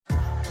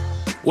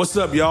What's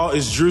up, y'all?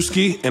 It's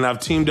Drewski, and I've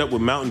teamed up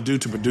with Mountain Dew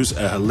to produce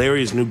a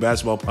hilarious new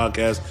basketball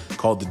podcast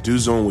called The Dew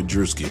Zone with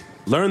Drewski.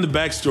 Learn the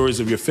backstories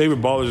of your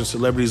favorite ballers and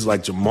celebrities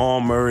like Jamal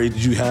Murray.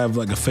 Did you have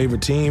like a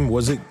favorite team?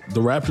 Was it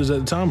the Raptors at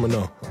the time or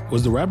no?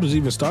 Was the Raptors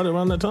even started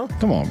around that time?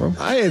 Come on, bro.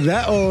 I ain't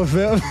that old,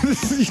 fam.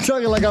 You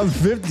talking like I'm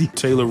 50.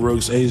 Taylor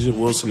Rooks, Asia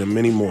Wilson, and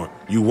many more.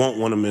 You won't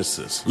want to miss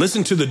this.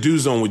 Listen to The Dew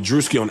Zone with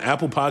Drewski on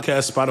Apple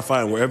Podcasts,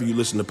 Spotify, and wherever you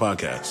listen to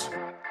podcasts.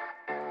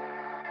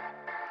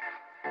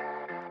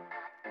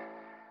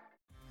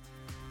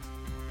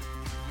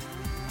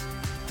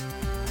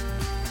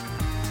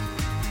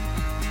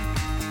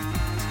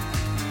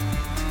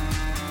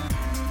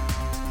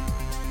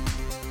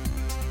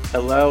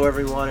 Hello,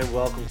 everyone, and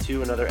welcome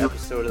to another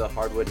episode of the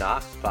Hardwood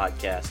Knocks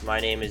podcast. My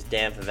name is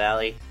Dan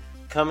Favale,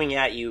 coming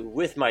at you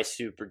with my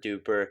super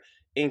duper,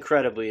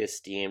 incredibly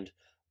esteemed,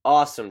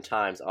 awesome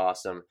times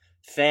awesome,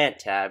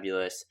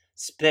 fantabulous,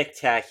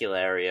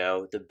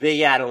 spectaculario, the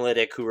big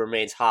analytic who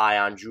remains high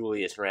on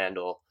Julius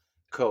Randle,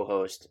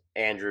 co-host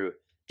Andrew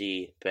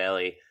D.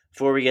 Bailey.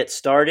 Before we get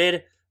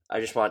started, I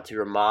just want to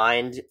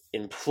remind,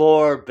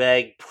 implore,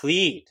 beg,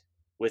 plead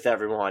with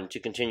everyone to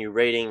continue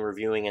rating,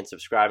 reviewing, and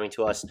subscribing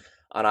to us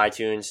on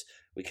iTunes.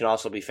 We can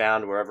also be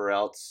found wherever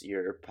else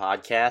your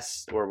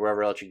podcasts or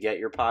wherever else you get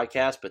your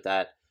podcast, but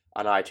that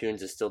on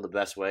iTunes is still the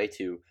best way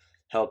to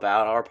help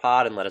out our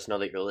pod and let us know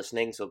that you're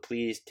listening. So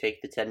please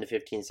take the 10 to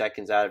 15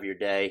 seconds out of your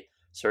day,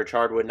 search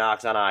Hardwood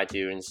Knocks on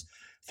iTunes,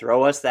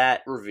 throw us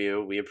that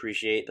review. We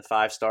appreciate the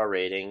 5-star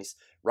ratings.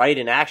 Write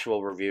an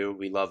actual review.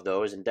 We love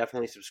those. And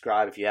definitely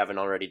subscribe if you haven't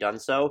already done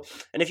so.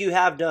 And if you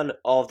have done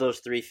all of those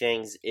three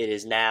things, it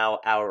is now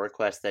our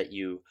request that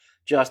you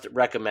just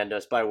recommend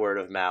us by word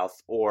of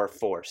mouth or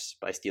force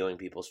by stealing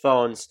people's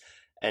phones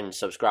and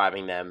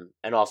subscribing them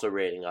and also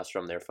rating us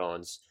from their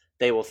phones.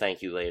 They will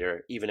thank you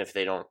later, even if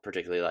they don't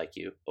particularly like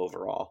you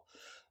overall.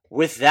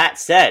 With that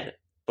said,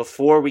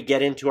 before we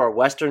get into our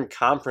Western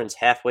Conference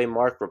halfway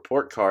mark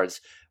report cards,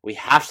 we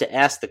have to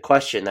ask the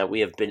question that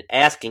we have been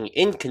asking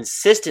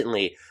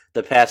inconsistently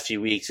the past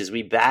few weeks as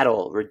we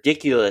battle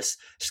ridiculous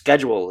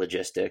schedule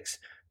logistics.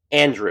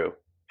 Andrew,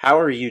 how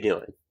are you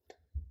doing?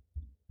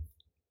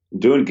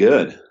 Doing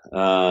good. We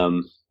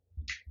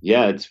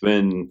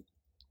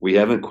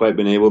haven't quite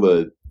been able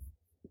to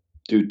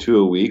do 2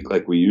 a week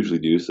like we usually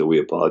do, so we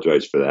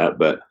apologize for that.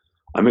 But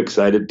I'm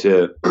excited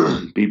to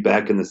be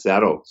back in the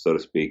saddle, so to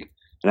speak.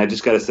 And I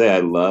just got to say, I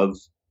love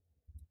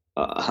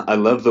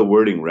the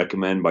wording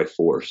 "recommend by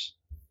force."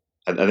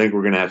 I think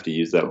we're going to have to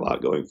use that a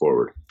lot going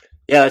forward.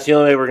 Yeah, that's the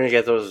only way we're going to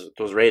get those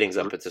ratings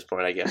up at this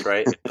point, I guess,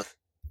 right?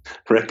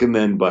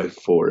 Recommend by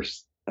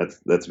force.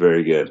 That's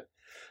very good.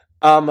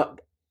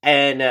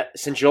 And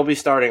since you'll be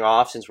starting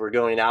off, since we're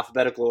going in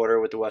alphabetical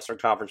order with the Western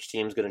Conference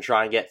teams, going to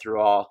try and get through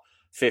all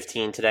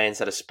 15 today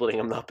instead of splitting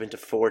them up into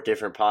 4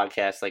 different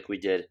podcasts like we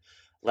did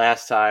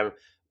last time.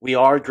 We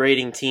are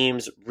grading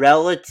teams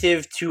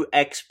relative to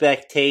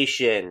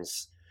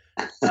expectations.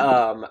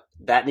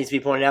 That needs to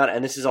be pointed out,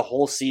 and this is a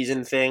whole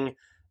season thing.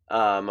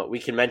 We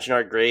can mention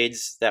our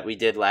grades that we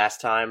did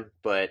last time,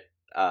 but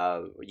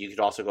you could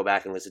also go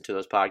back and listen to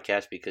those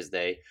podcasts because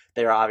they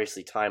are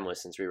obviously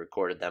timeless since we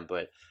recorded them.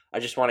 But I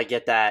just want to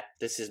get that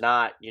this is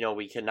not,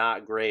 we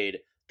cannot grade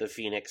the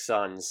Phoenix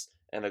Suns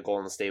and the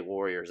Golden State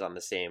Warriors on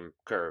the same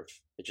curve.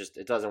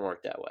 It doesn't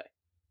work that way.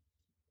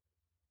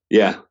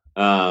 Yeah.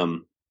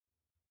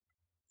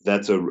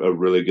 That's a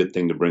really good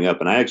thing to bring up.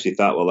 And I actually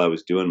thought while I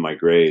was doing my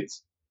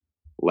grades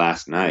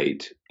last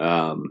night,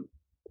 I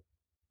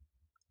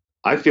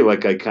feel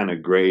like I kind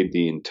of grade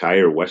the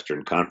entire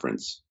Western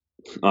Conference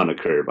on a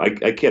curve.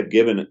 I kept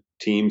giving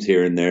teams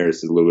here and there.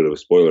 This is a little bit of a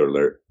spoiler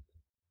alert.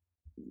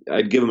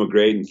 I'd give them a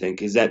grade and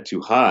think, is that too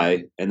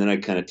high? And then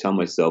I'd kind of tell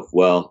myself,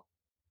 well,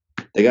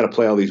 they got to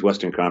play all these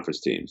Western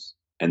Conference teams,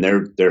 and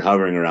they're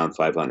hovering around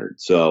 500.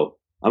 So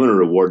I'm going to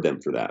reward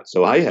them for that.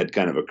 So I had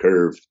kind of a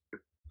curve.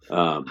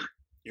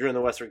 You're in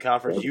the Western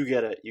Conference. You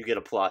get a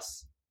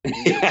plus.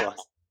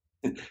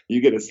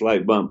 You get a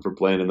slight bump for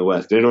playing in the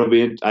West. It'll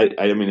be. I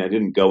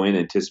didn't go in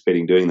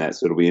anticipating doing that,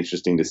 so it'll be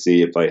interesting to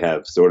see if I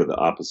have sort of the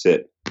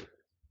opposite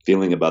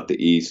feeling about the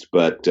East.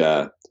 But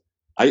I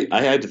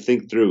had to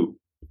think through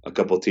a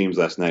couple teams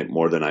last night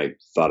more than I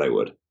thought I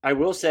would. I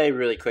will say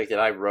really quick that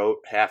I wrote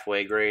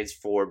halfway grades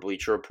for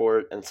Bleacher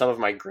Report, and some of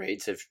my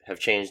grades have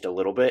changed a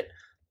little bit.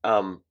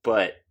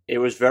 But it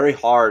was very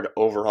hard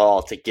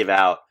overall to give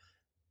out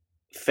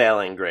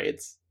failing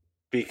grades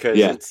because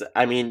there's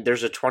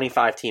a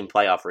 25-team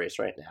playoff race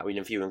right now,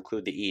 even if you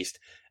include the East.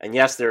 And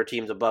yes, there are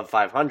teams above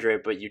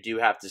 500, but you do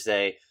have to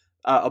say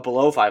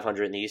below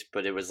 500 in the East.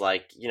 But it was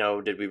like,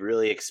 did we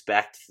really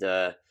expect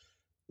the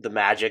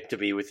Magic to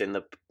be within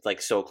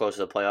so close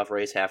to the playoff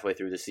race halfway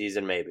through the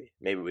season? Maybe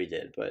we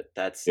did, but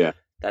that's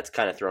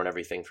kind of thrown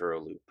everything for a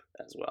loop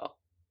as well.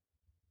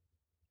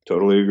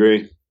 Totally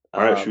agree.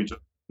 All right, should we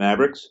jump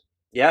Mavericks?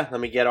 Yeah, let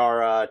me get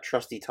our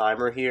trusty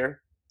timer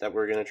here that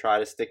we're going to try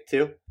to stick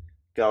to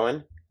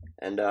going,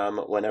 and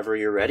whenever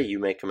you're ready, you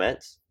may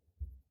commence.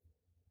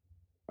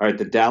 All right,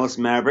 the Dallas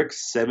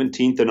Mavericks,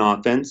 17th in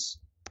offense,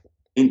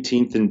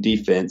 18th in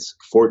defense,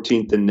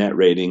 14th in net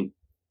rating,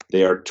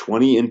 They are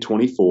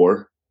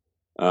 20-24.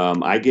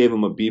 I gave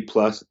them a B+ at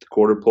the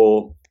quarter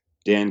pole.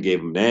 Dan gave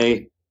them an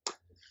A.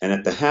 And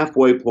at the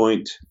halfway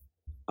point,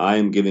 I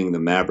am giving the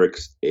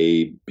Mavericks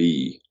a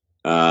B.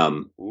 I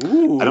don't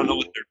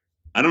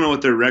know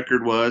what their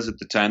record was at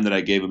the time that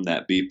I gave them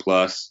that B+.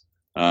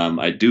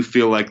 I do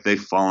feel like they've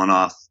fallen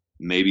off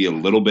maybe a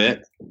little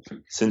bit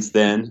since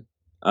then.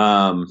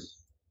 I've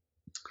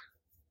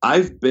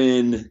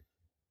been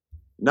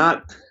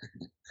not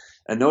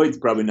annoyed's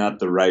probably not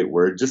the right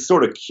word, just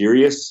sort of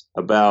curious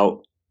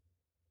about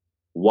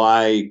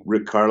why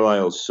Rick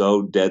Carlisle is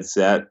so dead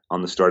set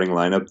on the starting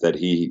lineup that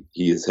he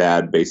has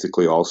had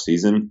basically all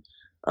season.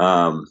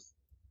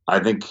 I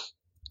think,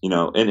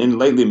 and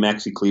lately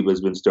Maxi Kleber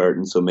has been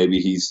starting, so maybe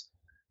he's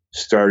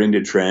starting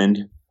to trend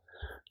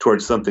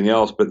towards something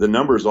else. But the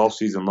numbers all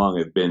season long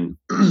have been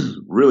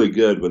really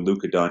good when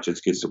Luka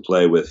Doncic gets to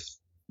play with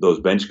those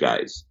bench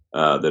guys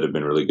that have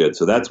been really good.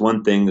 So that's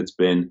one thing that's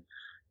been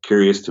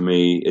curious to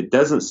me. It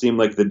doesn't seem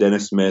like the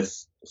Dennis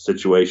Smith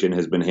situation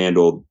has been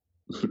handled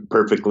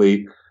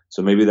perfectly.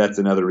 So maybe that's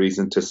another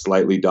reason to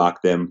slightly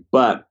dock them.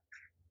 But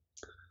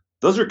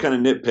those are kind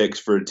of nitpicks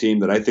for a team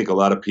that I think a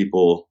lot of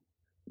people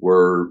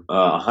were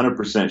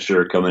 100%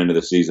 sure coming into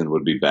the season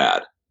would be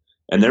bad.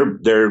 And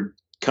they're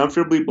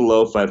comfortably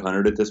below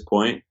 500 at this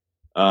point.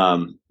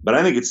 But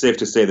I think it's safe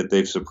to say that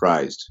they've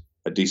surprised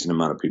a decent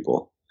amount of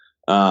people.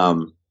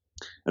 And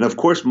of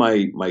course,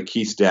 my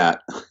key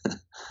stat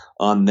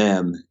on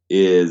them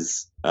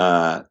is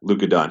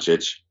Luka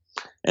Doncic.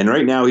 And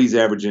right now he's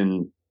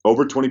averaging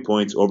over 20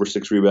 points, over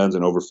 6 rebounds,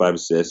 and over 5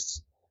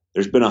 assists.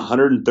 There's been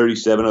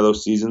 137 of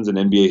those seasons in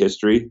NBA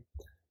history,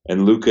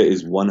 and Luka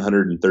is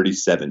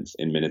 137th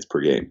in minutes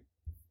per game.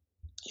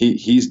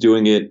 He's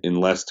doing it in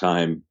less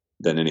time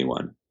than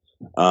anyone.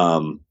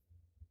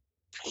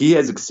 He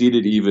has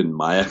exceeded even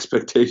my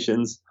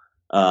expectations.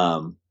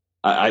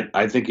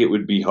 I think it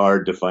would be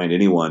hard to find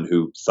anyone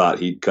who thought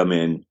he'd come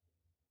in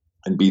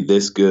and be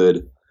this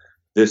good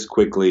this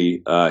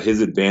quickly.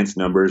 His advanced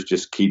numbers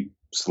just keep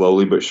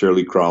slowly but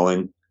surely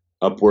crawling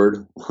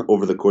upward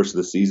over the course of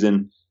the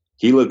season.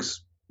 He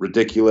looks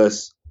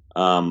ridiculous.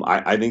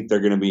 I think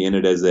they're going to be in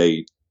it as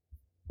a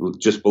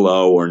just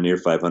below or near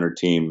 500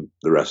 team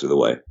the rest of the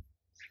way.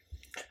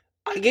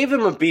 I gave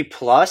him a B+,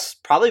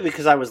 probably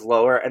because I was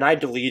lower, and I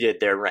deleted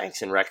their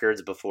ranks and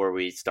records before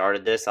we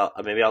started this.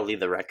 Maybe I'll leave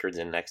the records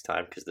in next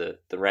time because the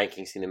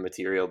rankings seem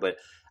immaterial. But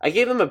I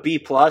gave him a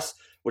B+,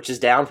 which is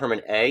down from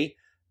an A,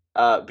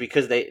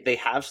 because they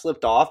have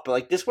slipped off.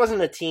 But this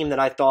wasn't a team that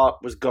I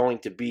thought was going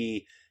to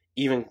be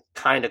even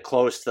kind of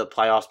close to the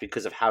playoffs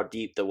because of how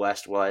deep the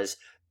West was.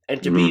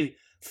 And to be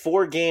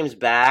 4 games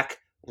back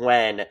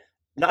when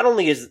not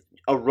only is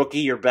a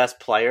rookie your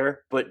best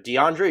player, but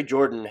DeAndre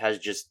Jordan has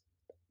just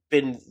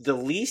been the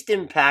least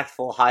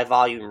impactful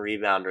high-volume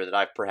rebounder that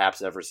I've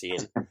perhaps ever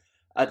seen.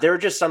 There are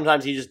just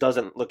sometimes he just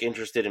doesn't look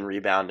interested in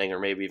rebounding or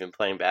maybe even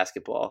playing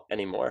basketball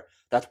anymore.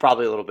 That's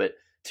probably a little bit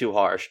too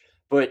harsh.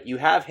 But you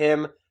have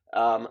him.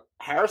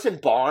 Harrison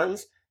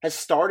Barnes has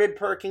started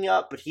perking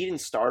up, but he didn't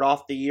start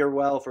off the year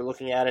well if we're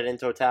looking at it in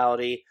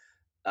totality.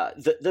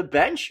 The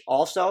bench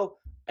also,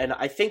 and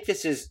I think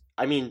this is,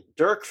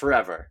 Dirk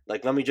forever.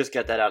 Let me just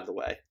get that out of the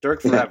way.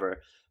 Dirk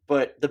forever.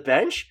 But the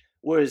bench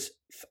was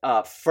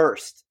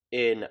first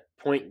in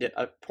point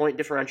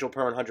differential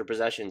per 100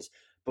 possessions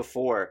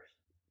before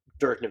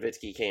Dirk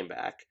Nowitzki came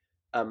back.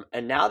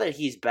 And now that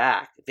he's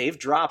back, they've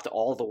dropped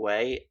all the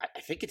way.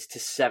 I think it's to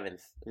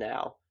 7th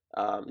now.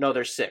 No,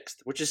 they're 6th,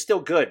 which is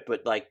still good,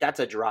 but that's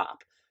a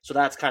drop. So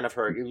that's kind of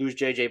hurt. You lose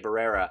JJ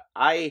Barrera.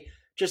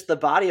 Just the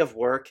body of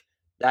work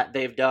that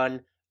they've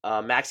done.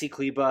 Maxi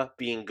Kleber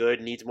being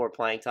good, needs more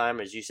playing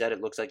time. As you said,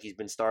 it looks like he's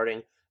been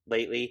starting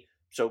lately.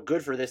 So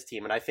good for this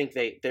team. And I think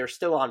they're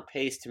still on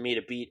pace to me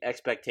to beat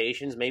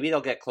expectations. Maybe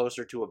they'll get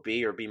closer to a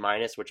B or B-,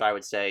 which I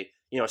would say,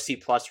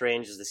 C+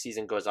 range as the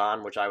season goes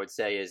on, which I would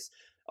say is,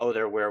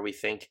 they're where we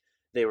think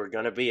they were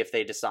going to be if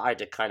they decide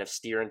to kind of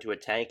steer into a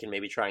tank and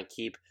maybe try and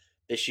keep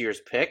this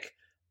year's pick.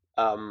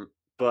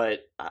 But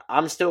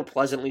I'm still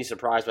pleasantly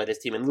surprised by this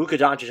team. And Luka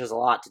Doncic has a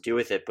lot to do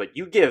with it. But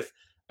you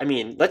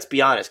let's be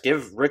honest,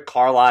 give Rick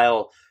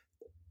Carlisle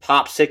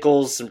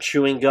popsicles, some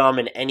chewing gum,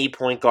 and any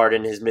point guard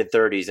in his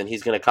mid-30s, and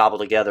he's going to cobble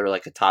together a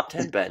top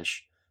 10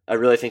 bench. I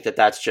really think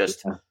that's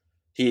just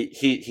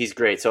he's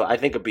great. So I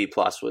think a B+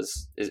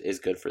 is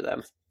good for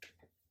them.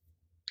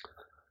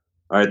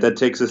 All right, that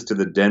takes us to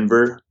the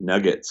Denver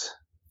Nuggets.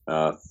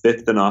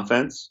 5th in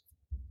offense,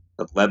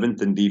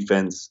 11th in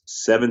defense,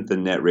 7th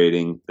in net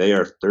rating. They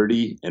are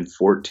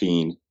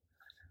 30-14.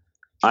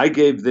 I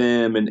gave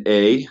them an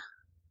A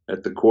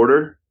at the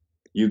quarter.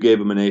 You gave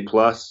them an A+.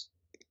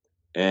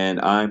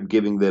 And I'm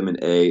giving them an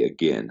A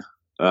again.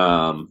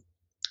 My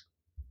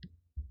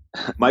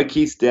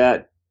key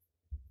stat,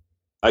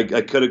 I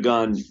could have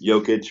gone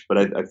Jokic, but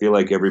I feel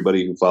like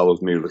everybody who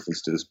follows me or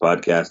listens to this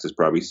podcast has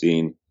probably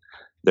seen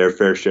their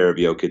fair share of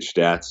Jokic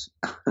stats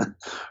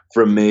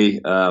from me.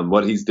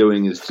 What he's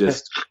doing is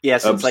just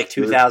since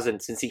 2000,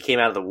 since he came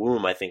out of the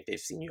womb, I think they've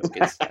seen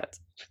Jokic stats.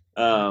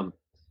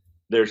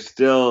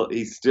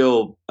 he's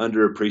still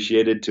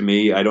underappreciated to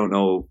me. I don't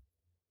know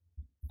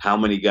how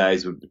many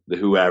guys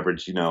who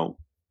average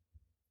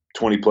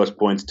 20 plus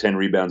points, 10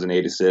 rebounds, and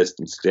 8 assists,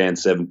 and stand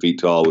 7 feet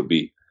tall would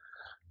be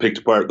picked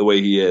apart the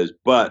way he is.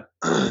 But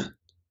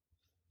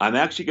I'm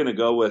actually going to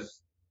go with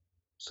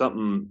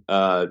something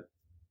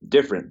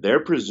different. Their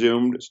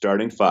presumed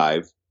starting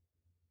five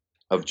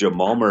of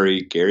Jamal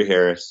Murray, Gary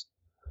Harris,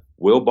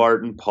 Will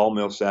Barton, Paul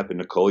Millsap, and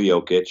Nikola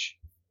Jokic.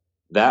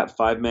 That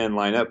 5-man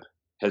lineup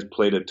has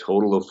played a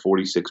total of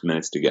 46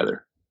 minutes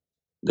together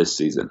this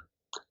season.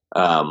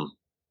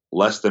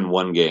 Less than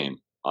one game,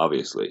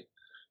 obviously.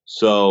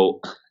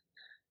 So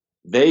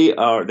they've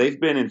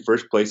been in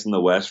first place in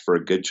the West for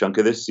a good chunk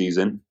of this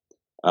season.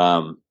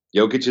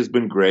 Jokic has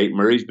been great.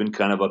 Murray's been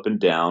kind of up and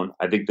down.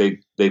 I think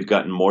they've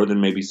gotten more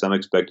than maybe some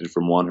expected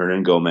from Juan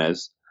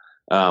Hernangomez.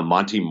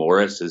 Monty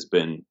Morris has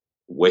been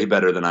way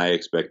better than I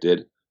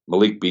expected.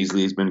 Malik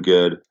Beasley has been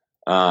good.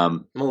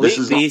 Malik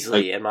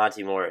Beasley and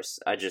Monty Morris.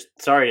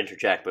 Sorry to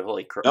interject, but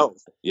holy crap. Oh,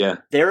 yeah.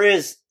 There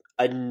is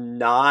a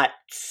not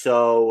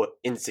so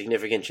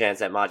insignificant chance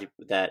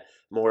that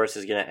Morris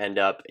is going to end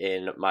up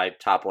in my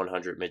top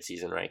 100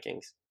 midseason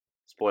rankings.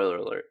 Spoiler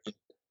alert.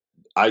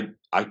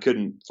 I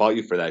couldn't fault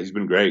you for that. He's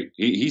been great.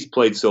 He's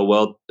played so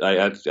well.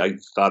 I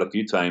thought a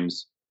few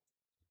times.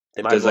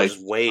 They might as well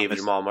just waive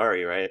Jamal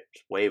Murray, right?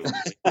 Just waive him.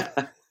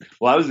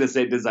 Well, I was going to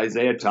say, does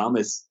Isaiah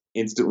Thomas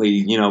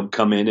instantly,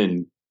 come in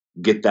and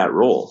get that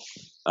role?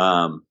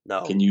 No.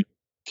 Can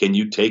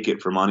you take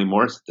it from Monty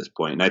Morris at this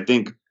point? And I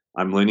think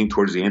I'm leaning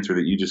towards the answer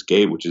that you just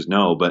gave, which is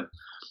no. But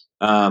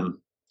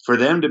for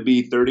them to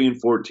be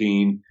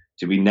 30-14,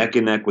 to be neck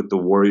and neck with the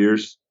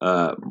Warriors,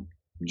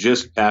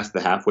 just past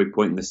the halfway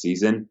point in the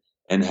season,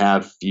 and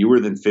have fewer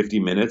than 50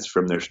 minutes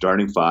from their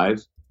starting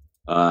five,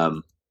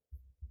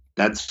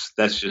 that's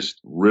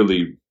just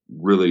really,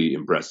 really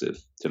impressive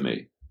to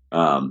me.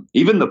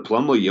 Even the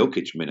Plumlee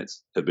Jokic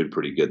minutes have been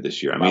pretty good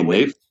this year. I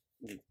mean,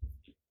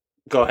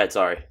 Go ahead.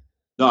 Sorry.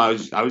 No,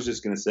 I was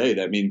just going to say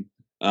that. I mean,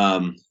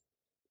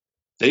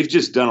 they've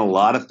just done a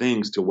lot of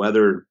things to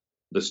weather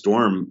the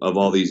storm of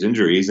all these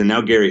injuries, and now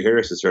Gary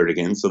Harris is hurt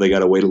again, so they got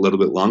to wait a little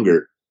bit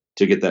longer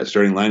to get that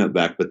starting lineup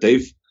back. But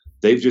they've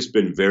just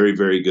been very,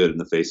 very good in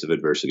the face of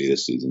adversity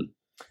this season.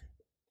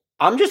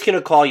 I'm just going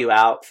to call you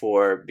out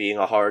for being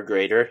a hard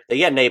grader. They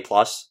get an A+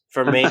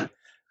 from me.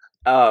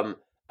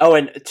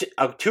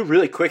 Two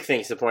really quick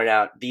things to point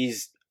out.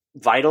 These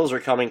vitals are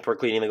coming per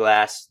cleaning the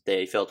glass.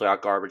 They filter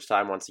out garbage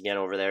time once again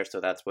over there,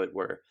 so that's what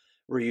we're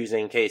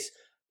using in case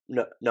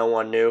no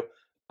one knew.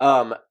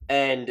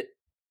 And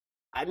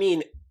I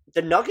mean,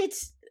 the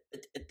Nuggets,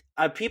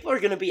 people are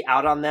going to be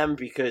out on them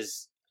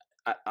because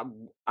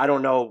I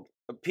don't know.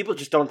 People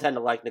just don't tend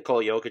to like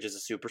Nikola Jokic as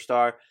a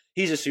superstar.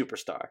 He's a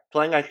superstar,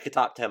 playing like a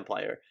top 10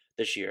 player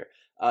this year.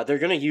 They're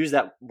going to use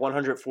that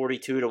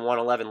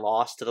 142-111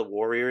 loss to the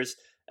Warriors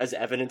as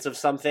evidence of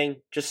something.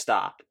 Just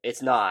stop.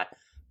 It's not.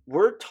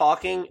 We're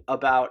talking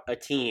about a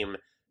team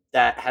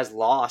that has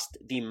lost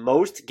the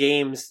most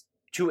games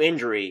to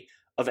injury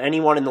of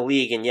anyone in the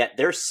league, and yet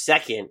they're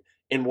second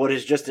in what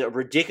is just a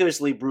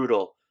ridiculously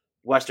brutal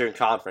Western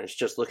Conference,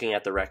 just looking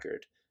at the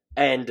record.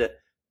 And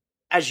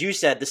as you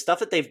said, the stuff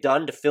that they've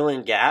done to fill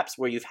in gaps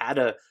where you've had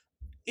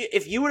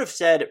if you would have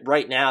said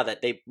right now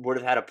that they would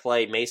have had to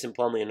play Mason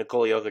Plumlee and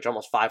Nikola Jokic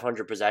almost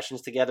 500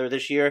 possessions together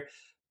this year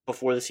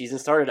before the season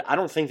started, I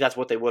don't think that's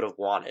what they would have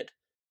wanted.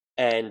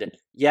 And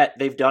yet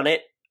they've done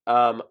it.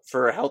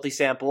 For a healthy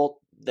sample,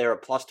 they're a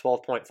plus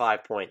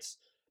 12.5 points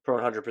per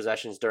 100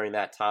 possessions during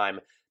that time.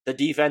 The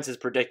defense is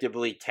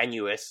predictably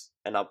tenuous,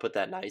 and I'll put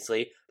that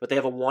nicely, but they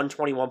have a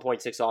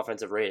 121.6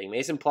 offensive rating.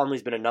 Mason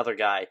Plumlee's been another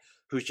guy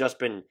who's just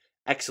been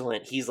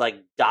excellent. He's like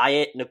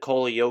diet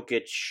Nikola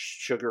Jokic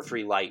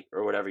sugar-free light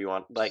or whatever you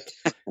want. Like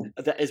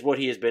that is what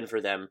he has been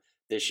for them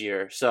this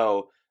year.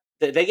 So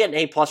they get an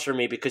A+ for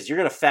me because you're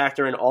going to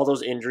factor in all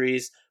those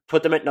injuries,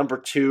 put them at number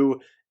 2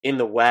 in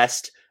the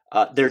West.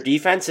 Their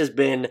defense has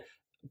been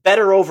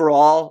better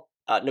overall.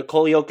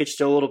 Nikola Jokic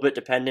still a little bit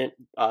dependent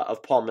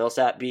of Paul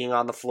Millsap being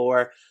on the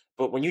floor.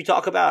 But when you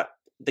talk about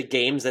the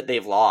games that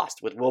they've lost,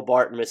 with Will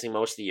Barton missing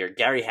most of the year,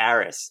 Gary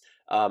Harris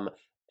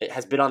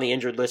has been on the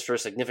injured list for a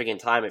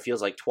significant time. It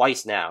feels like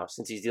twice now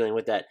since he's dealing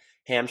with that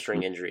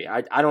hamstring injury.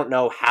 I don't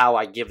know how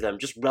I give them,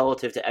 just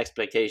relative to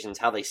expectations,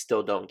 how they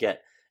still don't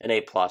get an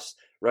A+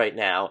 right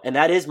now. And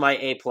that is my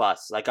A+.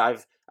 Like I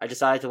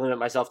decided to limit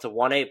myself to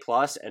one A+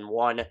 and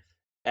one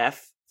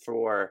F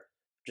for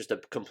just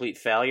a complete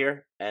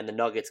failure, and the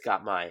Nuggets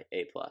got my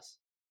A+.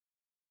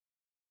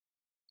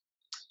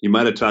 You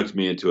might have talked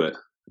me into it.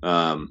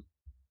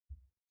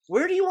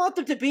 Where do you want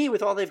them to be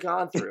with all they've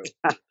gone through?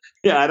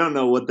 Yeah, I don't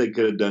know what they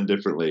could have done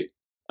differently.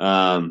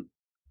 All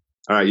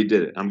right, you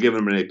did it. I'm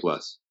giving them an A+.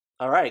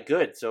 All right,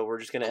 good. So we're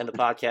just going to end the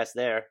podcast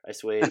there. I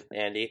swayed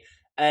Andy.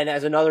 And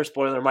as another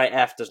spoiler, my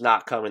F does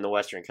not come in the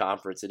Western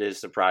Conference. It is,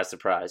 surprise,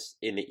 surprise,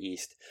 in the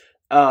East.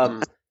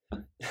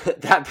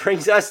 That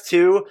brings us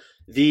to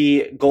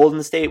the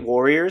Golden State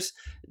Warriors.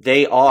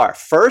 They are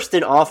first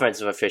in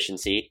offensive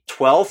efficiency,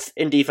 12th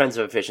in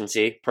defensive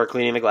efficiency per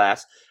cleaning the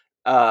glass,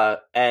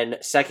 and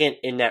second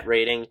in net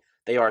rating.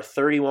 They are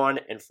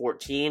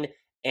 31-14.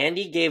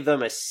 Andy gave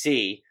them a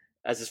C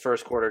as his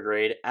first quarter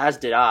grade, as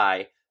did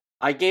I.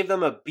 I gave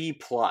them a B+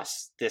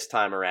 this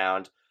time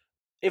around.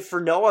 If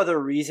for no other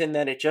reason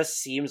than it just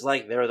seems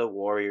like they're the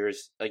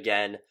Warriors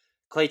again.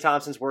 Klay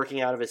Thompson's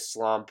working out of his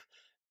slump.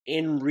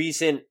 In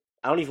recent,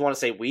 I don't even want to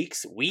say week,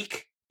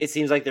 it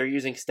seems like they're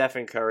using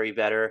Stephen Curry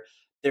better.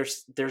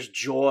 There's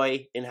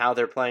joy in how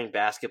they're playing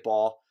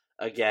basketball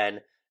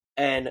again.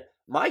 And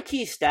my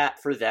key stat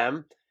for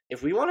them,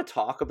 if we want to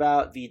talk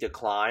about the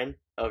decline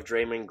of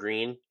Draymond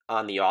Green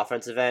on the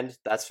offensive end,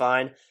 that's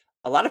fine.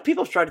 A lot of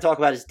people try to talk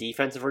about his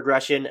defensive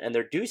regression, and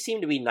there do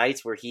seem to be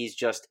nights where he's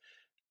just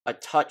a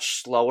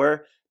touch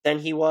slower than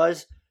he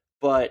was.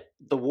 But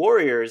the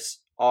Warriors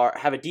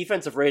have a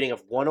defensive rating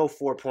of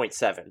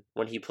 104.7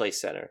 when he plays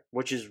center,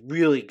 which is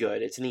really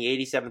good. It's in the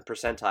 87th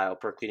percentile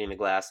per cleaning the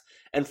glass.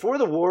 And for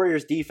the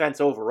Warriors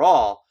defense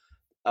overall,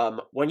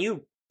 when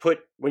you put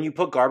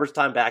garbage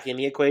time back in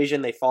the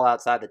equation, they fall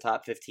outside the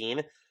top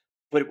 15.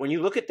 But when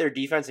you look at their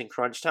defense in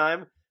crunch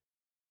time,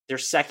 they're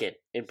second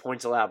in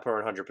points allowed per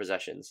 100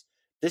 possessions.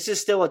 This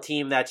is still a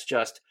team that's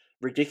just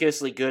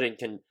ridiculously good and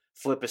can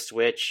flip a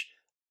switch.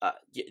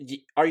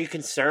 Are you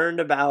concerned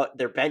about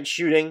their bench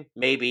shooting?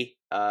 Maybe.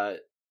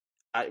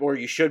 Or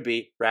you should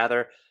be,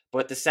 rather.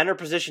 But the center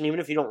position,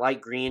 even if you don't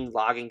like Green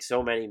logging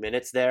so many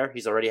minutes there,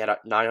 he's already had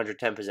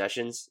 910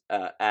 possessions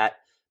at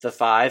the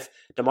 5.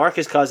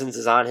 DeMarcus Cousins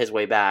is on his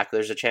way back.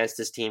 There's a chance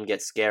this team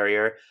gets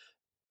scarier.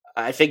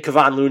 I think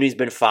Kevon Looney's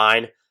been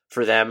fine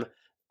for them.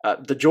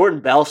 The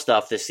Jordan Bell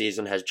stuff this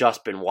season has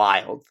just been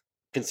wild,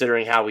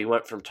 considering how we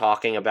went from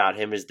talking about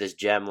him as this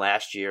gem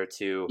last year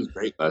to... He was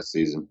great last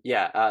season.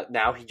 Yeah,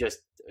 now he just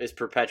is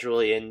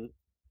perpetually in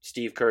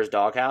Steve Kerr's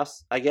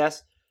doghouse, I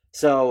guess.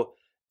 So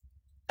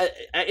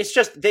it's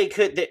just they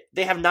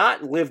have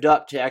not lived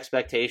up to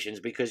expectations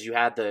because you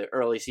had the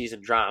early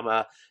season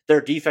drama.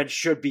 Their defense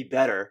should be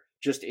better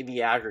just in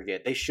the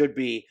aggregate. They should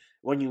be,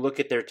 when you look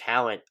at their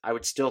talent, I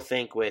would still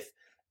think with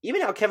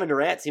even how Kevin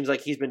Durant seems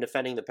like he's been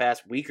defending the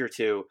past week or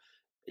two,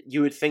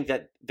 you would think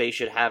that they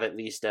should have at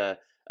least a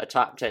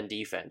top 10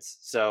 defense.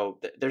 So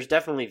there's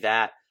definitely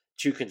that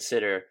to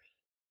consider,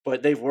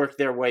 but they've worked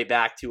their way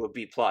back to a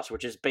B+,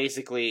 which is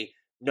basically,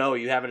 no,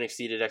 you haven't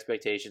exceeded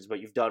expectations, but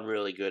you've done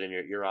really good and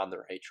you're on the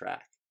right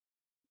track.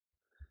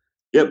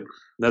 Yep,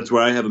 that's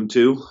where I have them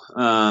too.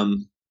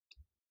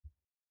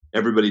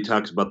 Everybody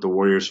talks about the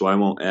Warriors, so I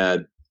won't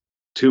add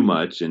too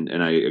much, and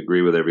I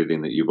agree with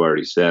everything that you've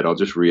already said. I'll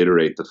just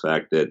reiterate the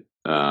fact that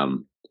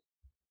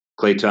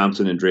Klay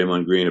Thompson and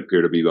Draymond Green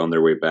appear to be on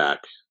their way back.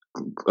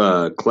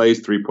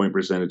 Klay's 3-point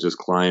percentage has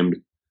climbed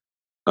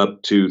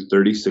up to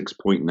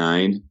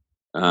 36.9.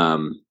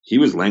 He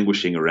was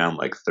languishing around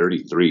like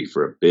 33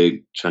 for a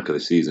big chunk of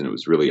the season. It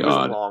was really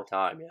odd. A long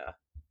time, yeah.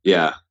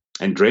 Yeah,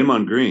 and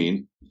Draymond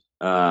Green,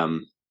 ESPN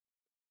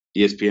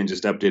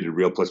just updated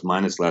Real Plus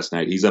Minus last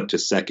night. He's up to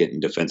second in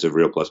defensive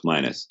Real Plus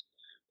Minus.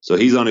 So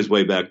he's on his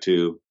way back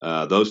too.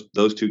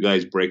 Those two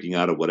guys breaking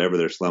out of whatever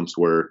their slumps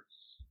were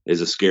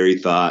is a scary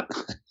thought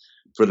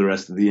for the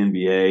rest of the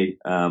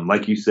NBA.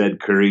 Like you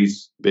said,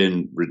 Curry's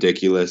been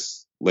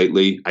ridiculous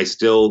lately. I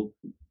still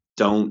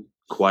don't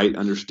quite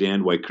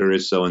understand why Curry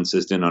is so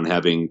insistent on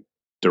having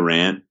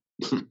Durant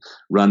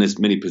run as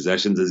many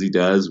possessions as he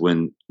does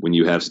when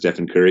you have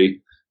Stephen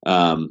Curry.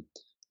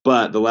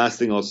 But the last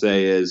thing I'll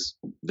say is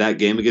that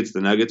game against the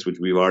Nuggets, which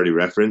we've already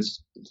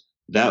referenced,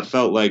 that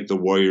felt like the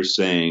Warriors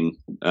saying,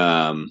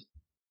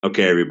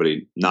 okay,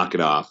 everybody, knock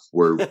it off.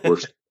 We're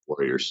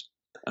Warriors.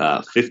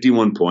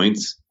 51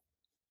 points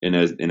in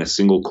a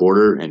single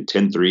quarter and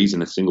 10 threes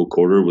in a single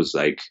quarter was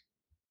like,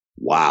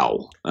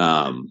 wow.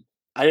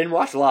 I didn't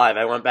watch live.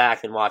 I went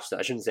back and watched.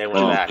 I shouldn't say I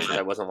went back because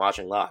I wasn't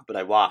watching live, but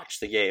I watched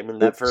the game. And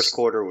that first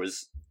quarter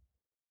was,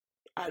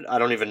 I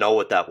don't even know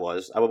what that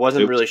was. I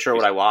wasn't really sure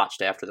what I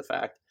watched after the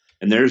fact.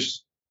 And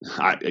that's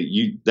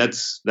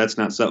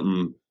not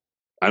something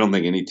I don't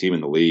think any team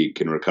in the league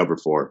can recover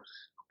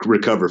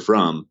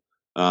from.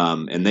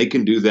 And they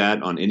can do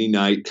that on any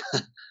night,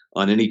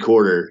 on any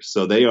quarter.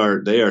 So they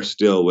are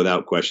still,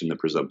 without question, the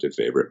presumptive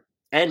favorite.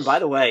 And by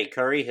the way,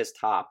 Curry has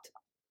topped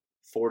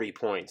 40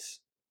 points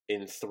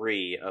in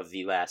 3 of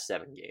the last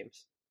 7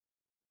 games.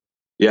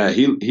 Yeah,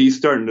 he's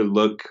starting to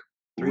look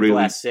 3 of really. the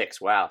last 6.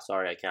 Wow,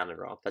 sorry, I counted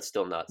wrong. That's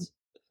still nuts.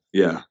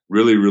 Yeah,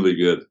 really, really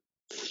good.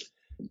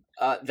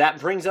 That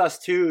brings us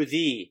to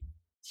the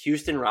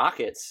Houston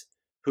Rockets,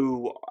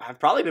 who have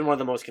probably been one of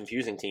the most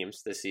confusing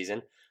teams this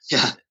season.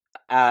 Yeah.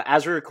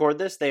 As we record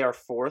this, they are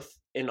 4th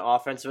in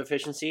offensive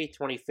efficiency,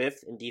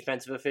 25th in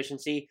defensive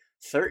efficiency,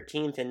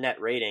 13th in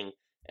net rating,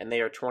 and they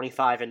are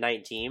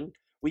 25-19.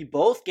 We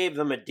both gave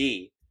them a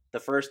D the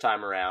first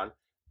time around,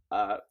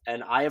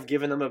 and I have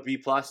given them a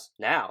B+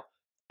 now.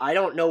 I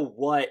don't know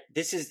what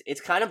this is. It's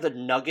kind of the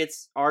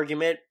Nuggets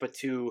argument, but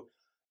to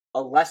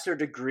a lesser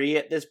degree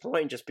at this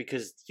point, just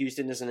because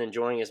Houston isn't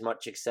enjoying as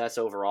much success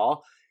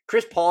overall.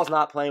 Chris Paul's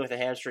not playing with a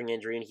hamstring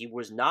injury, and he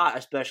was not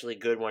especially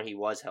good when he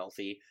was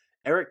healthy.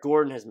 Eric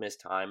Gordon has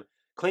missed time.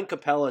 Clint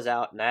Capella's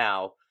out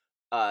now.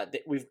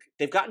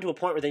 they've gotten to a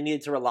point where they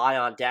needed to rely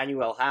on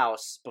Daniel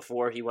House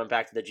before he went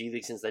back to the G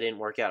League since they didn't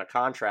work out a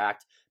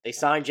contract. They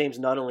signed James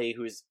Nunnally,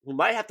 who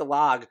might have to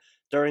log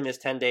during this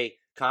 10-day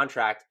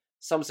contract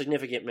some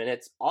significant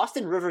minutes.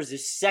 Austin Rivers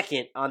is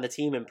second on the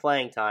team in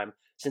playing time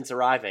since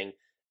arriving,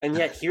 and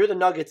yet here the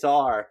Nuggets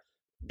are.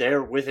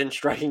 They're within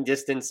striking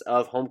distance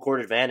of home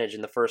court advantage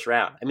in the first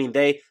round. I mean,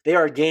 they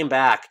are a game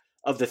back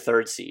of the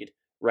 3rd seed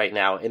right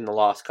now in the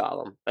loss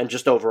column and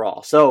just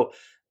overall. So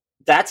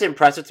that's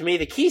impressive to me.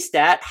 The key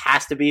stat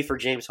has to be for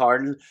James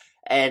Harden,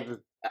 and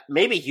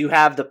maybe you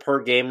have the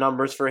per game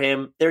numbers for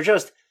him. They're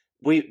just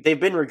they've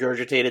been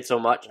regurgitated so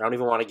much. I don't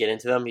even want to get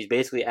into them. He's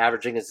basically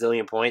averaging a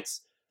zillion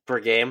points per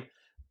game,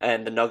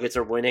 and the Nuggets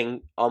are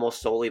winning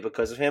almost solely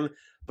because of him.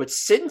 But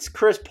since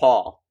Chris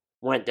Paul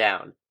went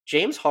down,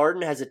 James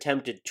Harden has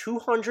attempted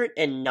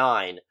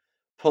 209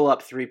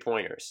 pull-up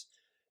three-pointers.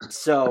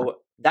 So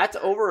that's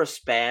over a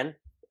span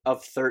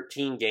of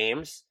 13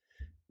 games.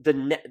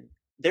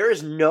 There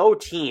is no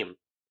team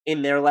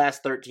in their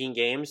last 13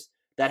 games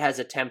that has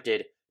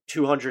attempted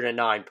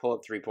 209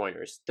 pull-up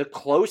three-pointers. The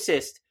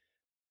closest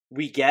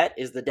we get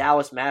is the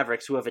Dallas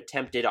Mavericks, who have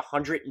attempted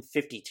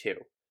 152.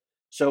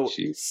 So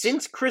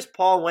since Chris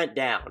Paul went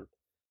down,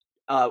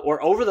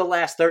 or over the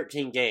last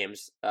 13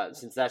 games,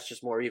 since that's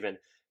just more even,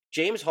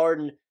 James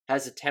Harden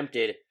has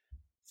attempted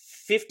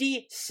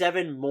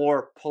 57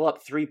 more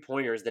pull-up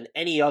three-pointers than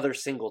any other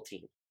single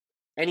team.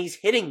 And he's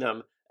hitting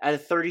them at a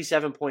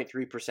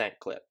 37.3%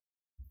 clip.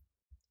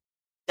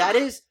 That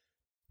is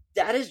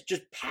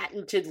just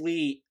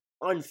patently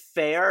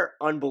unfair,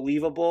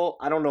 unbelievable.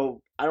 I don't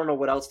know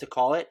what else to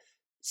call it.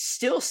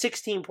 Still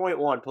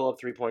 16.1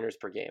 pull-up three-pointers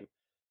per game.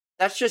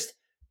 That's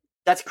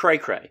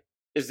cray-cray.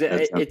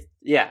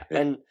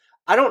 And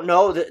I don't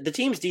know. The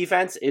team's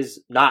defense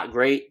is not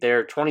great.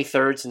 They're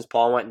 23rd since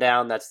Paul went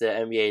down. That's the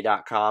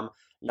NBA.com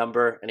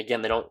number. And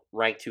again, they don't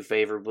rank too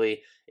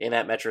favorably in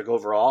that metric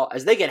overall.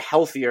 As they get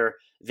healthier,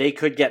 they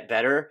could get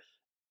better.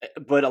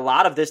 But a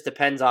lot of this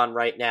depends on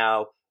right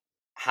now,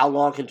 how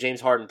long can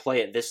James Harden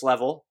play at this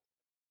level?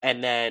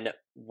 And then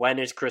when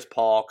is Chris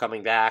Paul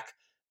coming back?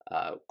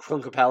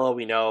 Clint Capella,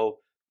 we know,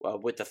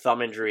 with the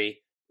thumb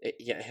injury,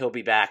 he'll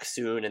be back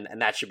soon,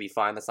 and that should be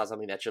fine. That's not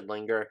something that should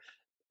linger.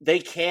 They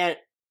can't.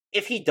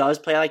 If he does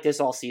play like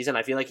this all season,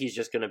 I feel like he's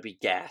just going to be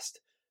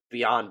gassed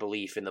beyond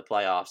belief in the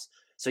playoffs.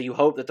 So you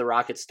hope that the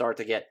Rockets start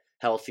to get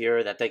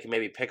healthier, that they can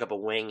maybe pick up a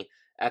wing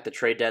at the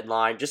trade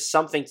deadline, just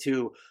something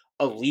to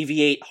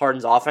alleviate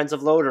Harden's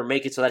offensive load or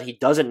make it so that he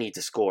doesn't need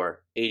to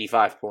score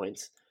 85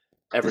 points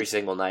every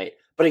single night.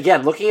 But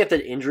again, looking at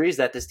the injuries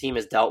that this team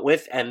has dealt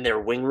with and their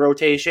wing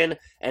rotation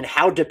and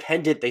how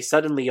dependent they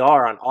suddenly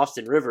are on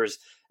Austin Rivers,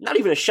 not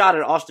even a shot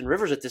at Austin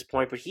Rivers at this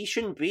point, but he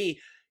shouldn't be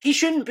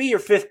your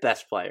 5th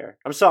best player.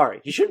 I'm sorry.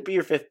 He shouldn't be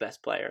your 5th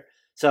best player.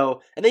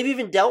 So, and they've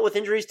even dealt with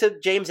injuries to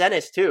James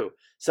Ennis too.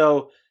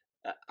 So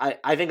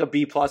I think a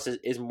B+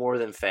 is more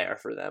than fair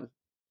for them.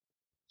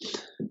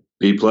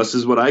 B+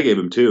 is what I gave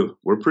him too.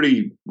 We're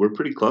pretty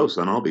close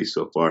on all these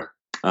so far.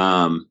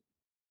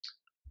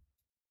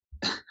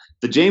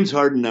 The James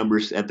Harden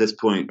numbers at this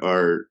point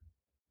are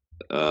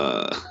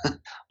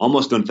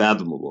almost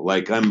unfathomable.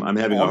 Like I'm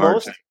having a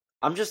hard time.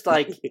 I'm just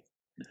like,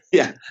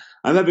 yeah,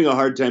 I'm having a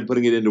hard time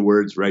putting it into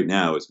words right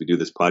now as we do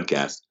this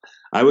podcast.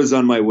 I was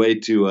on my way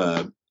to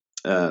a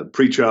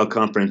pretrial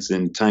conference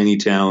in tiny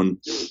town,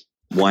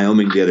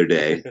 Wyoming the other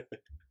day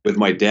with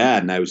my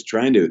dad, and I was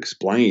trying to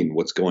explain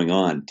what's going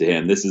on to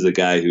him. This is a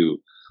guy who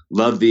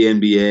loved the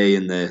NBA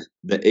in the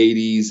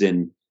 80s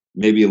and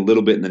maybe a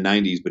little bit in the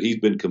 90s, but he's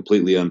been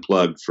completely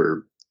unplugged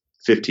for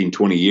 15,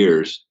 20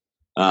 years.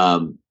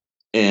 And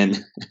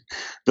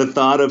the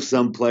thought of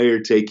some player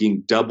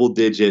taking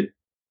double-digit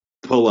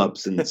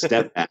pull-ups and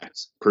step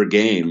backs per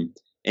game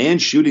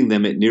and shooting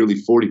them at nearly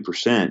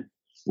 40%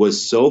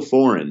 was so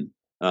foreign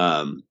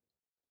to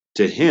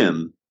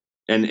him.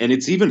 And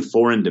it's even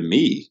foreign to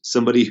me,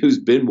 somebody who's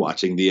been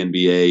watching the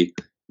NBA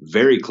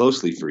very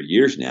closely for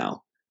years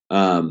now.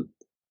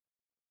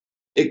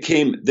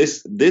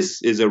 This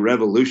is a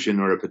revolution,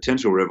 or a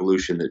potential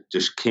revolution, that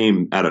just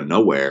came out of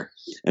nowhere.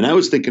 And I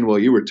was thinking while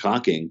you were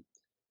talking,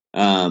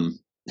 how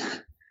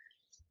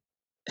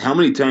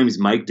many times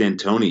Mike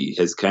D'Antoni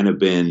has kind of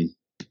been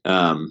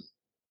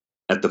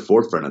at the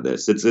forefront of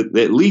this. It's at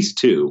least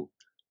 2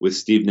 with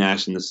Steve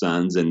Nash and the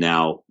Suns, and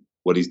now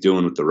what he's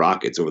doing with the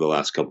Rockets over the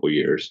last couple of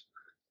years.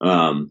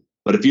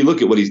 But if you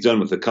look at what he's done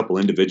with a couple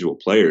individual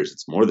players,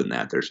 it's more than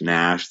that. There's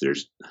Nash,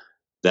 there's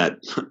that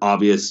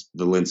obvious,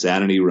 the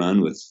Linsanity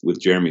run with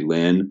Jeremy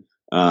Lin.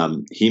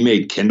 He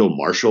made Kendall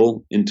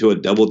Marshall into a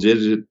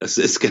double-digit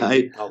assist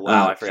guy. Oh,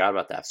 wow. I forgot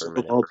about that for a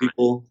minute. All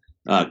people.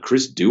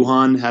 Chris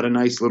Duhon had a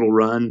nice little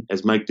run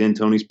as Mike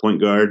D'Antoni's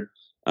point guard.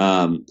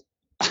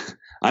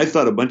 I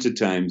thought a bunch of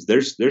times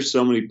there's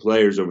so many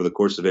players over the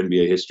course of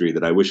NBA history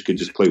that I wish could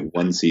just play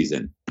one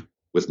season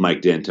with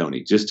Mike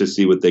D'Antoni just to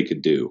see what they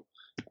could do.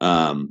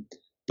 The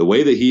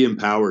way that he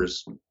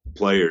empowers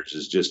players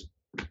is just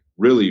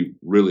really,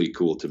 really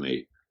cool to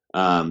me.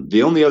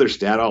 The only other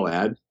stat I'll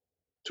add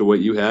to what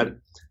you had,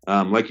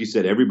 Like you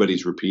said,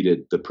 everybody's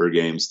repeated the per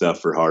game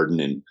stuff for Harden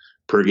and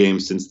per game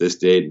since this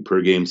date and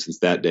per game since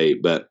that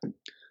date. But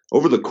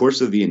over the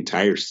course of the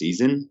entire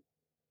season,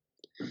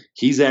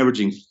 he's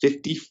averaging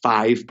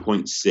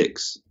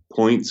 55.6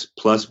 points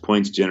plus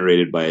points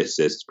generated by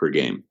assists per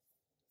game.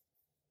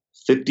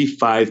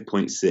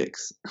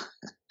 55.6.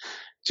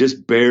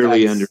 just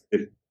barely under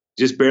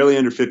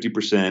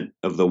 50%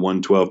 of the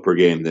 112 per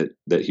game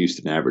that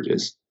Houston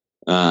averages.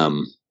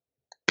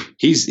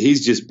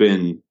 He's just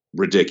been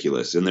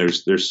ridiculous, and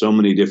there's so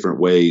many different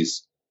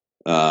ways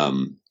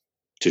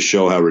to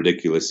show how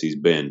ridiculous he's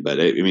been. But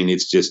I mean,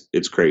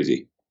 it's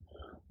crazy.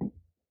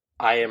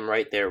 I am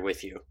right there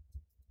with you.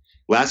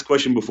 Last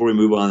question before we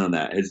move on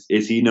that.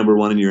 Is he number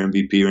one in your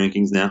MVP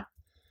rankings now?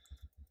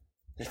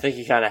 I think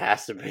he kind of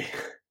has to be.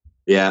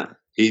 Yeah,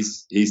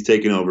 he's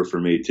taken over for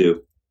me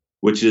too,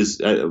 which is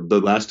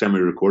the last time we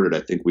recorded,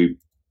 I think we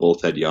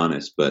both had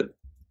Giannis, but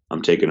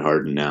I'm taking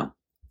Harden now.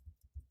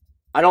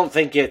 I don't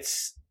think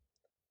his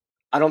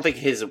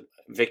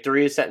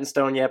victory is set in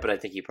stone yet, but I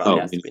think he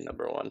probably has to be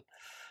number one.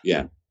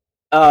 Yeah.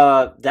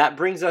 That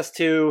brings us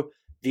to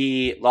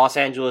the Los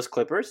Angeles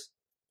Clippers.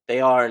 They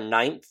are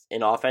 9th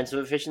in offensive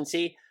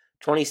efficiency,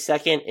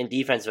 22nd in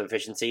defensive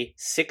efficiency,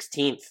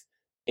 16th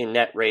in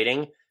net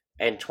rating,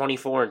 and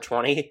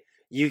 24-20.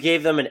 You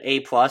gave them an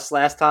A+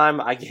 last time.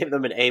 I gave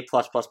them an A+++++.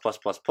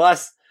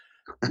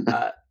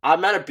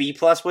 I'm at a B+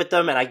 with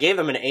them, and I gave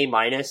them an A-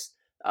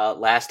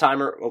 last time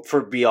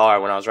for BR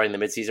when I was writing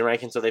the midseason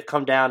ranking. So they've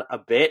come down a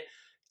bit.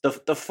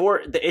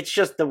 It's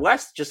just the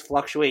West just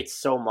fluctuates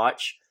so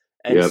much,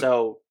 and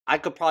so I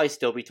could probably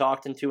still be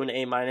talked into an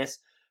A-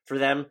 for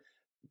them.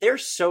 They're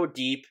so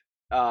deep.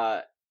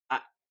 I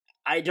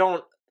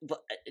don't.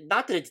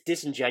 Not that it's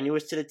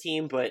disingenuous to the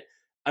team, but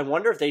I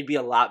wonder if they'd be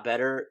a lot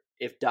better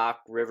if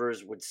Doc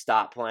Rivers would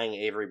stop playing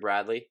Avery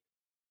Bradley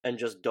and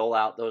just dole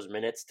out those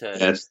minutes to.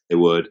 Yes, they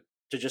would.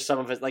 To just some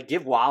of it, like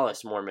give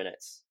Wallace more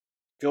minutes.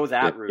 Go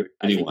that route.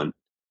 Anyone.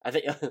 I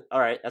think all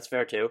right, that's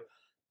fair too.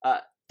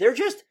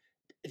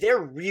 They're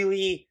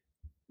really,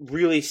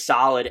 really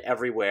solid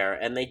everywhere,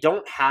 and they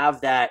don't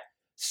have that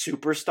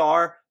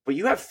superstar, but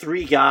you have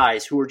three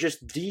guys who are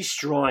just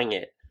destroying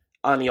it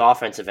on the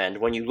offensive end.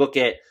 When you look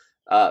at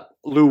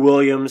Lou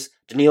Williams,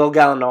 Danilo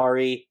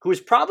Gallinari, who has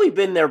probably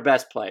been their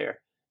best player,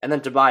 and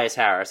then Tobias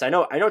Harris. I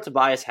know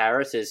Tobias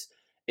Harris is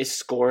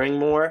scoring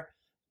more,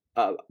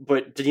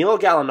 but Danilo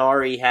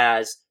Gallinari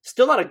has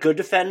still not a good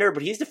defender,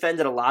 but he's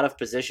defended a lot of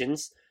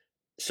positions,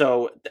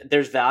 so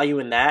there's value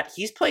in that.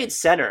 He's played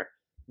center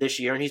this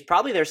year, and he's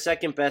probably their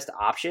second best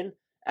option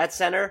at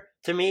center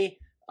to me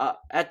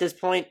at this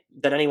point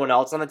than anyone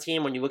else on the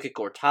team. When you look at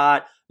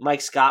Gortat,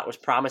 Mike Scott was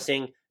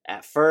promising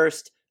at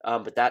first,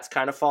 but that's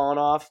kind of fallen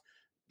off.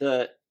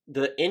 The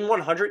in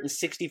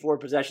 164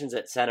 possessions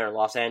at center,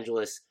 Los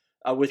Angeles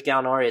with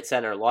Gallinari at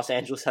center, Los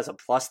Angeles has a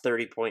plus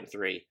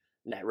 30.3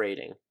 net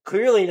rating.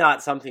 Clearly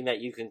not something that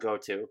you can go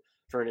to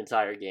for an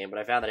entire game, but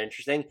I found that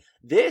interesting.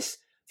 This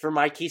for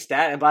my key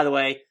stat, and by the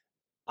way,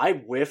 I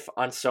whiff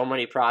on so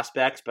many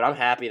prospects, but I'm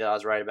happy that I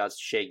was right about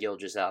Shai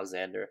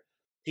Gilgeous-Alexander.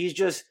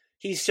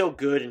 He's so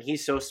good and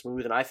he's so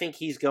smooth, and I think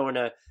he's kind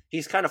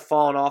of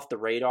fallen off the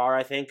radar,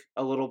 I think,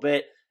 a little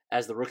bit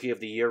as the Rookie of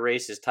the Year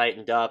race is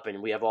tightened up,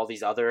 and we have all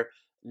these other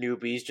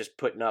newbies just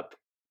putting up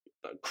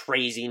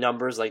crazy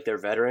numbers like they're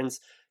veterans.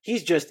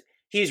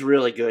 He's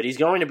really good. He's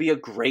going to be a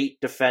great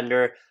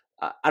defender.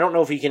 I don't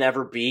know if he can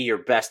ever be your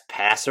best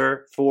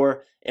passer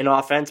for an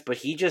offense, but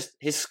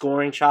his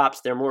scoring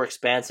chops, they're more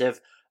expansive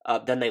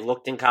than they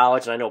looked in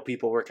college, and I know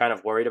people were kind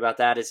of worried about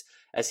that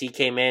as he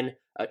came in,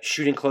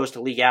 shooting close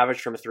to league average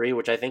from three,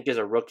 which I think is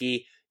a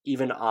rookie,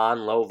 even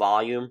on low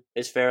volume,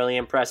 is fairly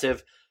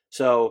impressive.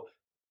 So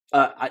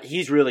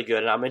he's really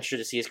good, and I'm interested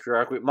to see his career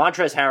arc.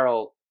 Montrezl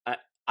Harrell,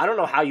 I don't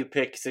know how you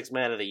pick Sixth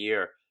Man of the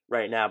Year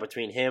right now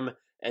between him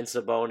and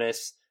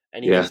Sabonis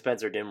and even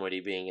Spencer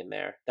Dinwiddie being in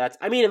there.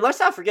 And let's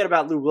not forget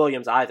about Lou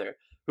Williams either,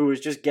 who is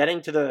just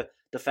getting to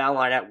the foul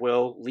line at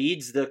will,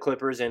 leads the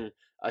Clippers in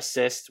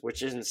assists,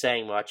 which isn't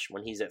saying much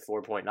when he's at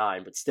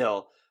 4.9, but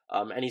still.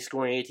 And he's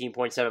scoring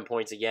 18.7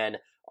 points again,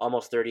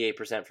 almost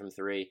 38% from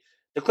three.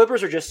 The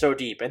Clippers are just so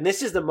deep, and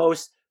this is the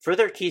most, for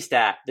their key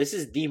stat, this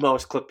is the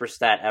most Clipper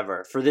stat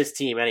ever, for this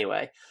team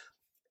anyway.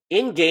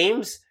 In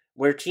games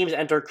where teams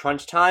enter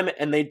crunch time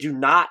and they do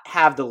not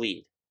have the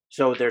lead,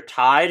 so they're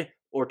tied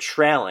or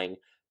trailing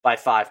by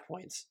 5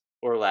 points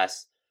or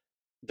less,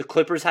 the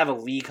Clippers have a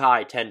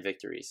league-high 10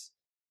 victories.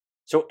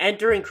 So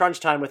entering crunch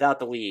time without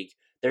the league,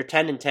 they're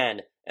 10-10,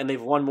 and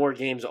they've won more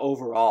games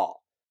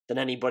overall than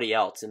anybody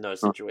else in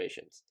those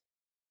situations.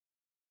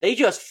 They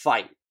just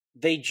fight.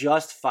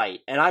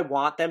 And I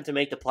want them to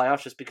make the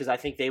playoffs just because I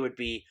think they would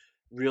be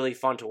really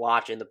fun to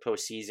watch in the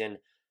postseason.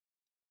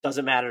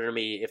 Doesn't matter to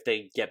me if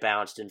they get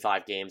bounced in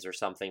 5 games or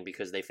something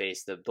because they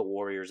face the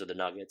Warriors or the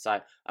Nuggets.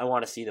 I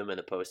want to see them in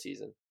the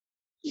postseason.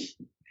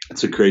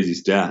 That's a crazy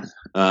stat.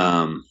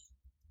 I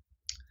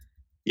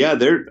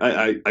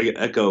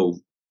echo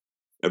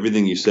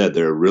everything you said.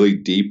 They're a really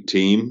deep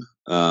team.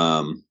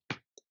 I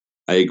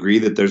agree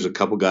that there's a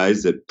couple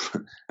guys that,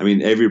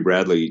 Avery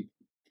Bradley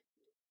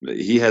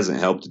he hasn't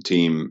helped a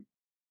team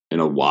in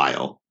a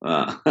while.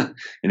 And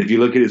if you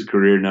look at his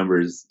career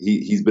numbers,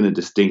 he's been a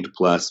distinct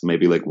plus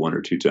maybe like one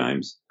or two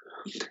times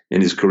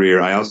in his career.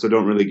 I also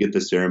don't really get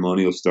the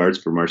ceremonial starts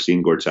for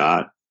Marcin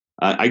Gortat.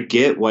 I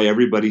get why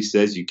everybody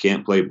says you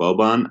can't play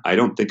Boban. I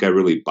don't think I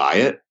really buy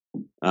it.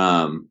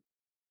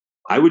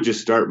 I would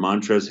just start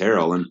Montrezl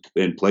Harrell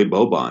and play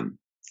Boban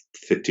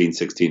 15,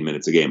 16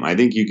 minutes a game. I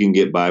think you can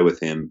get by with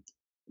him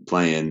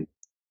playing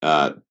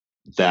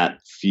that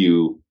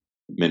few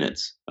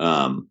minutes.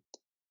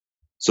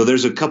 So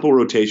there's a couple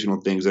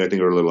rotational things that I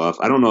think are a little off.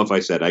 I don't know if I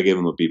said I gave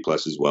him a B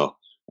plus as well.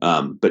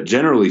 But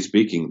generally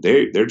speaking,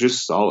 they're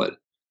just solid.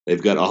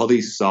 They've got all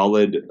these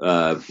solid,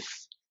 not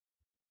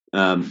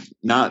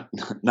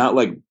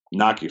like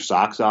knock your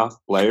socks off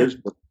players,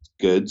 but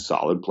good,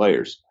 solid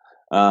players.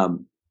 I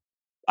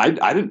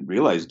didn't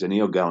realize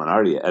Danilo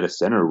Gallinari at a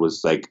center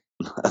was like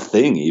a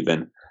thing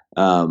even.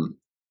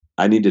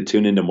 I need to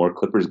tune into more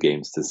Clippers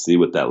games to see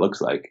what that looks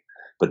like.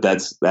 But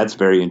that's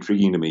very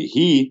intriguing to me.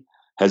 He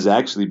has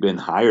actually been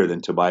higher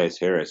than Tobias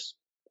Harris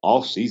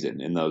all season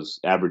in those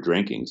average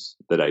rankings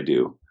that I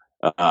do.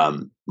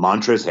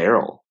 Montrezl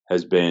Harrell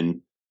has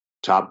been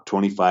top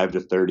 25 to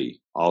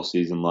 30 all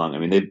season long. I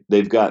mean,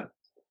 they've got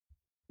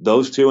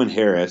those two and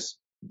Harris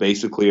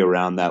basically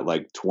around that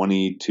like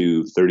 20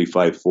 to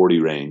 35, 40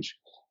 range.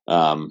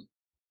 And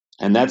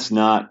that's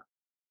not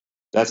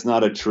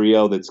a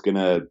trio that's going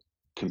to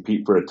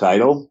compete for a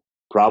title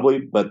probably,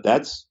 but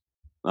that's,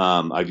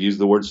 I've used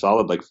the word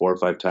solid like 4 or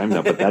 5 times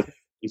now, but that's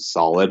a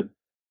solid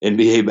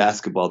NBA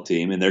basketball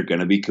team, and they're going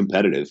to be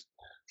competitive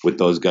with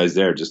those guys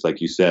there, just like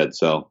you said.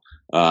 So,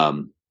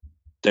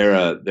 they're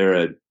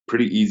a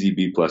pretty easy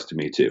B plus to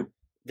me too.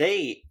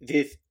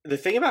 The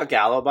thing about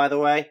Gallo, by the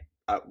way,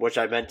 which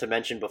I meant to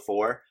mention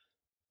before,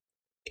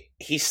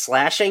 he's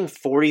slashing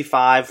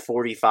 45,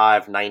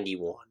 45,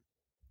 91.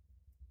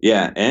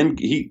 Yeah, and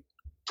he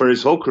for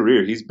his whole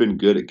career, he's been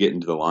good at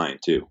getting to the line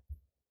too.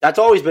 That's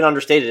always been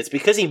understated. It's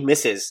because he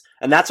misses,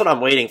 and that's what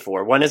I'm waiting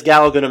for. When is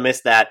Gallo going to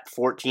miss that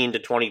 14 to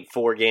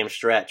 24 game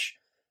stretch?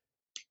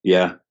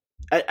 Yeah,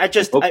 I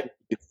just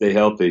stay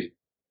healthy.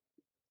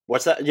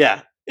 What's that?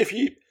 Yeah,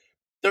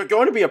 they're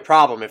going to be a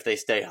problem if they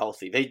stay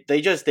healthy.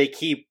 They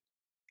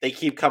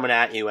keep coming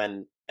at you,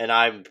 and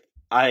I'm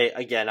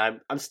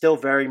still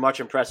very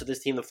much impressed with this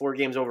team. The 4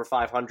 games over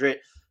 500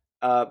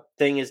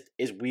 thing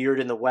is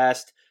weird in the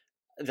West.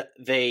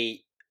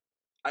 They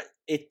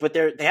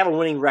have a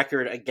winning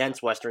record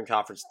against Western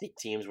Conference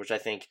teams, which I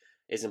think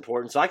is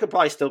important. So I could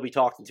probably still be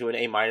talking to an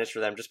A- for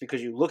them, just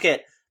because you look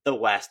at the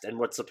West and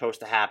what's supposed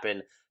to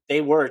happen.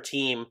 They were a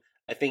team,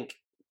 I think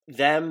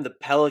them, the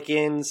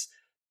Pelicans,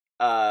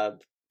 the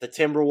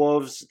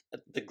Timberwolves,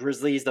 the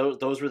Grizzlies,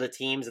 those were the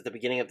teams at the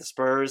beginning of the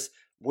Spurs.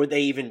 Would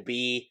they even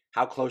be,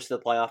 how close to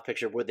the playoff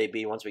picture would they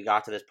be once we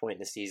got to this point in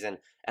the season?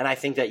 And I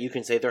think that you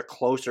can say they're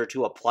closer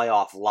to a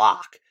playoff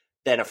lock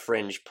than a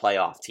fringe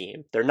playoff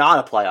team. They're not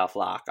a playoff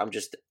lock. I'm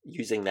just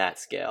using that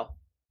scale.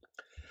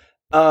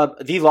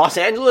 The Los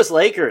Angeles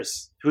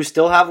Lakers, who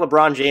still have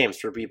LeBron James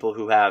for people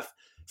who have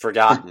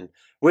forgotten,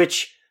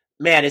 which,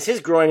 man, is his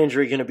groin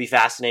injury going to be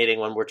fascinating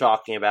when we're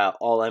talking about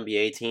all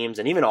NBA teams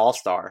and even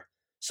all-star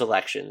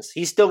selections.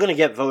 He's still going to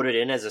get voted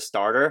in as a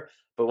starter,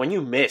 but when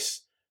you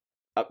miss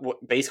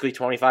basically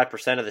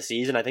 25% of the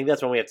season, I think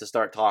that's when we have to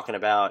start talking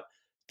about,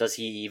 does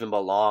he even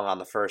belong on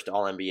the first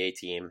all-NBA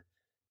team?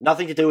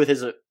 Nothing to do with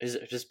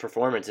his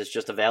performance. It's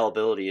just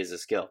availability is a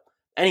skill.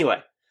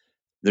 Anyway.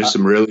 There's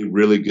some really,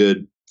 really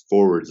good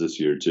forwards this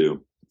year,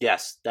 too.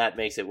 Yes, that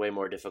makes it way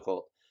more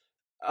difficult.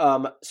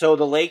 So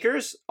the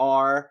Lakers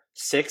are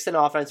 6th in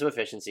offensive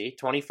efficiency,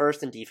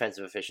 21st in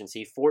defensive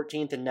efficiency,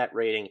 14th in net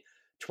rating,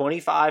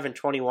 25 and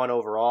 21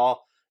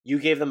 overall. You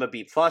gave them a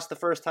B plus the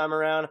first time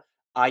around.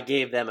 I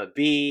gave them a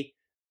B.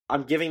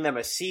 I'm giving them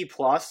a C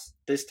plus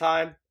this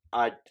time.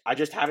 I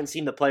just haven't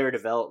seen the player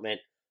development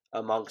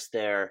amongst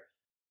their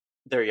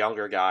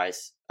younger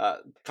guys.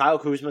 Kyle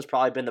Kuzma's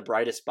probably been the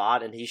brightest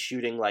spot, and he's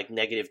shooting like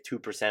negative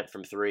 2%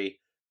 from 3.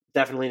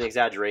 Definitely an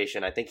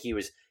exaggeration. I think he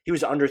was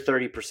under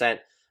 30%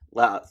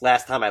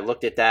 last time I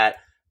looked at that.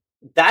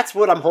 That's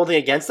what I'm holding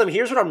against them.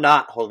 Here's what I'm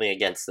not holding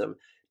against them.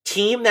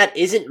 Team that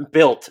isn't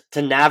built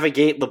to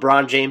navigate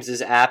LeBron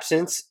James's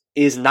absence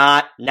is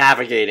not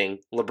navigating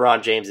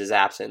LeBron James's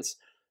absence.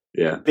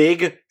 Yeah.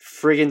 Big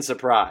friggin'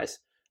 surprise.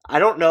 I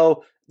don't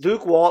know.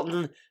 Luke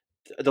Walton,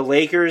 the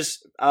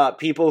Lakers,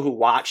 people who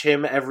watch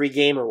him every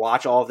game or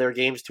watch all of their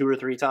games 2 or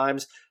 3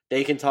 times,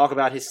 they can talk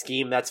about his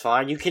scheme. That's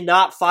fine. You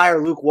cannot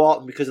fire Luke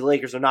Walton because the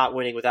Lakers are not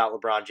winning without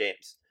LeBron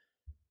James.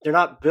 They're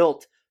not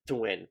built to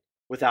win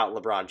without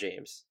LeBron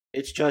James.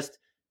 It's just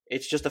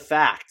a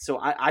fact. So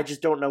I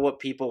just don't know what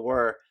people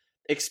were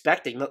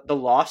expecting. The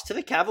loss to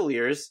the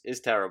Cavaliers is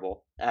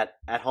terrible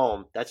at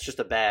home. That's just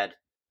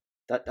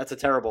that's a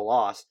terrible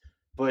loss.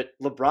 But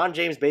LeBron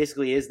James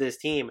basically is this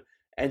team.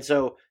 And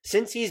so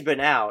since he's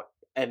been out,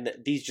 and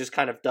these just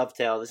kind of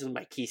dovetail, this is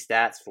my key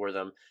stats for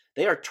them.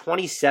 They are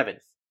 27th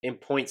in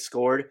points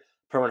scored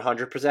per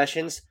 100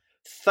 possessions,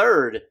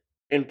 3rd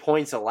in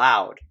points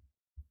allowed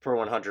per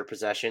 100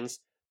 possessions,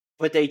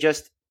 but they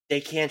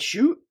they can't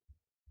shoot.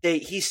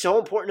 He's so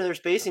important to their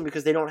spacing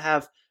because they don't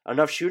have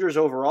enough shooters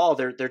overall.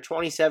 They're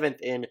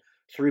 27th in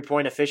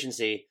 3-point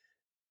efficiency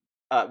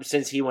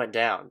since he went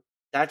down.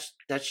 That's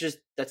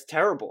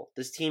terrible.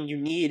 This team, you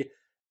need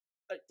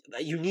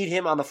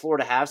him on the floor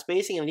to have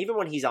spacing, and even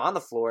when he's on the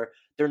floor,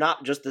 they're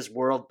not just this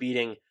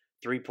world-beating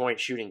 3-point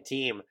shooting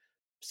team.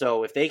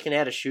 So if they can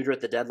add a shooter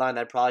at the deadline,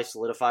 that'd probably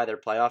solidify their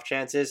playoff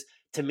chances.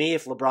 To me,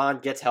 if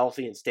LeBron gets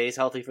healthy and stays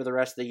healthy for the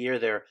rest of the year,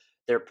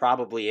 they're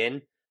probably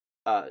in.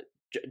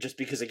 Just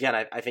because, again,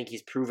 I think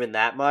he's proven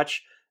that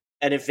much.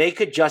 And if they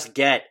could just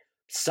get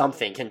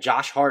something, can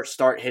Josh Hart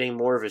start hitting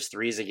more of his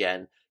threes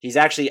again? I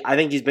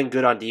think he's been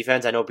good on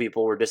defense. I know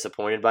people were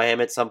disappointed by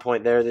him at some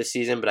point there this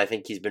season, but I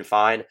think he's been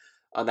fine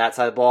on that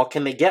side of the ball.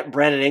 Can they get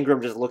Brandon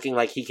Ingram just looking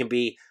like he can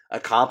be a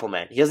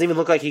compliment? He doesn't even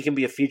look like he can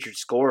be a featured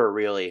scorer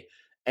really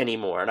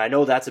anymore. And I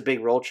know that's a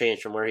big role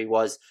change from where he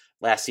was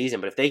last season,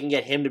 but if they can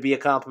get him to be a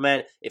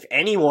compliment, if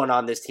anyone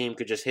on this team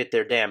could just hit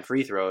their damn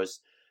free throws,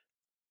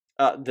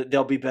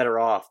 they'll be better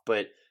off.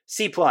 But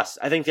C+,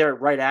 I think they're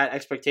right at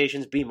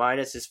expectations. B-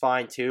 is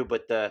fine too,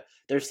 but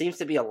there seems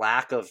to be a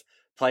lack of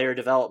player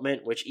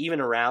development, which even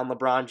around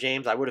LeBron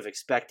James, I would have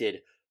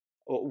expected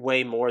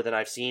way more than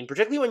I've seen,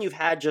 particularly when you've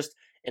had just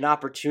an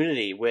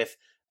opportunity with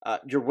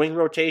your wing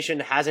rotation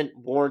hasn't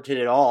warranted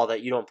at all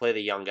that you don't play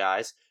the young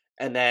guys.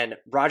 And then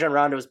Rajon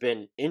Rondo's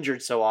been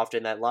injured so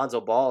often that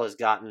Lonzo Ball has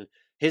gotten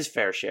his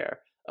fair share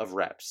of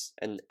reps.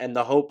 And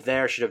the hope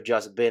there should have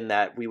just been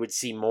that we would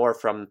see more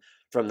from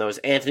those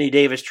Anthony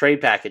Davis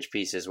trade package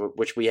pieces,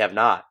 which we have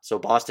not. So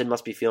Boston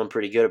must be feeling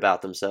pretty good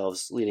about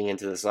themselves leading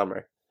into the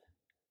summer.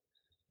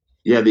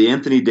 Yeah, the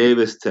Anthony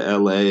Davis to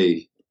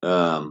LA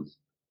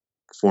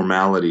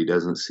formality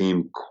doesn't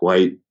seem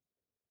quite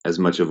as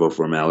much of a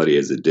formality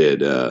as it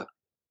did a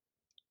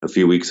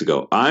few weeks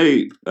ago.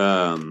 I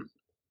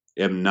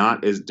am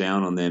not as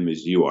down on them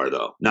as you are,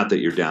 though. Not that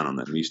you're down on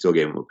them. You still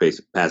gave them a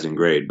passing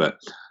grade, but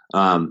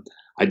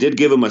I did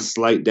give them a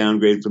slight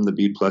downgrade from the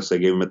B+. I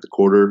gave them at the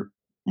quarter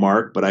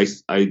mark, but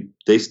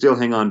they still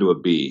hang on to a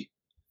B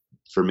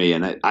for me.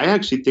 And I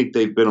actually think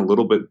they've been a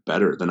little bit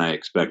better than I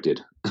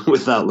expected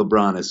without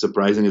LeBron, as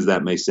surprising as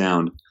that may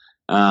sound.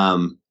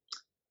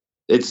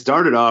 It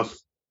started off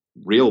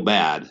real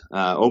bad.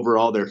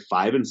 Overall, they're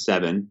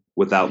 5-7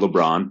 without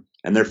LeBron,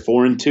 and they're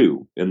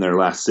 4-2 in their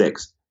last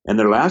 6. And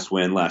their last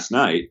win last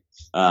night,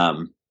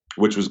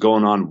 which was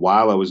going on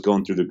while I was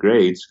going through the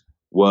grades,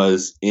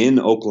 was in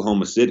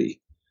Oklahoma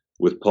City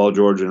with Paul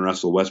George and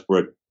Russell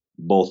Westbrook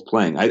both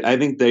playing. I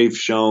think they've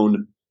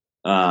shown,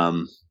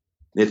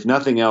 if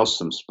nothing else,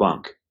 some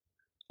spunk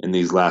in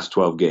these last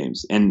 12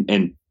 games,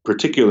 and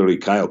particularly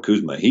Kyle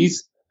Kuzma.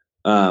 He's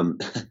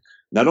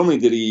not only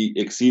did he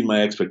exceed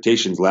my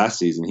expectations last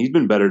season, he's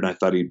been better than I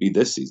thought he'd be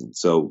this season.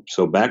 So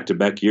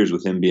back-to-back years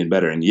with him being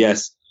better. And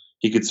yes,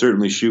 he could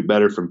certainly shoot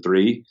better from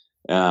three,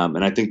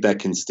 and I think that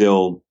can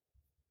still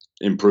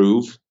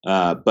improve.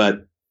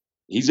 But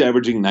he's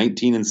averaging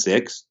 19 and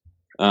 6.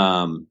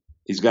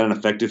 He's got an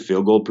effective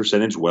field goal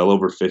percentage well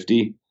over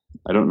 50.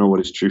 I don't know what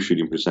his true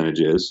shooting percentage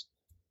is.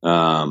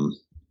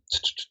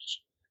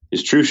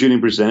 His true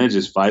shooting percentage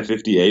is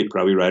 .558,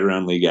 probably right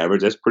around league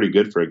average. That's pretty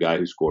good for a guy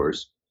who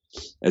scores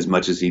as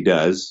much as he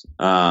does.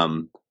 I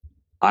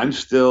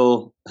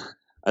feel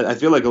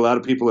like a lot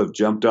of people have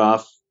jumped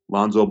off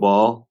Lonzo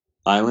Ball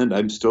Island.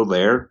 I'm still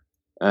there.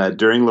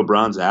 During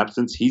LeBron's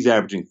absence, he's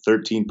averaging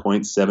 13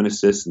 points, 7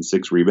 assists, and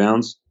 6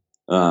 rebounds,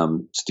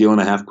 stealing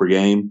a half per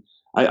game.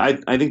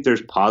 I think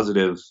there's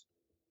positive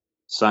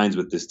signs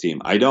with this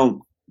team. I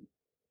don't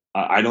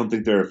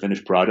think they're a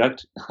finished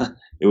product.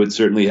 It would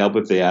certainly help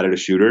if they added a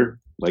shooter,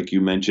 like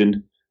you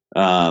mentioned.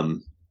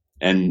 And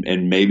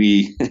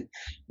maybe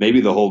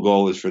the whole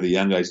goal is for the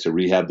young guys to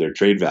rehab their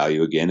trade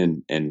value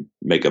again and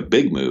make a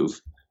big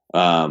move.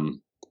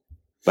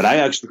 But I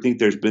actually think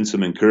there's been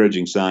some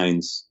encouraging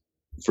signs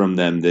from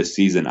them this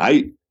season.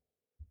 I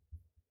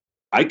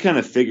kind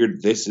of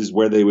figured this is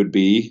where they would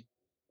be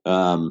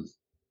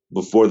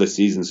before the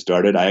season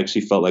started. I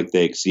actually felt like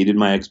they exceeded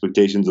my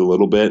expectations a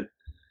little bit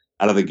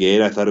out of the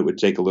gate. I thought it would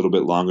take a little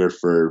bit longer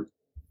for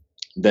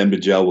them to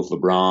gel with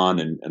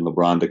LeBron and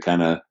LeBron to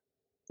kind of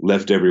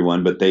lift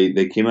everyone, but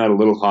they came out a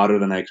little hotter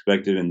than I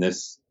expected, and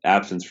this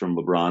absence from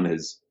LeBron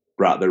has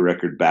brought their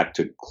record back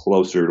to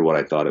closer to what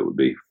I thought it would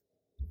be.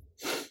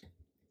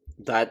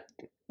 That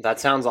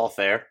sounds all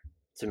fair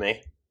to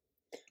me.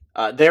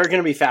 They're going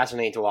to be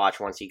fascinating to watch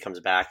once he comes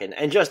back,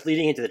 and just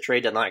leading into the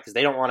trade deadline, because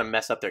they don't want to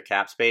mess up their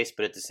cap space,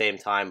 but at the same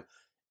time,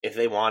 if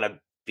they want to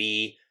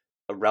be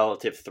a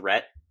relative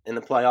threat in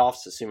the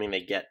playoffs, assuming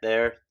they get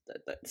there,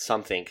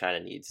 something kind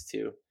of needs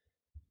to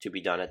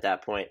be done at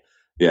that point.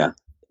 Yeah.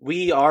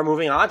 We are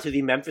moving on to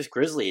the Memphis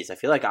Grizzlies. I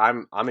feel like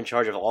I'm in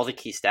charge of all the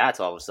key stats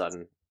all of a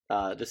sudden.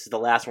 This is the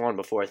last one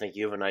before I think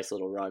you have a nice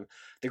little run.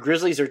 The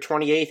Grizzlies are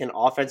 28th in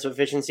offensive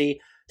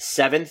efficiency,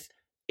 7th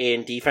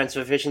in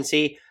defensive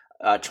efficiency,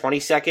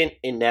 22nd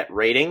in net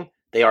rating.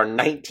 They are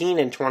 19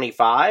 and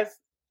 25.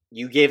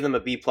 You gave them a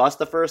B+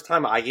 the first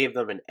time. I gave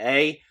them an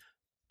A.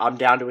 I'm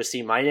down to a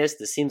C minus.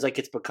 This seems like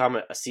it's become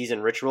a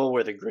season ritual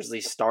where the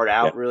Grizzlies start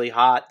out really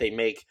hot. They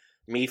make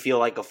me feel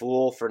like a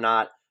fool for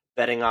not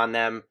betting on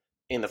them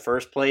in the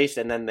first place,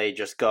 and then they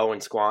just go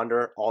and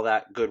squander all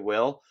that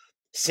goodwill.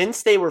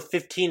 Since they were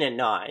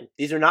 15-9,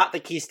 these are not the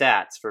key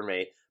stats for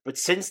me, but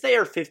since they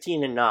are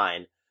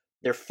 15-9,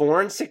 they're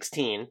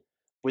 4-16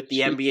 with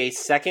the NBA's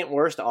second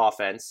worst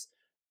offense,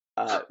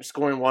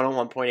 scoring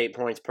 101.8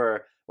 points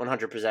per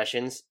 100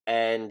 possessions,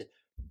 and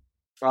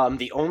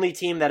the only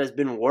team that has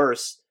been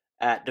worse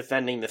at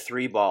defending the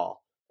three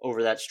ball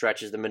over that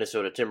stretch is the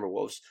Minnesota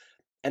Timberwolves.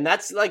 And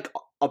that's like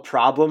a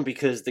problem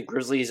because the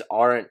Grizzlies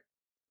aren't,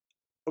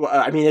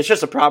 I mean, it's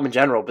just a problem in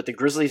general, but the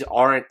Grizzlies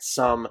aren't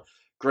some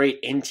great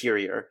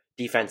interior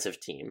defensive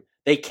team.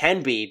 They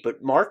can be,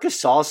 but Marc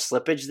Gasol's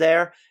slippage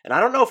there, and I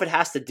don't know if it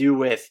has to do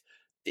with,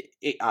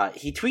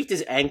 he tweaked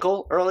his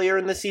ankle earlier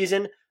in the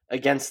season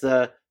against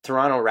the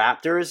Toronto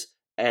Raptors,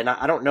 and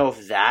I don't know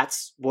if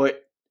that's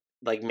what,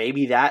 like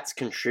maybe that's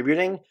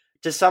contributing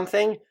to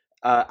something.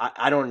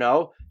 I don't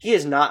know. He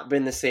has not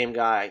been the same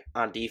guy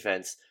on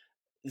defense.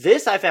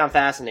 This I found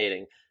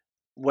fascinating.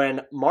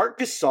 When Marc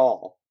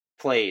Gasol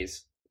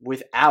plays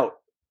without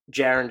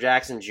Jaren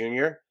Jackson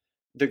Jr.,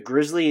 the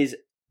Grizzlies'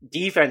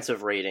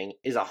 defensive rating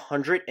is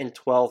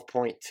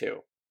 112.2.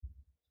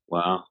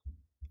 Wow.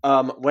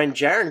 When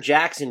Jaren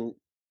Jackson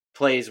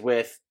plays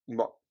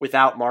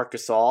without Marc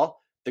Gasol,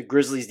 the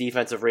Grizzlies'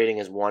 defensive rating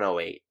is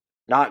 108.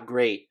 Not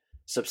great,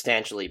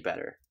 substantially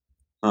better.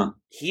 Huh.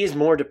 He is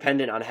more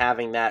dependent on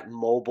having that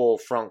mobile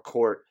front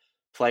court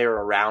player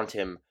around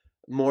him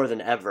more than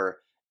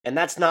ever. And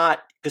that's not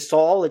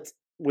Gasol. It's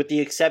with the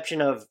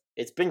exception of,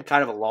 it's been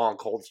kind of a long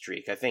cold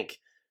streak. I think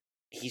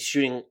he's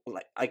shooting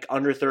like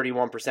under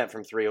 31%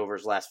 from three over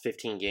his last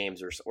 15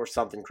 games or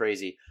something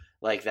crazy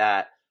like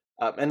that.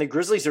 And the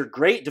Grizzlies are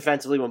great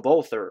defensively when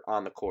both are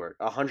on the court,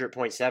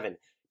 100.7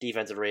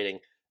 defensive rating.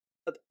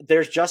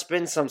 There's just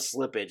been some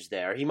slippage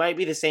there. He might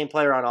be the same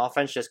player on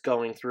offense, just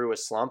going through a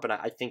slump, and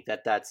I think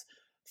that's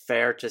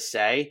fair to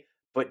say.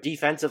 But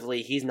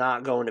defensively, he's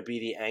not going to be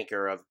the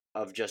anchor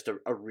of just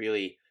a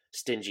really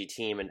stingy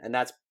team, and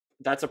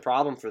that's a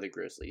problem for the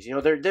Grizzlies. You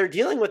know, they're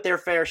dealing with their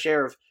fair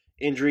share of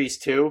injuries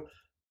too.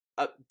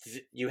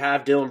 You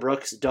have Dylan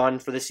Brooks done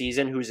for the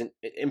season, who's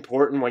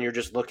important when you're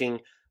just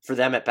looking for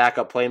them at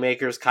backup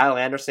playmakers. Kyle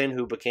Anderson,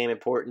 who became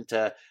important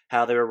to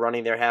how they were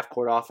running their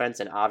half-court offense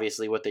and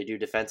obviously what they do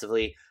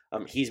defensively.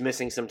 He's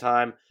missing some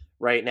time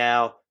right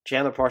now.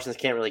 Chandler Parsons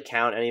can't really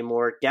count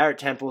anymore. Garrett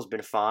Temple's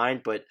been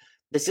fine, but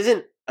this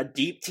isn't a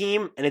deep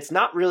team, and it's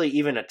not really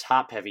even a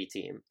top-heavy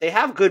team. They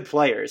have good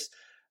players.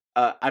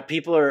 I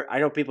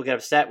know people get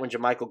upset when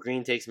JaMychal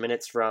Green takes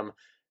minutes from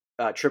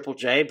Triple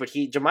J, but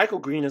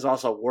JaMychal Green is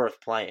also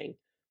worth playing.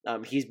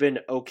 He's been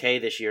okay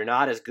this year,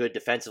 not as good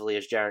defensively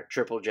as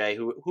Triple J,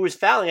 who is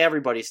fouling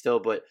everybody still,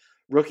 but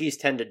rookies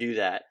tend to do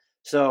that.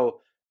 So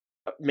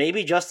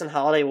maybe Justin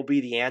Holiday will be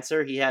the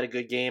answer. He had a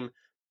good game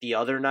the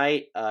other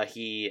night.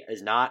 He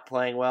is not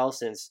playing well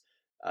since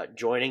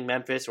joining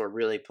Memphis or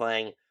really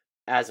playing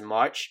as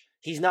much.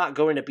 He's not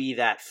going to be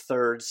that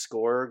third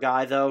scorer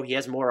guy, though. He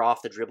has more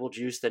off the dribble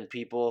juice than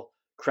people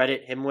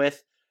credit him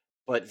with,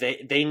 but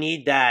they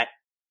need that.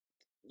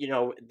 You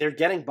know, they're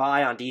getting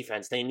by on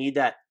defense. They need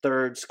that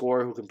third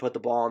scorer who can put the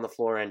ball on the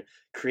floor and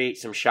create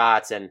some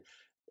shots. And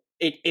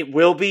it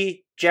will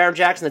be Jaren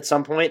Jackson at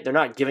some point. They're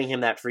not giving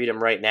him that freedom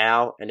right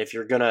now. And if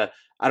you're gonna,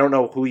 I don't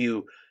know who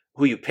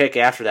you pick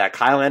after that.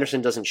 Kyle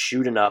Anderson doesn't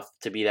shoot enough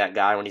to be that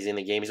guy when he's in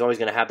the game. He's always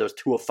gonna have those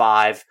 2 of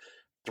 5,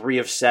 3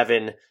 of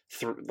 7,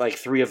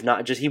 3 of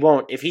 9. Just he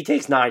won't. If he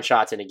takes 9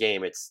 shots in a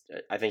game, it's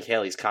I think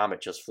Haley's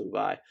Comet just flew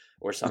by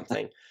or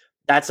something.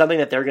 That's something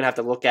that they're going to have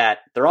to look at.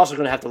 They're also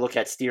going to have to look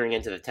at steering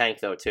into the tank,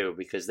 though, too,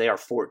 because they are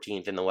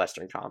 14th in the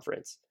Western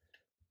Conference.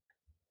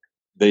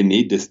 They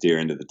need to steer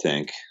into the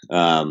tank.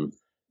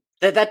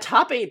 That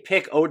top 8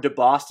 pick owed to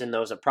Boston,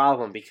 though, is a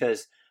problem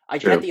because I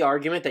get the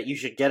argument that you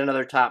should get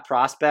another top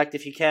prospect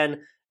if you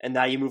can, and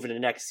now you move into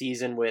next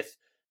season with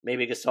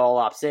maybe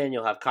Gasol opts in,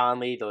 you'll have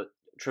Conley, the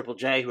Triple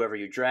J, whoever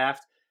you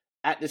draft.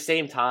 At the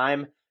same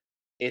time,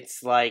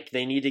 it's like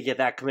they need to get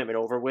that commitment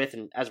over with,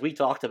 and as we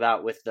talked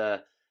about with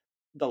the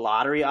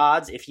lottery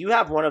odds, if you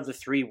have one of the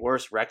 3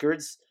 worst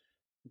records,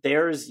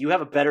 you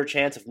have a better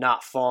chance of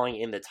not falling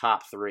in the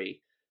top 3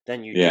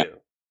 than you do.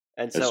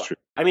 And so,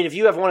 I mean, if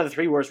you have one of the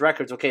 3 worst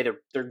records, okay,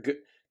 they're good.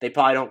 They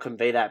probably don't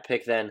convey that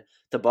pick then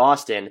to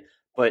Boston,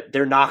 but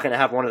they're not going to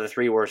have one of the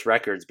 3 worst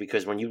records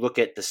because when you look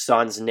at the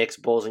Suns, Knicks,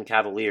 Bulls, and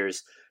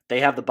Cavaliers,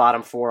 they have the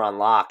bottom 4 on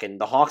lock, and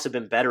the Hawks have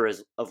been better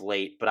as of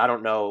late. But I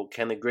don't know,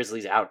 can the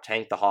Grizzlies out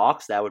tank the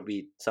Hawks? That would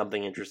be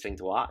something interesting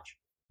to watch.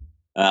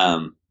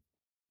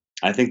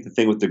 I think the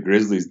thing with the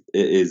Grizzlies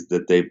is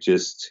that they've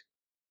just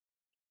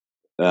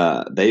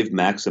they've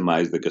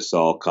maximized the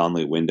Gasol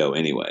Conley window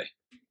anyway.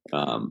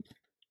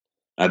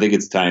 I think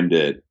it's time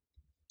to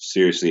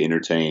seriously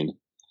entertain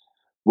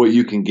what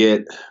you can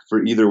get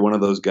for either one of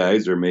those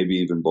guys or maybe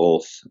even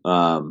both.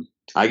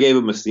 I gave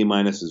him a C-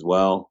 as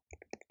well,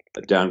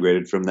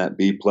 downgraded from that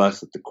B+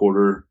 at the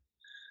quarter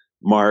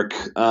mark.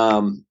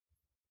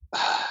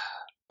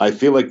 I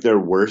feel like they're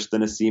worse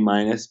than a C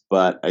minus,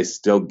 but I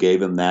still gave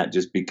them that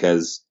just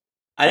because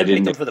I didn't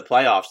pick them for the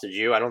playoffs, did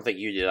you? I don't think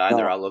you did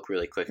either. No. I'll look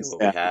really quick at what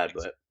we had,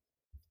 but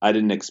I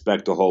didn't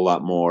expect a whole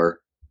lot more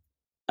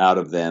out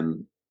of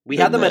them. We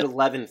had them at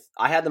 11th.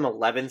 I had them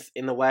 11th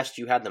in the West.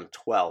 You had them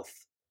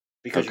 12th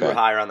because you were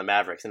higher on the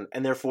Mavericks,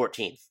 and they're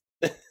 14th.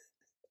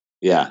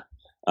 Yeah.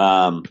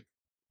 I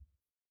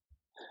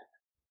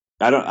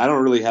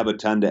don't really have a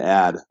ton to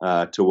add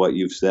to what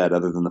you've said,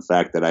 other than the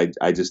fact that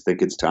I just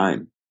think it's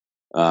time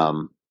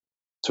to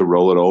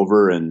roll it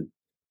over and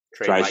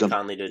trade try Mike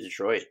Conley to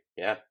Detroit.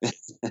 Yeah.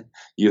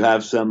 You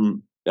have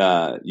something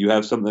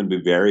to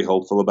be very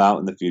hopeful about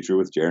in the future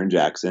with Jaren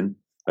Jackson.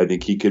 I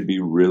think he could be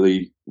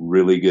really,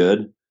 really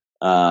good.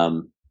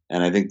 And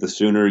I think the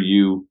sooner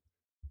you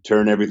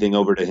turn everything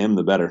over to him,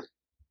 the better.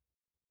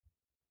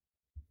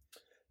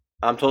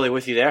 I'm totally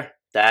with you there.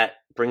 That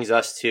brings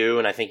us to,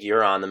 and I think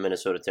you're on, the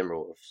Minnesota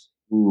Timberwolves.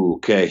 Ooh,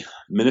 okay.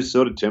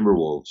 Minnesota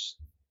Timberwolves.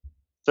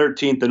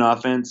 13th in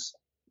offense,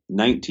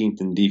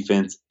 19th in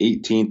defense,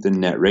 18th in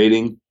net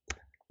rating.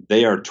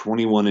 They are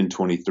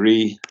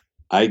 21-23.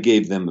 I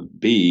gave them a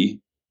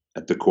B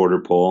at the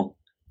quarter poll.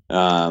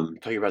 I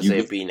thought you were about to say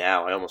a B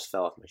now. I almost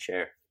fell off my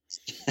chair.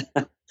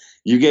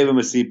 You gave them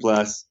a C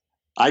plus.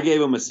 I gave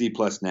them a C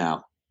plus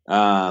now.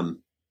 I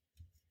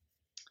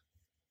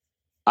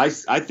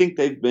think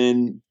they've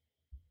been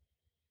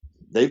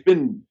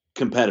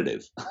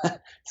competitive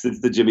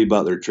since the Jimmy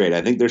Butler trade.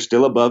 I think they're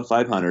still above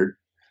 500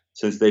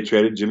 since they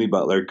traded Jimmy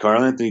Butler.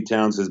 Karl Anthony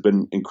Towns has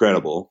been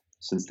incredible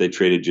since they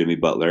traded Jimmy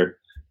Butler.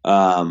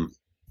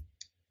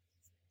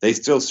 They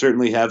still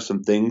certainly have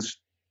some things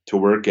to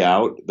work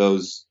out.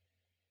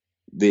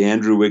 The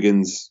Andrew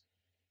Wiggins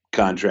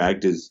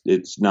contract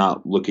it's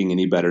not looking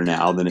any better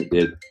now than it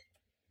did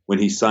when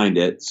he signed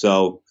it.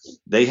 So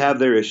they have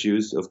their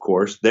issues, of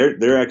course.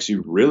 They're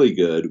actually really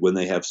good when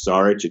they have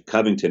Saric and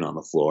Covington on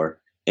the floor.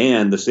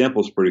 And the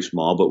sample's pretty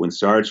small, but when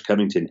Saric,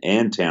 Covington,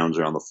 and Towns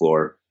are on the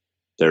floor,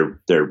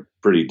 they're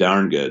pretty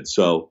darn good.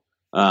 So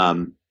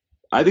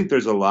I think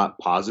there's a lot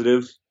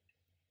positive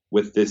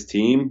with this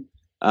team.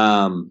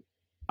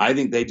 I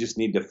think they just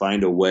need to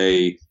find a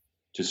way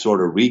to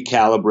sort of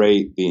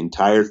recalibrate the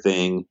entire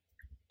thing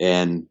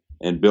and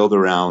build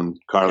around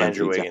Karl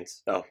Andrew Anthony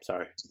Wiggins. Oh,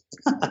 sorry.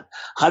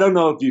 I don't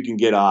know if you can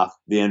get off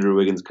the Andrew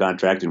Wiggins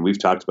contract, and we've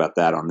talked about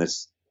that on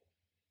this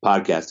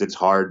podcast. It's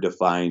hard to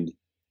find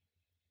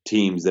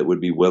teams that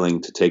would be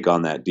willing to take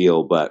on that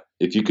deal, but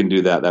if you can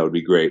do that, that would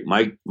be great.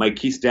 My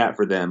key stat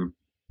for them,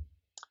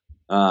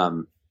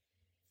 and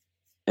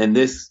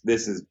this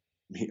is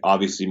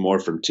obviously more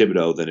from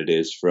Thibodeau than it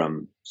is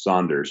from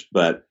Saunders,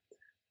 but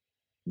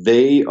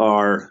they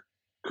are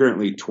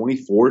currently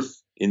 24th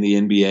in the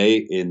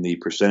NBA in the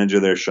percentage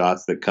of their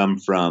shots that come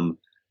from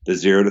the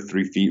 0 to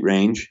 3 feet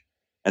range,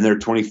 and they're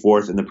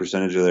 24th in the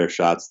percentage of their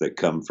shots that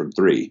come from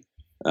 3.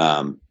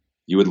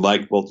 You would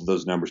like both of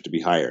those numbers to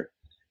be higher.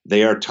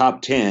 They are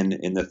top 10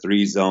 in the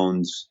 3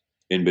 zones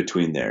in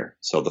between there.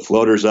 So the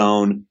floater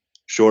zone,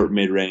 short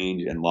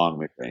mid-range, and long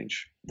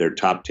mid-range. They're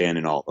top 10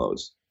 in all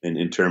those. And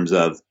in terms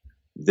of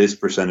this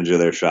percentage of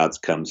their shots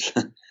comes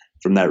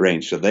from that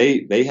range. So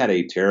they had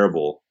a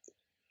terrible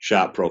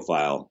shot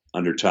profile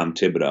under Tom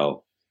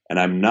Thibodeau, and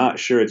I'm not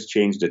sure it's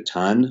changed a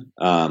ton.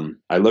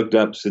 I looked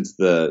up since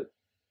the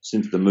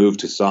move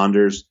to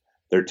Saunders,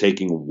 they're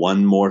taking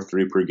 1 more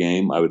 3 per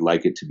game. I would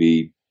like it to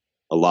be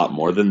a lot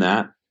more than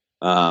that.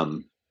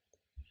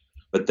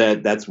 But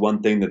that's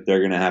one thing that they're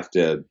going to have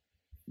to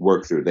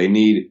work through. They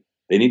need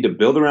to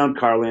build around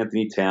Karl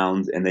Anthony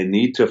Towns, and they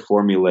need to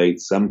formulate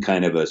some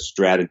kind of a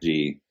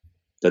strategy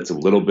that's a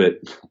little bit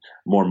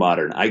more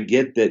modern. I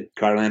get that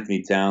Karl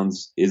Anthony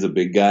Towns is a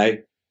big guy,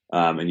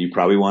 and you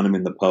probably want him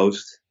in the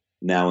post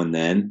now and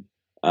then.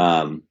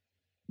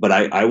 But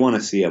I want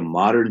to see a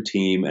modern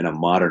team and a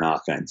modern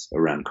offense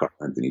around Karl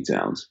Anthony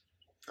Towns.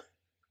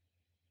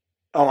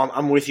 Oh,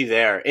 I'm with you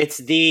there. It's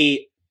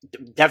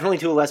definitely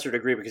to a lesser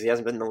degree because he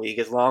hasn't been in the league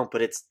as long,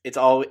 but it's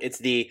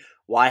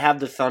why have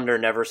the Thunder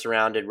never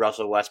surrounded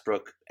Russell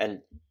Westbrook and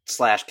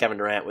 / Kevin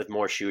Durant with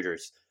more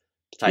shooters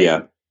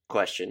type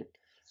question.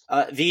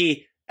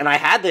 And I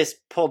had this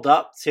pulled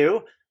up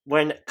too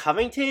when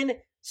Covington,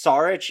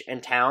 Saric,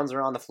 and Towns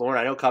are on the floor, and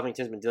I know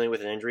Covington's been dealing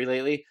with an injury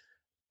lately.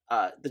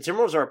 The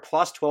Timberwolves are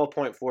plus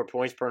 12.4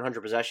 points per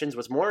 100 possessions.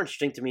 What's more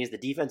interesting to me is the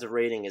defensive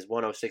rating is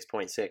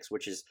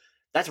 106.6,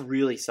 that's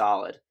really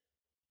solid.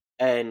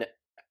 And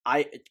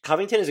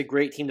Covington is a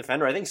great team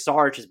defender. I think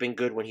Saric has been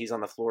good when he's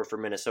on the floor for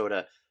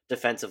Minnesota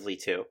defensively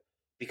too,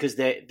 because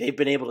they've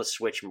been able to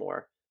switch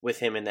more with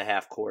him in the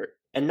half court.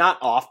 And not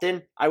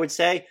often, I would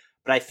say,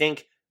 but I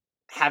think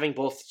having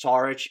both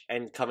Saric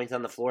and Covington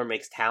on the floor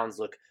makes Towns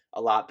look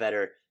a lot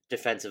better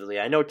defensively.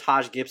 I know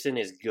Taj Gibson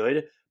is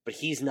good, but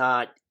he's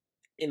not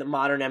in the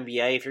modern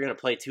NBA. If you're going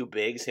to play 2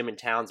 bigs, him and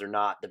Towns are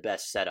not the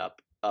best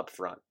setup up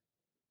front.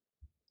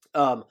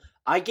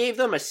 I gave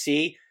them a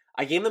C.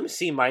 I gave them a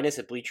C-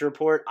 at Bleacher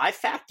Report. I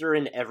factor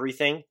in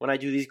everything when I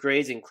do these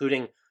grades,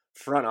 including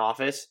front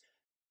office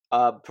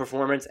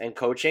performance and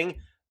coaching.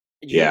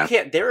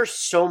 There's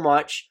so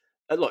much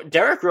Look,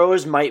 Derrick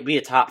Rose might be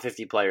a top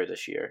 50 player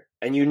this year.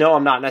 And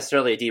I'm not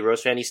necessarily a D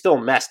Rose fan. He's still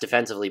a mess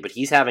defensively, but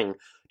he's having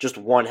just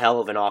one hell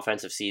of an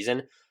offensive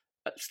season.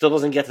 Still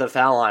doesn't get to the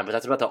foul line, but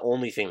that's about the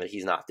only thing that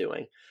he's not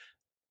doing.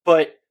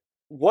 But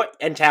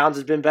and Towns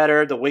has been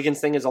better. The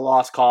Wiggins thing is a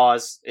lost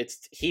cause.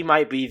 He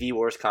might be the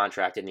worst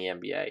contract in the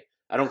NBA.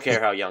 I don't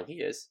care how young he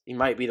is. He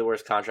might be the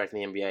worst contract in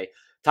the NBA.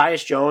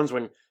 Tyus Jones,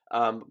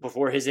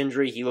 before his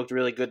injury, he looked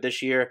really good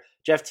this year.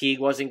 Jeff Teague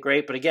wasn't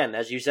great, but again,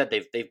 as you said,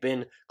 they've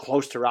been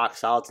close to rock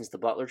solid since the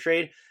Butler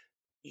trade.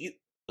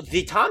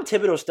 The Tom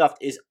Thibodeau stuff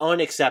is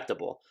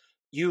unacceptable.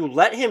 You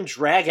let him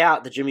drag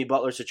out the Jimmy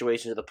Butler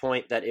situation to the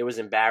point that it was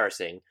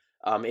embarrassing,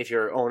 if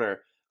you're owner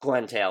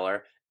Glenn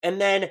Taylor. And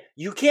then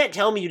you can't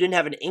tell me you didn't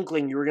have an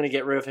inkling you were going to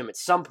get rid of him at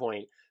some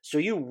point. So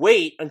you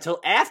wait until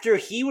after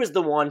he was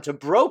the one to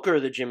broker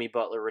the Jimmy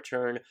Butler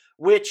return,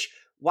 which,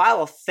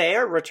 while a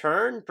fair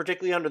return,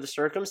 particularly under the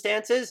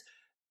circumstances,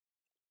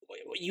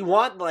 you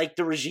want like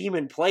the regime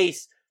in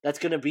place that's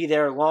going to be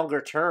there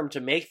longer term to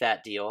make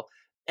that deal.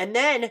 And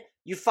then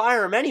you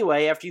fire him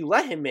anyway after you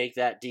let him make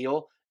that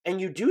deal.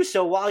 And you do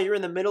so while you're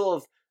in the middle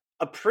of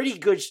a pretty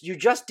good, you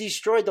just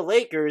destroyed the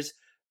Lakers.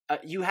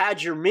 You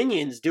had your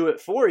minions do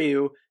it for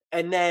you.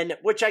 And then,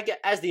 which I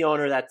get as the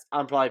owner,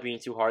 I'm probably being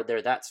too hard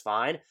there. That's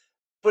fine.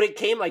 But it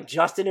came like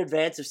just in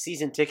advance of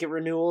season ticket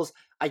renewals.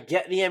 I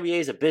get the NBA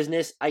is a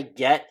business. I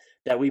get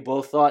that we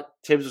both thought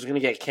Tibbs was going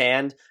to get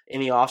canned in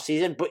the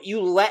offseason. But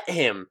you let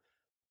him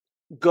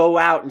go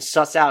out and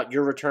suss out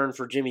your return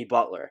for Jimmy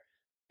Butler.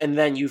 And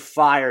then you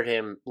fired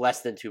him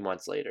less than 2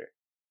 months later.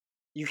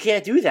 You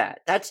can't do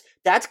that.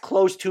 That's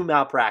close to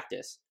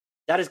malpractice.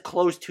 That is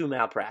close to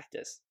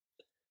malpractice.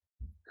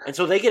 And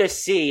so they get a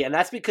C, and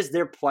that's because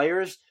their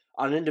players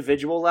on an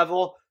individual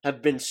level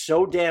have been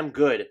so damn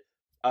good.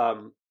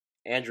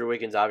 Andrew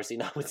Wiggins, obviously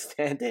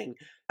notwithstanding,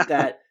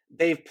 that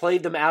they've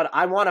played them out.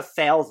 I want to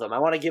fail them. I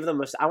want to give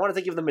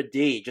them a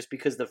D, just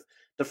because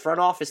the front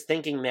office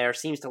thinking there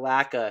seems to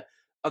lack a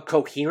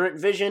coherent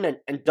vision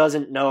and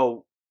doesn't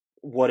know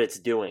what it's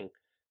doing.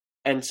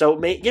 And so,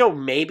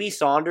 maybe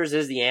Saunders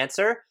is the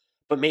answer,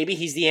 but maybe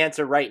he's the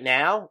answer right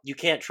now. You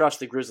can't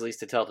trust the Grizzlies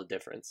to tell the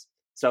difference.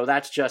 So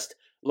that's just,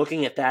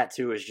 looking at that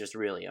too is just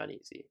really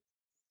uneasy.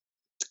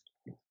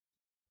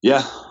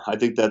 Yeah, I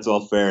think that's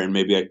all fair, and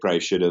maybe I probably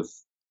should have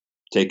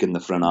taken the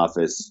front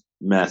office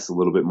mess a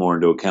little bit more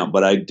into account.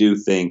 But I do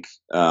think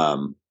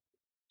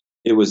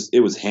it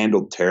was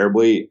handled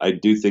terribly. I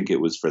do think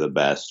it was for the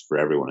best for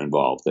everyone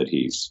involved that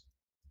he's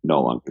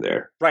no longer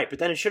there. Right, but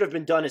then it should have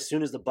been done as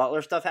soon as the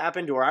Butler stuff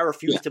happened, or I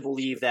refuse to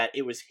believe that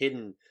it was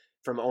hidden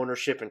from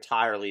ownership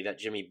entirely that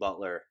Jimmy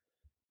Butler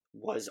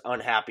was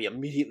unhappy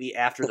immediately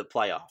after the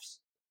playoffs.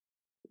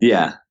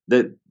 Yeah,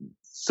 that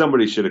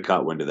somebody should have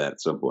caught wind of that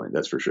at some point.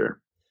 That's for sure.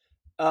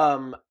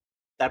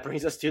 That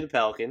brings us to the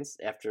Pelicans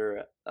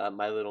after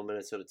my little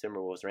Minnesota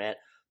Timberwolves rant.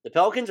 The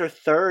Pelicans are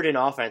third in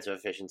offensive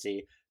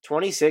efficiency,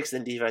 26th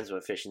in defensive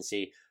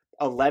efficiency,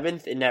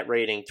 11th in net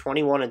rating,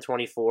 21 and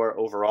 24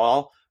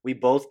 overall. We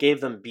both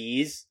gave them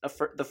Bs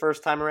the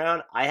first time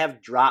around. I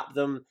have dropped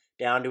them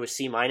down to a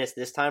C-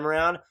 this time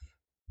around.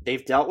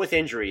 They've dealt with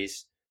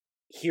injuries.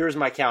 Here's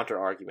my counter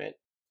argument.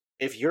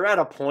 If you're at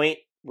a point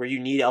where you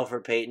need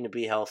Elfrid Payton to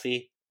be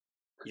healthy,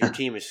 your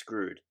team is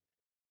screwed.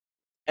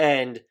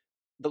 And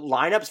the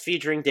lineups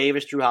featuring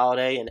Davis, Drew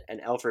Holiday,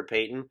 and Elfrid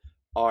Payton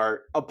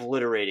are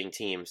obliterating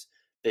teams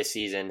this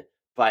season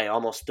by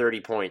almost 30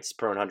 points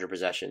per 100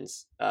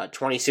 possessions.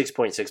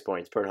 26.6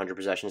 points per 100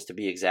 possessions to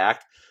be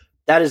exact.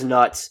 That is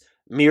nuts.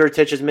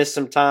 Mirotic has missed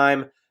some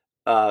time.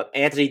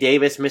 Anthony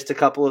Davis missed a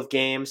couple of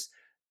games.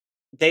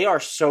 They are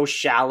so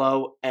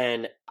shallow,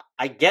 and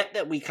I get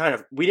that we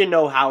didn't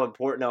know how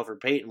important Elfrid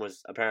Payton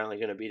was apparently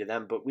going to be to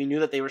them, but we knew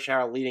that they were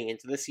shallow leading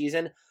into the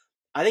season.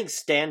 I think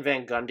Stan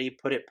Van Gundy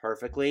put it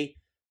perfectly.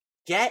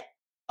 Get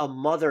a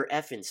mother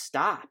effing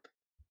stop.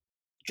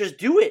 Just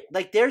do it.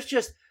 Like, there's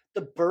just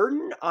the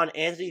burden on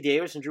Anthony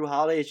Davis and Drew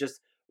Holiday is just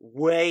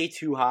way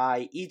too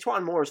high.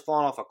 Etuan Moore has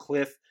fallen off a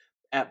cliff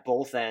at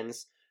both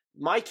ends.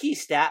 My key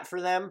stat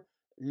for them,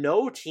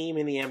 no team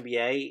in the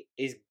NBA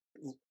is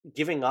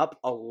giving up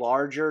a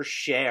larger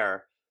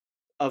share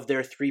of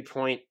their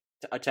 3-point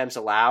attempts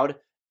allowed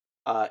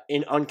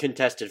in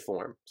uncontested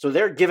form. So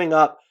they're giving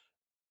up,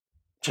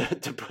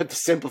 to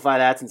simplify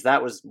that, since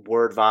that was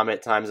word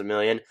vomit times a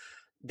million,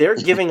 they're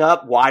giving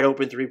up wide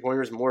open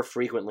 3-pointers more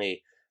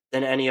frequently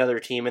than any other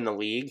team in the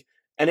league.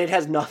 And it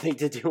has nothing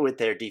to do with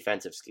their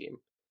defensive scheme.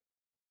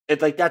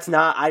 It's like, that's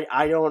not,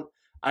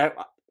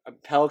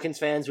 Pelicans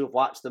fans who have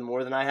watched them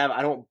more than I have,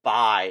 I don't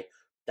buy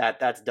that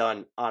that's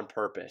done on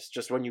purpose.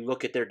 Just when you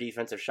look at their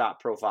defensive shot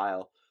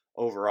profile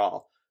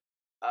overall,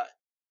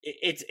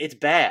 it's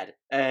bad.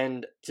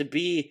 And to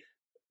be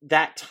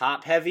that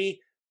top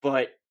heavy,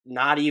 but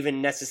not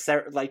even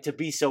necessarily like to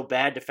be so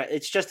bad,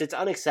 it's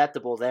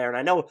unacceptable there. And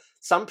I know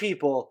some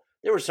people,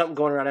 there was something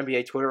going around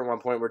NBA Twitter at one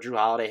point where Drew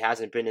Holiday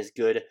hasn't been as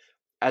good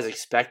as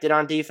expected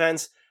on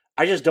defense.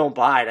 I just don't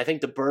buy it. I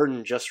think the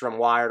burden just from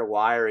wire to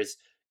wire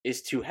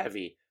is too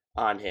heavy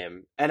on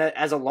him. And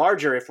as a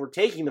larger, if we're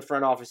taking the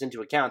front office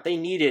into account, they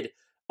needed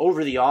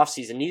over the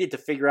offseason needed to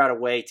figure out a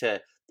way to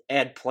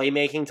add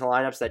playmaking to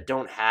lineups that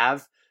don't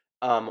have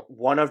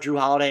one of Jrue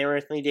Holiday or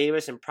Anthony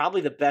Davis, and probably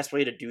the best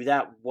way to do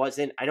that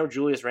wasn't. I know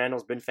Julius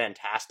Randle's been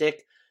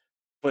fantastic,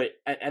 but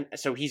and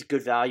so he's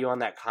good value on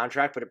that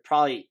contract, but it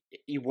probably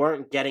you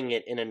weren't getting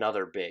it in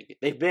another big.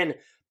 They've been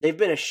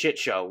a shit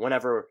show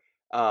whenever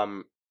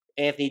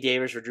Anthony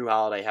Davis or Jrue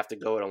Holiday have to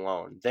go it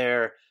alone.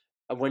 They're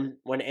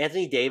when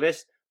Anthony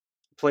Davis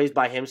plays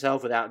by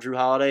himself without Jrue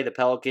Holiday, the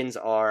Pelicans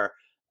are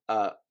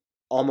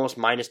almost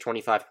minus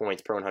 25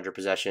 points per 100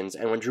 possessions.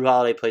 And when Jrue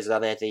Holiday plays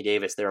without Anthony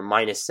Davis, they're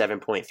minus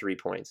 7.3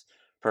 points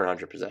per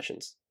 100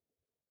 possessions.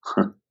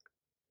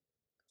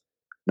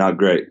 Not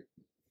great.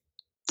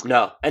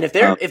 No. And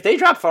if they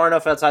drop far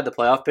enough outside the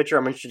playoff picture,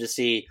 I'm interested to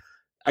see.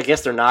 I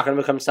guess they're not going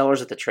to become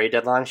sellers at the trade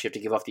deadline. So you have to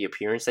give off the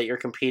appearance that you're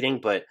competing,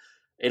 but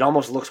it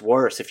almost looks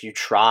worse if you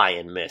try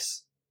and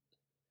miss.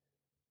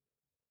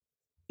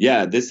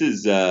 Yeah, this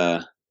is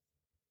the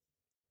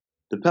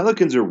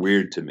Pelicans are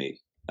weird to me.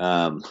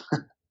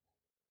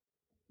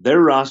 Their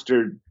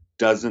roster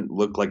doesn't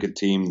look like a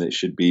team that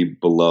should be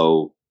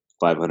below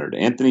 500.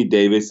 Anthony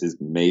Davis is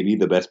maybe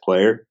the best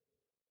player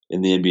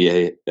in the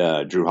NBA.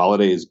 Jrue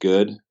Holiday is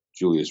good.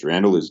 Julius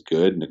Randle is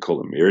good.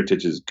 Nikola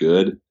Mirotic is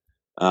good.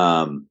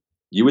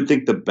 You would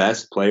think the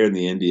best player in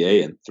the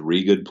NBA and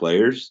three good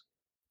players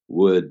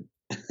would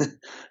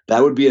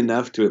that would be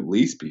enough to at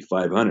least be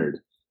 500.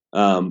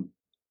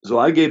 So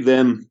I gave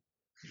them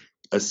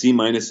a C-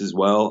 as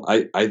well.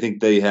 I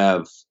think they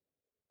have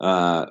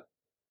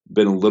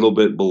been a little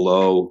bit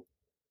below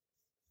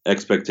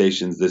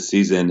expectations this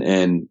season,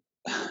 and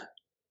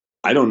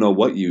I don't know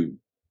what you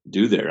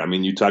do there. I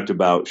mean, you talked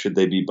about should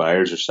they be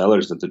buyers or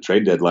sellers at the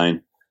trade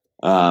deadline.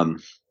 I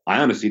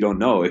honestly don't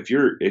know. If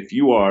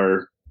you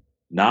are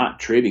not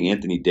trading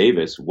Anthony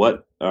Davis,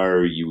 what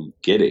are you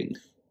getting?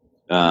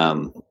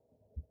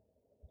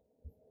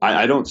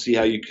 I don't see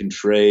how you can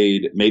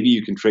trade. Maybe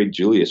you can trade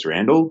Julius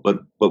Randle,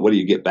 but what do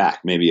you get back?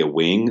 Maybe a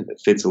wing that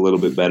fits a little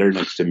bit better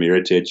next to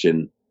Mirotic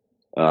and.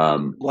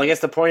 Well, I guess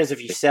the point is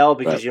if you sell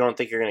because you don't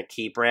think you're going to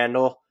keep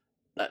Randle,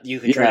 you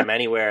could trade him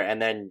anywhere, and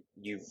then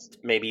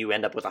you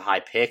end up with a high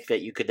pick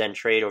that you could then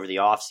trade over the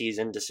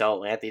offseason to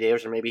sell Anthony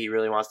Davis, or maybe he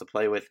really wants to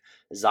play with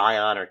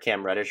Zion or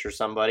Cam Reddish or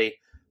somebody.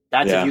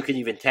 That's if you can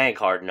even tank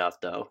hard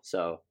enough, though.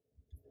 So,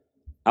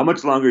 how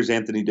much longer is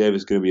Anthony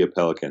Davis going to be a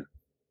Pelican?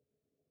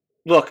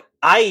 Look,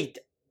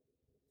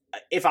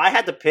 if I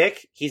had to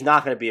pick, he's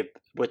not going to be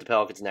with the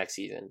Pelicans next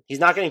season. He's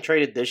not getting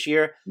traded this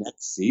year.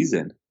 Next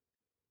season?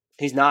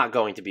 He's not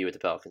going to be with the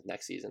Pelicans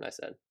next season, I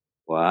said.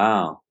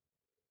 Wow.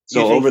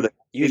 So over the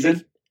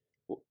season?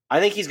 I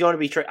think he's going to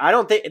be traded. I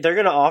don't think they're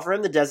going to offer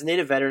him the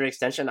designated veteran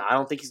extension. I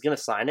don't think he's going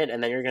to sign it,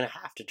 and then you're going to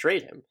have to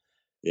trade him.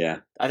 Yeah.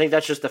 I think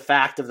that's just the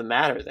fact of the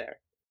matter there.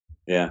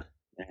 Yeah.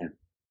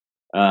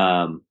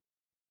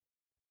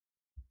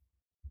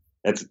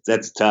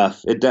 That's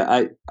tough.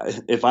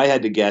 If I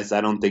had to guess,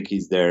 I don't think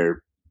he's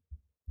there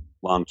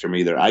long term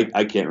either.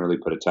 I can't really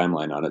put a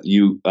timeline on it.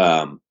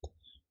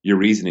 Your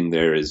reasoning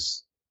there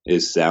is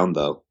sound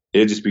though.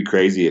 It'd just be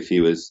crazy if he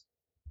was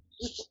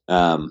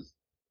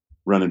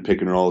running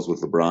pick and rolls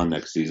with LeBron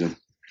next season.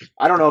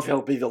 I don't know if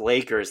he'll be the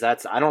Lakers.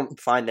 I don't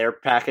find their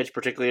package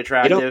particularly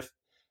attractive.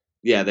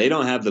 They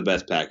don't have the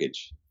best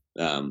package.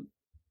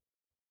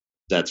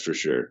 That's for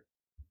sure.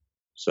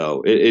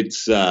 So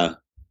it's just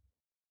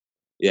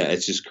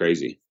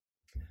crazy.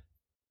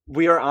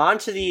 We are on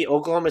to the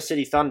Oklahoma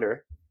City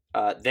Thunder.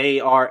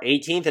 They are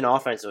 18th in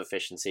offensive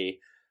efficiency,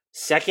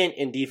 2nd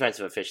in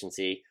defensive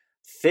efficiency,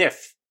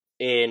 5th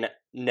in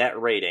net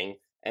rating,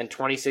 and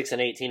 26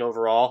 and 18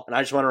 overall. And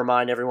I just want to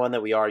remind everyone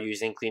that we are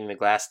using Cleaning the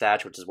Glass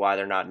stats, which is why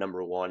they're not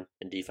number 1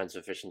 in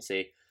defensive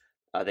efficiency.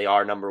 They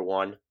are number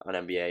 1 on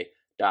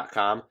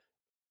NBA.com.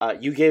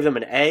 You gave them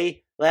an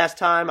A last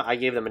time. I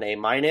gave them an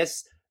A-.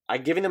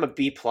 I'm giving them a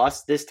B+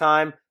 this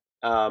time,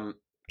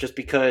 just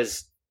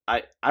because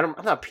I'm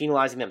not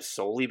penalizing them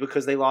solely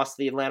because they lost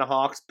to the Atlanta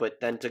Hawks,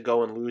 but then to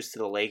go and lose to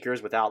the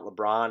Lakers without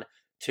LeBron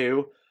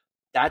too,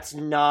 that's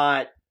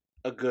not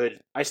a good.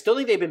 I still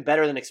think they've been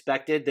better than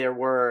expected. There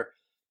were,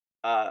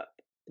 I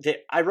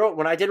wrote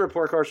when I did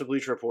report cards for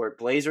Bleacher Report,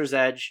 Blazers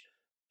Edge,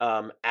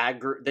 I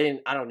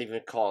don't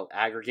even call it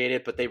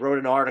aggregated, but they wrote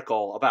an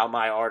article about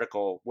my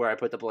article where I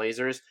put the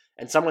Blazers,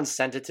 and someone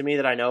sent it to me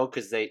that I know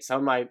because some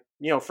of my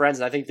friends,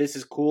 and I think this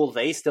is cool.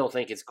 They still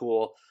think it's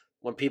cool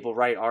when people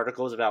write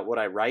articles about what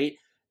I write.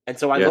 And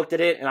so I looked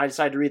at it and I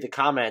decided to read the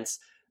comments,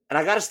 and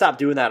I got to stop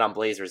doing that on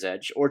Blazers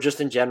Edge or just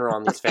in general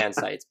on these fan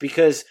sites,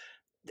 because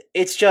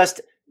it's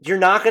just, you're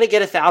not going to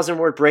get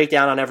 1,000-word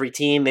breakdown on every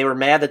team. They were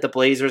mad that the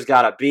Blazers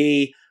got a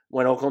B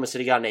when Oklahoma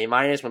City got an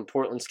A- when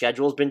Portland's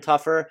schedule's been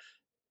tougher.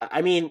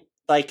 I mean,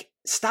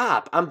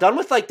 stop. I'm done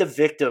with the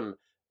victim,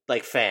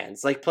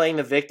 fans, playing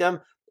the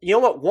victim. You know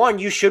what? One,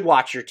 you should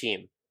watch your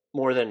team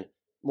more than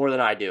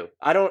I do.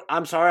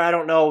 I'm sorry, I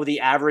don't know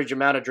the average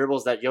amount of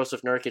dribbles that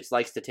Jusuf Nurkic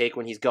likes to take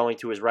when he's going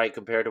to his right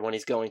compared to when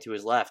he's going to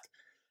his left.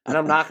 And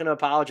I'm not going to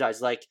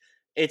apologize.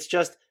 It's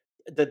just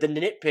the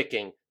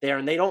nitpicking there,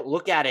 and they don't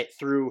look at it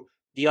through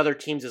the other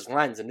teams'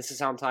 lens, and this is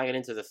how I'm tying it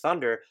into the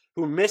Thunder,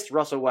 who missed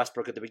Russell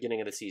Westbrook at the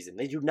beginning of the season.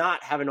 They do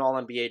not have an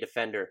All-NBA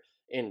defender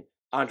in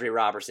Andre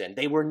Robertson.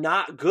 They were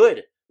not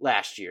good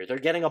last year. They're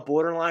getting a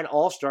borderline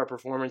all-star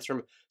performance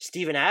from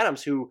Steven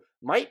Adams, who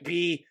might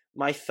be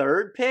my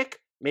third pick,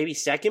 maybe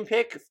second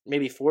pick,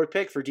 maybe fourth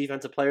pick for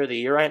Defensive Player of the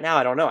Year right now.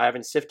 I don't know. I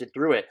haven't sifted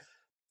through it.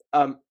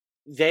 I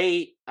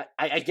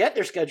get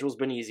their schedule's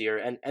been easier,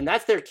 and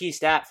that's their key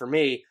stat for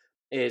me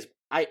is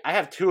I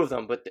have two of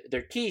them, but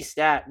their key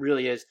stat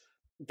really is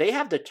they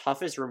have the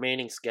toughest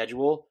remaining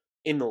schedule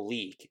in the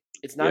league.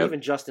 It's not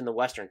even just in the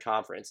Western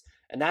Conference,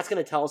 and that's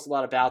going to tell us a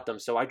lot about them.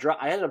 So I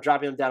ended up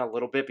dropping them down a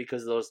little bit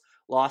because of those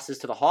losses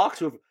to the Hawks,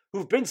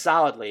 who've been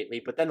solid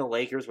lately, but then the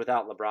Lakers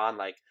without LeBron,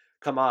 like,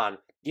 come on.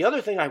 The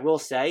other thing I will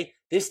say,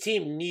 this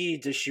team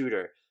needs a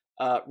shooter.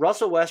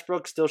 Russell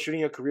Westbrook still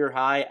shooting a career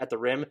high at the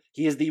rim.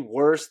 He is the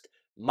worst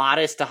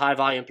modest to high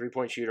volume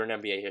 3-point shooter in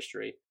NBA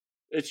history.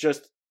 It's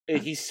just,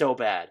 he's so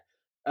bad.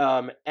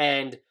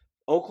 And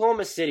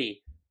Oklahoma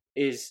City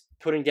is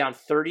putting down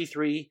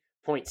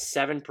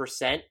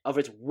 33.7% of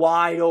its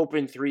wide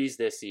open threes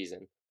this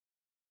season.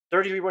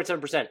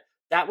 33.7%.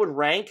 That would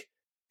rank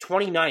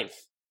 29th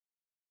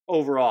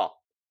overall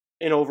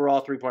in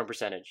overall 3-point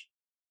percentage.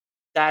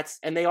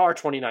 And they are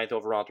 29th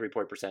overall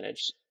 3-point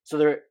percentage.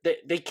 So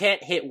they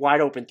can't hit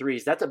wide open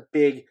threes. That's a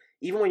big,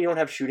 even when you don't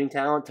have shooting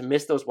talent, to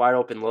miss those wide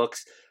open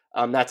looks,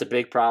 that's a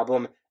big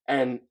problem.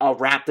 And I'll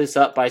wrap this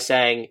up by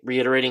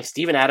reiterating,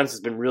 Steven Adams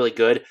has been really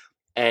good.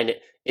 And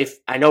if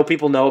I know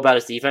people know about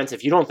his defense,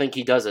 if you don't think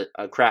he does a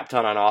crap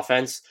ton on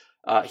offense,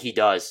 he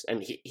does.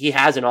 And he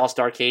has an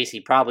all-star case.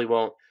 He probably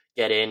won't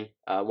get in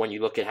when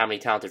you look at how many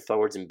talented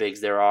forwards and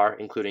bigs there are,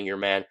 including your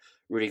man,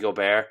 Rudy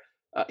Gobert.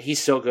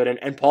 He's so good.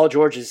 And Paul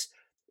George is,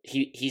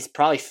 he's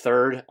probably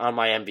third on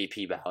my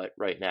MVP ballot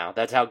right now.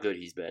 That's how good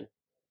he's been.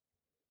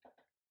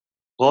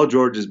 Paul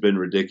George has been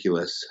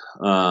ridiculous.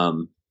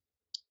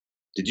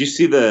 Did you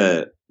see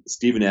the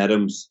Steven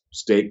Adams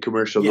steak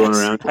commercial going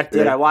around? I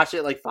did. I watched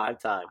it like 5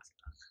 times.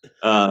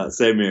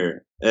 Same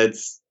here.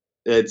 It's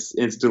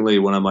instantly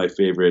one of my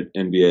favorite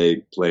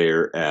NBA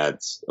player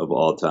ads of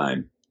all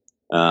time.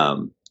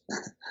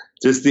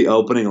 Just the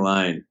opening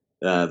line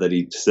that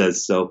he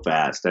says so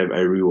fast. I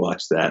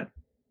rewatched that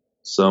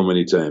so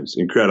many times.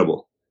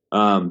 Incredible.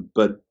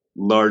 But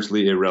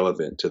largely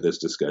irrelevant to this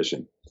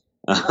discussion.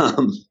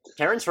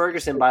 Terrence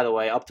Ferguson, by the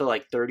way, up to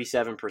like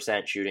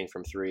 37% shooting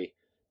from 3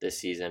 this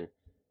season.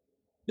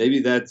 Maybe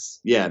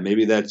that's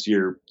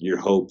your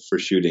hope for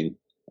shooting.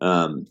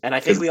 And I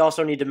think we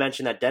also need to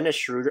mention that Dennis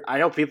Schroeder, I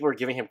know people are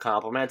giving him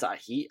compliments. I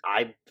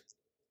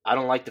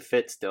don't like the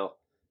fit still.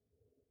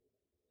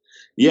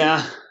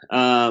 Yeah.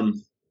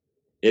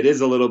 It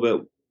is a little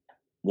bit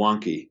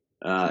wonky.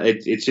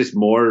 It's just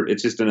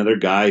another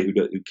guy who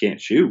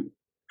can't shoot,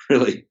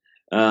 really.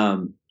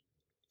 And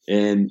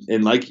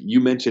like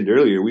you mentioned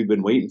earlier, we've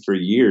been waiting for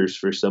years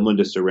for someone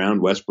to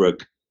surround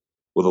Westbrook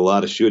with a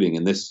lot of shooting,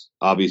 and this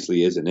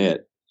obviously isn't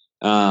it.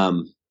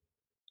 I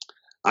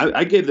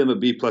gave them a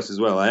B+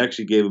 as well. I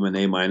actually gave them an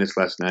A-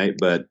 last night,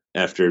 but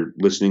after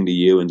listening to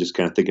you and just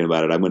kind of thinking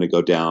about it, I'm going to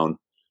go down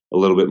a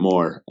little bit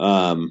more.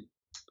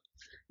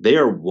 They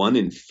are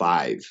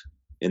 1-5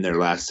 in their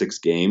last 6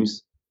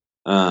 games.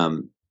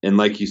 And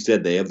like you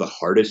said, they have the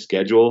hardest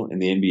schedule in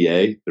the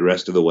NBA the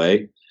rest of the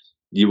way.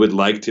 You would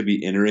like to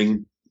be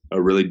entering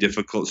a really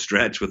difficult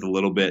stretch with a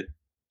little bit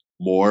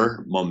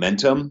more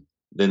momentum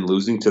than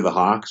losing to the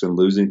Hawks and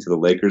losing to the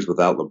Lakers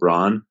without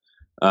LeBron.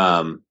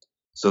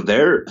 So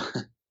they're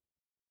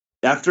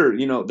after,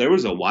 there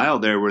was a while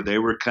there where they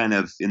were kind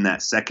of in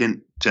that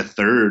second to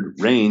third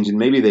range, and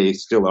maybe they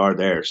still are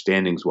there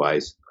standings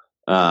wise.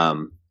 I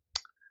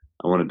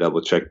want to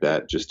double check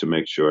that just to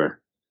make sure.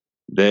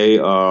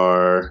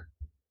 They're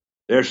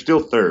still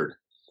third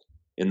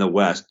in the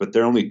West, but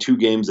they're only 2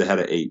 games ahead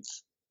of 8th.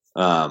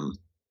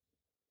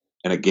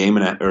 And 2 games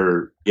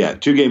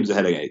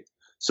ahead of 8th.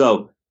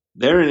 So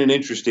they're in an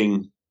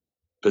interesting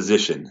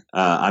position.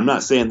 I'm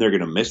not saying they're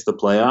going to miss the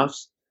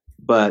playoffs,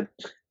 but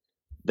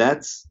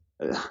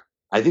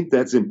I think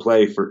that's in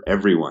play for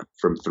everyone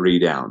from 3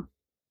 down,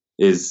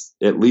 is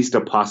at least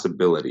a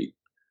possibility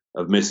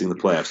of missing the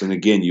playoffs. And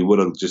again, you would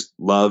have just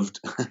loved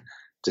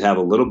to have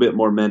a little bit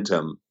more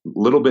momentum.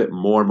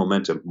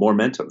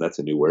 That's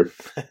a new word.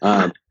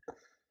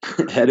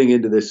 Heading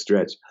into this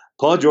stretch.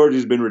 Paul George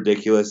has been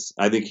ridiculous.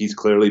 I think he's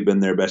clearly been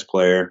their best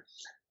player.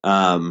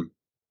 The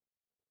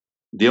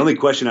only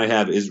question I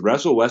have is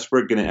Russell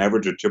Westbrook going to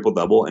average a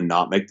triple-double and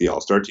not make the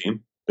All-Star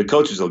team? The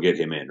coaches will get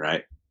him in,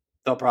 right?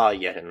 They'll probably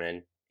get him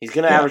in. He's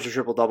going to average a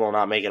triple-double and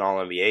not make an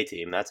All-NBA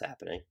team. That's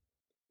happening.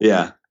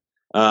 Yeah.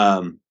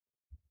 I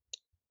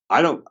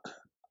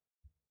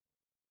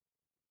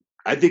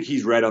think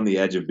he's right on the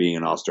edge of being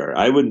an All-Star.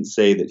 I wouldn't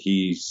say that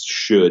he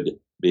should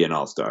be an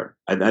All-Star.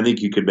 I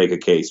think you could make a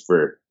case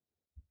for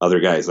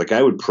other guys. Like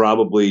I would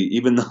probably,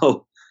 even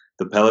though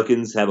the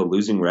Pelicans have a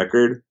losing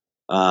record,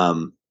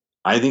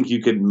 I think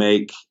you could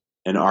make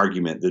an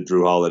argument that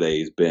Drew Holiday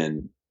has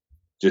been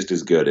just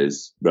as good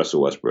as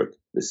Russell Westbrook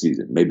this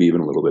season, maybe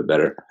even a little bit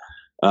better.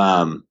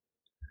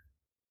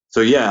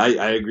 So yeah,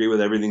 I agree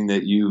with everything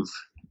that you've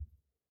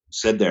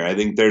said there. I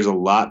think there's a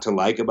lot to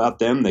like about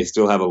them. They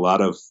still have a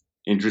lot of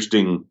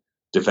interesting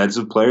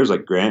defensive players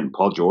like Grant and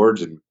Paul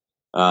George and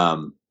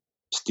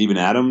Steven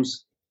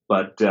Adams,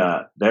 but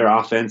their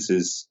offense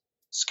is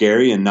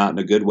scary and not in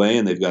a good way,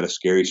 and they've got a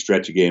scary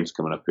stretch of games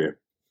coming up here.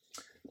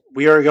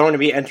 We are going to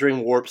be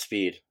entering warp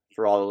speed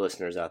for all the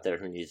listeners out there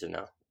who need to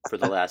know for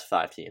the last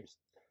 5 teams.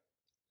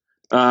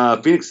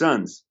 Phoenix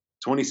Suns,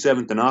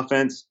 27th in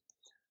offense,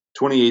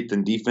 28th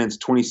in defense,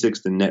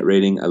 26th in net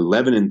rating,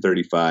 11 and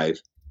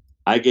 35.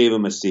 I gave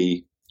them a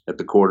C at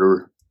the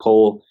quarter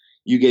poll.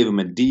 You gave them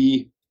a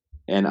D,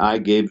 and I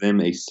gave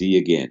them a C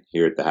again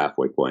here at the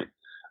halfway point.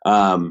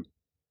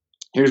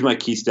 Here's my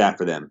key stat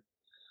for them.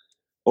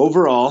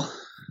 Overall,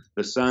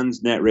 the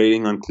Suns' net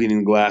rating on cleaning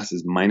the glass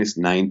is minus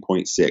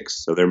 9.6.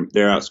 So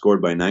they're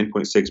outscored by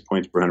 9.6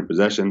 points per 100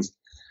 possessions.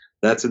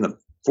 That's in the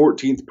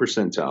 14th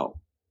percentile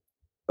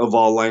of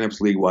all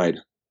lineups league-wide.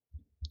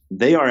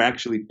 They are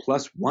actually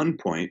plus 1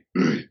 point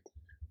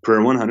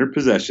per 100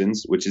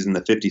 possessions, which is in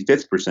the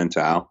 55th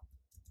percentile,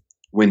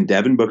 when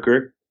Devin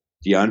Booker,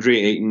 DeAndre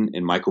Ayton,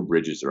 and Michael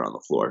Bridges are on the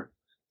floor.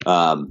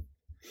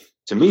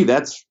 To me,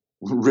 that's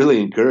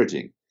really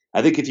encouraging.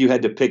 I think if you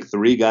had to pick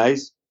 3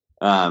 guys,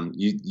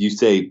 you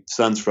say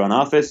Suns front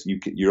office,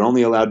 you're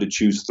only allowed to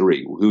choose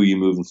 3. Who are you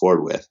moving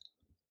forward with?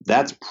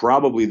 That's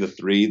probably the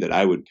 3 that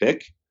I would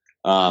pick.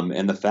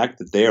 And the fact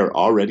that they are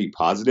already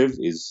positive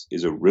is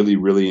a really,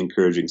 really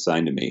encouraging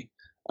sign to me.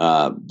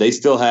 They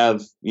still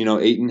have,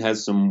 Ayton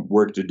has some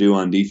work to do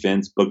on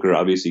defense. Booker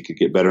obviously could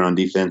get better on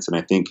defense, and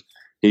I think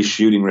his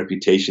shooting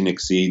reputation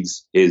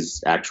exceeds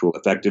his actual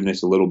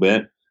effectiveness a little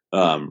bit.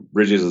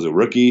 Bridges is a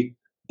rookie,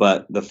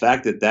 but the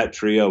fact that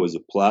trio is a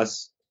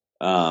plus,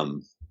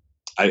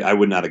 I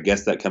would not have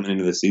guessed that coming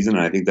into the season,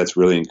 and I think that's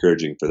really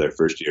encouraging for their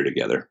first year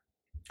together.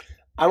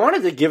 I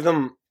wanted to give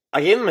them –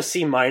 I gave them a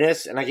C-, and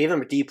I gave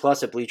them a D+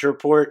 at Bleacher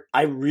Report.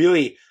 I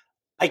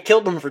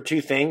killed them for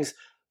 2 things.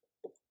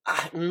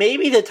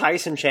 Maybe the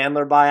Tyson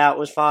Chandler buyout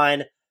was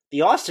fine.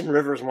 The Austin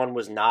Rivers one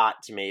was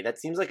not to me. That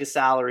seems like a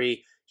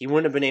salary. He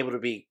wouldn't have been able to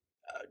be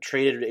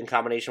traded in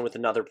combination with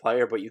another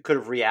player, but you could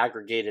have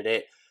reaggregated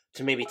it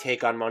to maybe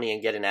take on money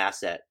and get an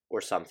asset or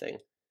something.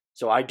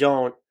 So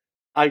the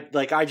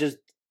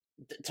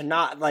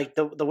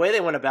way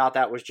they went about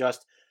that was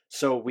just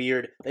so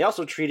weird. They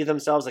also treated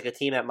themselves like a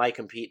team that might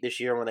compete this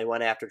year when they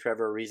went after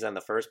Trevor Ariza in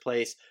the first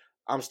place.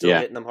 I'm still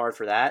hitting them hard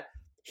for that.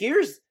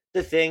 Here's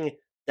the thing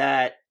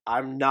that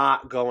I'm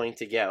not going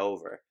to get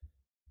over.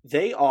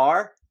 They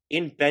are,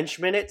 in bench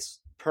minutes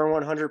per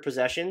 100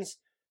 possessions,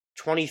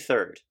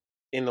 23rd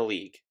in the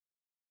league.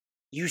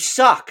 You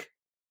suck.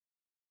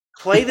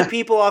 Play the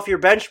people off your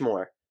bench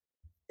more.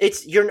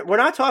 We're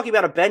not talking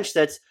about a bench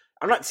that's,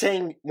 I'm not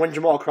saying when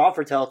Jamal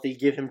Crawford's healthy,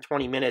 give him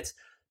 20 minutes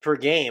per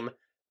game,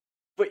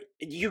 but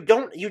you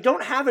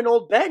don't have an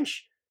old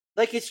bench.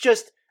 Like, it's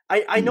just,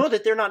 I know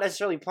that they're not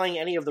necessarily playing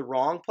any of the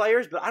wrong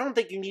players, but I don't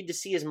think you need to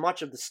see as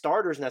much of the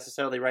starters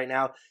necessarily right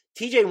now.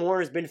 TJ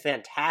Warren has been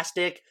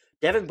fantastic.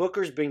 Devin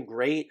Booker's been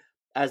great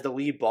as the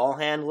lead ball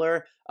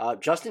handler.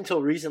 Just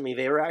until recently,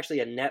 they were actually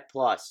a net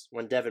plus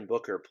when Devin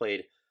Booker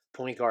played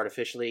point guard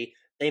officially.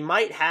 They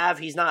might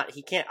have, I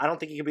don't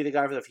think he could be the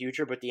guy for the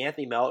future, but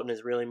DeAnthony Melton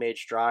has really made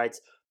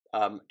strides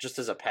just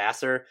as a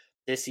passer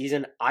this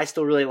season. I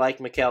still really like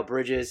Mikal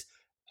Bridges.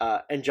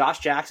 And Josh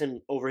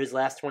Jackson, over his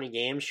last 20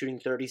 games,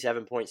 shooting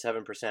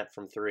 37.7%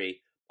 from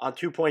 3 on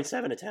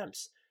 2.7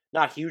 attempts.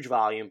 Not huge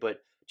volume, but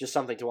just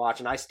something to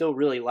watch. And I still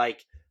really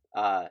like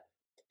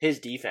his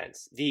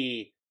defense.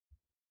 He's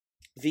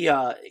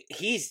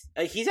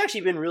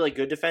actually been really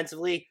good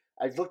defensively.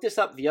 I looked this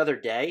up the other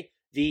day.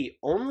 The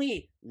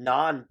only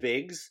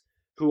non-bigs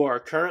who are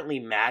currently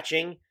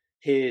matching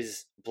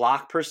his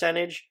block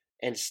percentage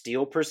and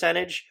steal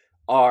percentage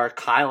are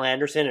Kyle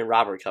Anderson and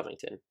Robert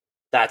Covington.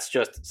 That's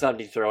just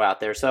something to throw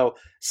out there. So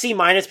C-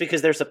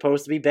 because they're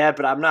supposed to be bad,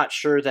 but I'm not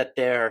sure that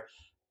they're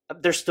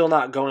still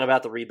not going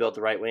about the rebuild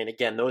the right way. And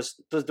again,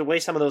 the way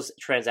some of those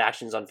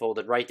transactions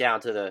unfolded, right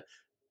down to the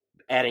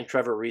adding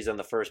Trevor Ariza in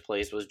the first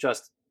place, was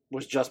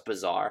just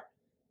bizarre.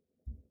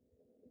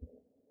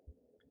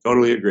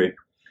 Totally agree.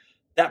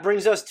 That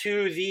brings us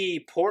to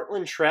the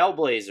Portland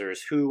Trailblazers,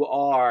 who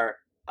are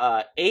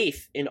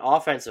 8th in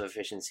offensive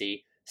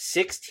efficiency,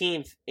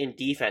 16th in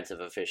defensive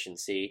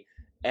efficiency,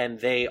 and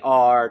they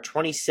are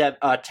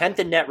 10th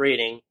in net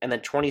rating, and then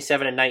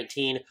 27 and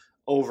 19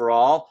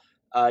 overall.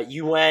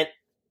 You went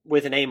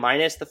with an A-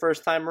 the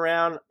first time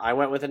around. I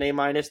went with an A-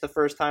 the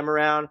first time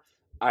around.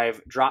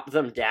 I've dropped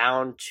them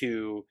down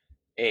to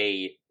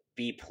a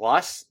B+.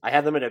 I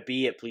have them at a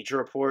B at Bleacher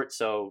Report,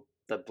 so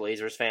the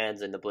Blazers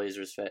fans in the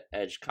Blazers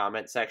Edge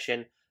comment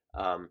section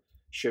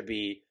should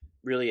be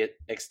really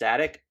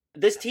ecstatic.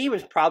 This team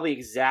is probably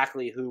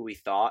exactly who we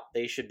thought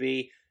they should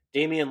be.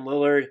 Damian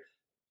Lillard,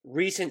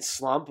 recent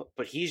slump,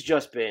 but he's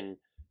just been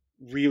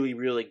really,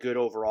 really good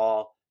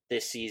overall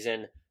this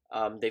season.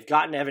 They've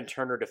gotten Evan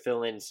Turner to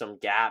fill in some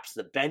gaps.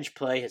 The bench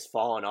play has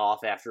fallen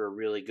off after a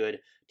really good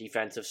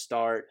defensive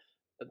start.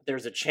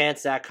 There's a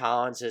chance Zach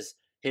Collins has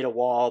hit a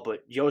wall,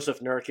 but Joseph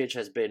Nurkic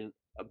has been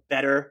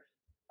better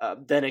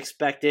than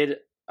expected,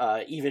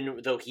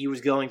 even though he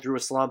was going through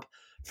a slump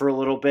for a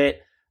little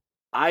bit.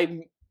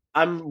 I'm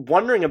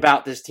wondering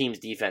about this team's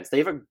defense. They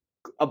have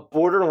a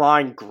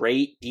borderline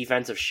great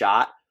defensive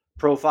shot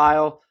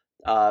profile.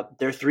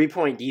 Their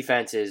 3-point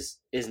defense is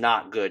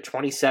not good.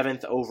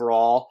 27th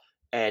overall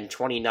and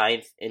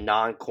 29th in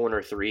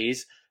non-corner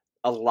threes.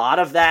 A lot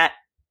of that,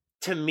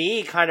 to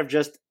me, kind of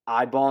just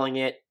eyeballing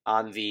it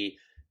on the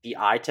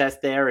eye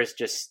test there, is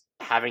just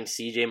having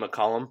CJ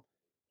McCollum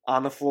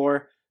on the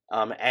floor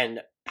and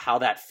how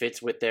that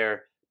fits with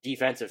their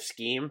defensive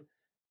scheme.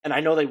 And I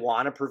know they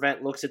want to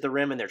prevent looks at the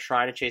rim and they're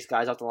trying to chase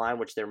guys off the line,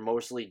 which they're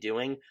mostly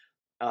doing.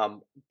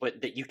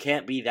 But that you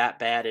can't be that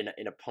bad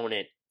in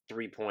opponent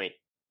 3-point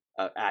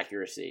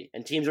accuracy.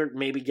 And teams are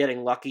maybe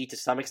getting lucky to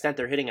some extent.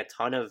 They're hitting a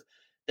ton of,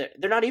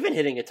 they're not even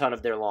hitting a ton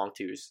of their long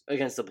twos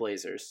against the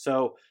Blazers.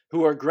 So,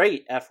 who are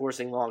great at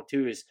forcing long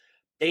twos.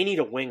 They need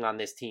a wing on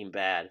this team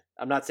bad.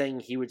 I'm not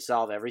saying he would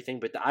solve everything,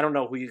 but I don't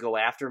know who you go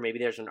after. Maybe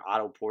there's an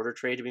Otto Porter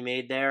trade to be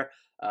made there.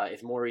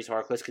 If Maurice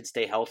Harkless could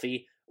stay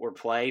healthy or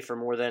play for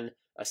more than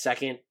a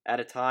second at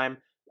a time,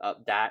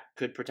 that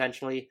could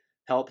potentially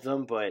help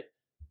them. But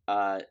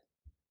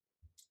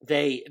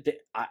they're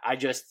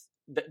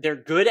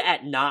good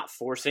at not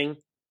forcing.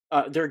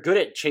 They're good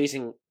at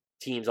chasing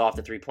teams off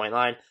the 3-point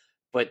line,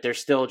 but they're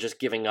still just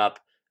giving up.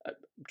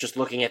 Just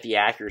looking at the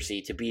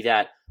accuracy to be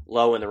that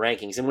low in the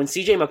rankings. And when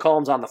CJ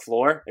McCollum's on the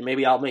floor, and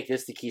maybe I'll make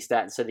this the key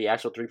stat instead of the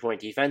actual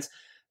 3-point defense,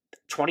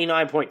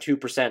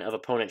 29.2% of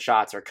opponent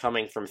shots are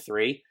coming from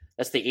 3.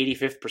 That's the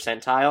 85th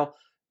percentile.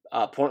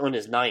 Portland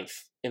is 9th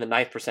in the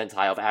 9th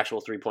percentile of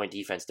actual 3-point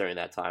defense during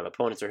that time.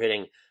 Opponents are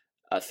hitting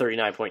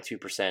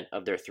 39.2%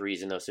 of their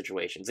threes in those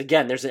situations.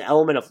 Again, there's an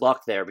element of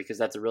luck there because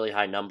that's a really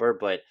high number,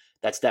 but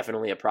that's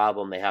definitely a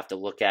problem they have to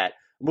look at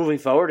moving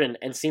forward,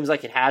 and seems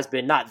like it has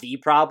been not the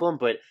problem,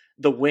 but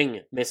the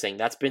wing missing.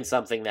 That's been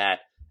something that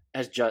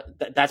has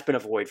that's been a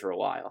void for a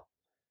while.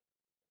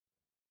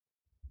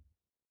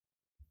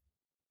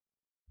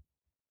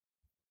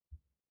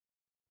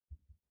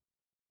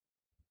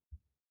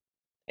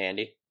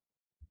 Andy?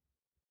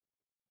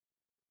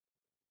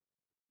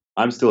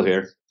 I'm still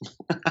here.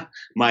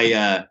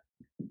 My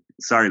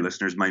sorry,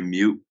 listeners, my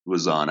mute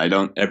was on. I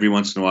don't. Every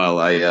once in a while,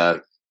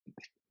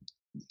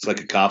 it's like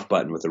a cough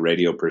button with a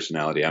radio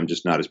personality. I'm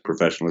just not as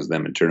professional as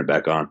them and turn it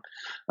back on.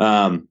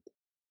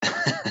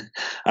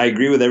 I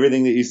agree with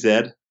everything that you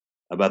said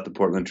about the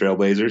Portland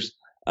Trailblazers.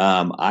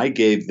 I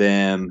gave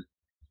them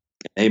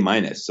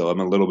A-, so I'm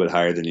a little bit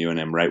higher than you, and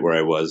I'm right where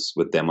I was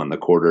with them on the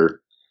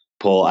quarter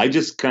poll. I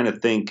just kind of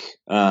think,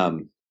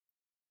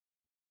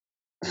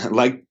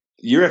 like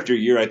year after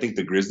year, I think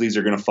the Grizzlies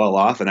are going to fall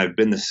off, and I've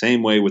been the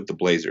same way with the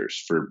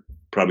Blazers for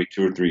probably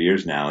 2 or 3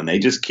 years now, and they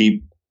just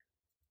keep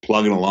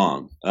plugging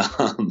along.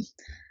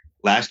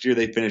 Last year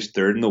they finished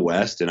 3rd in the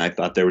West, and I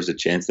thought there was a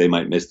chance they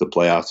might miss the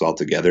playoffs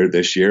altogether.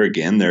 This year,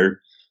 again,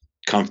 they're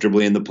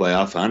comfortably in the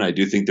playoff hunt. I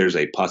do think there's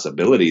a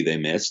possibility they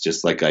miss,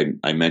 just like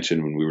I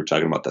mentioned when we were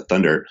talking about the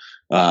Thunder.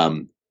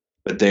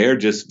 But they are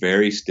just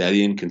very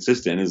steady and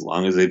consistent as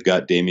long as they've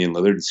got Damian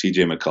Lillard and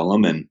CJ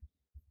McCollum. And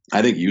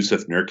I think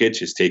Yusuf Nurkic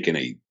has taken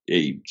a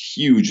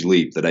huge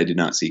leap that I did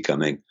not see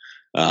coming.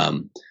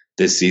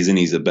 This season,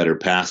 he's a better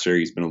passer.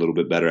 He's been a little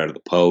bit better out of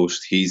the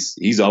post.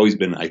 He's always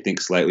been, I think,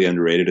 slightly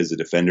underrated as a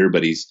defender,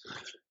 but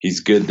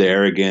he's good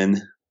there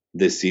again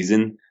this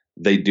season.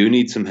 They do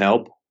need some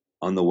help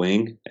on the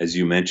wing, as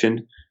you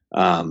mentioned.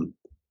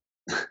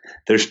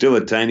 There's still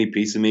a tiny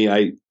piece of me.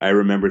 I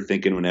remember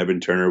thinking when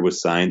Evan Turner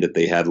was signed that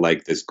they had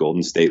like this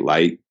Golden State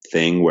Light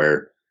thing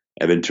where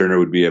Evan Turner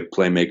would be a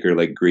playmaker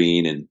like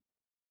Green and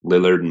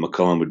Lillard and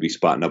McCollum would be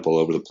spotting up all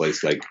over the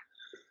place like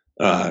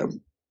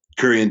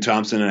Curry and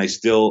Thompson. And I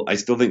still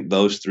think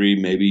those three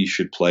maybe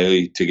should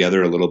play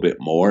together a little bit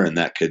more, and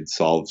that could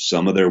solve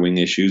some of their wing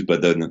issues.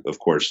 But then, of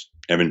course,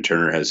 Evan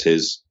Turner has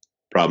his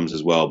problems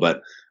as well.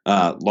 But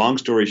long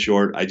story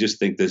short, I just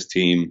think this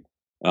team,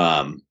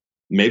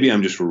 maybe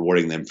I'm just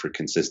rewarding them for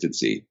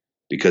consistency,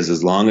 because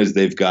as long as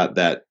they've got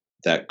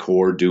that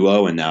core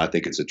duo, and now I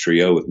think it's a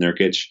trio with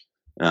Nurkic,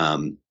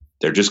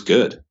 they're just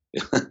good.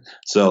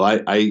 So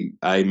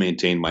I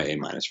maintain my A-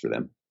 for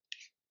them.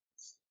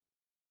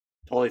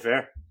 Totally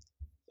fair.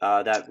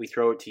 That we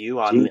throw it to you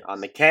on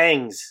the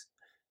Kangs.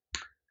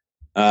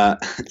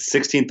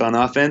 16th on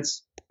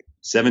offense,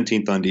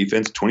 17th on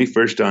defense,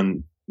 21st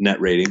on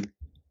net rating,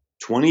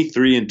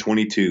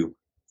 23-22,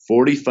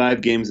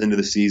 45 games into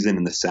the season,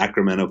 and the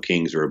Sacramento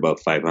Kings are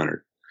above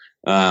 500.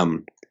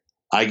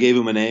 I gave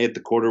them an A at the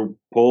quarter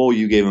poll.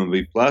 You gave them a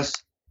B+,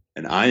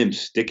 and I am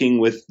sticking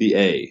with the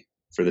A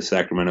for the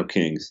Sacramento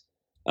Kings.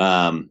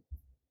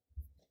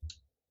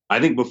 I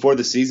think before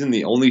the season,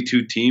 the only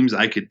two teams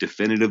I could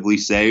definitively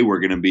say were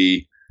going to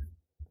be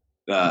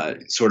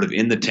sort of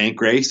in the tank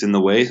race in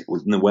the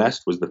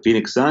West was the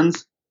Phoenix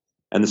Suns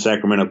and the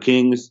Sacramento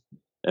Kings.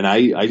 And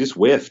I just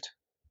whiffed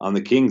on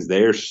the Kings.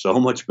 They are so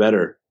much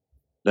better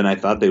than I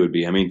thought they would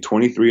be. I mean,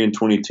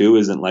 23-22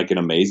 isn't like an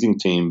amazing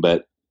team,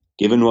 but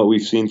given what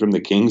we've seen from the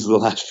Kings the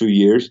last few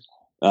years,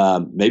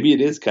 maybe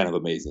it is kind of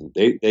amazing.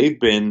 They've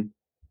been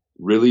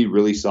really,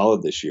 really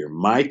solid this year.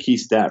 My key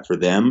stat for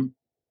them,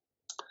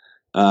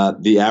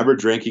 the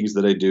average rankings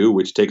that I do,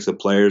 which takes a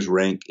player's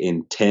rank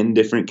in 10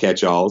 different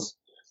catch-alls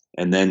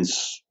and then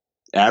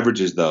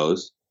averages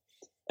those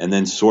and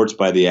then sorts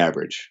by the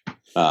average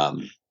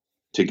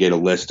to get a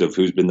list of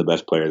who's been the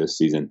best player this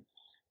season.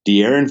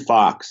 De'Aaron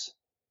Fox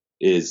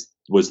was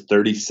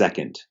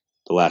 32nd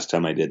the last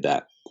time I did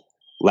that.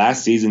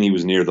 Last season, he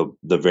was near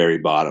the very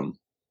bottom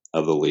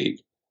of the league.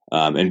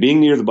 And being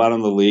near the bottom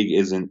of the league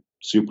isn't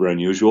super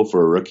unusual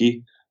for a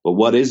rookie. But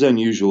what is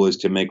unusual is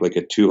to make like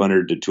a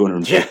 200 to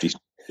 250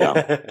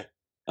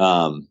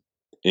 jump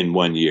in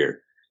 1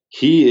 year.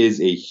 He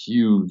is a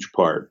huge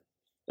part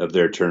of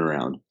their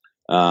turnaround.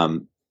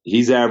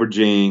 He's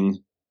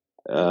averaging,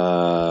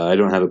 I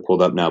don't have it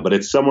pulled up now, but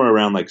it's somewhere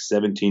around like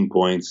 17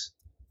 points,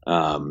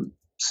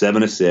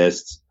 7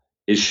 assists.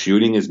 His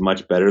shooting is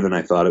much better than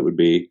I thought it would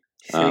be.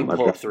 He's hitting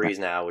pull-up threes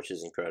now, which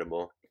is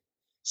incredible.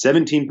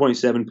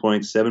 17.7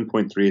 points,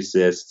 7.3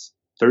 assists,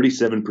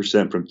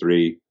 37% from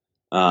three.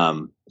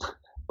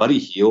 Buddy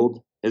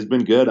Hield has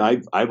been good.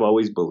 I've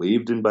always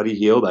believed in Buddy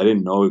Hield. I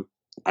didn't know.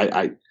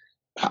 I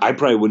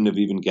probably wouldn't have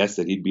even guessed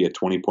that he'd be a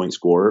 20-point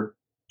scorer,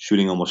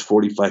 shooting almost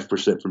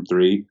 45% from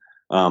three.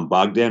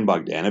 Bogdan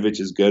Bogdanovic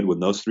is good.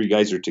 When those three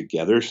guys are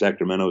together,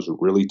 Sacramento's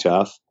really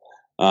tough.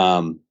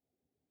 They're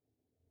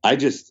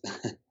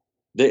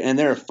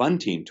a fun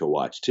team to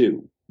watch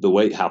too. The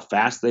way how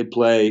fast they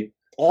play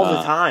all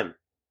the time.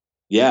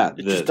 Yeah,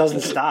 it just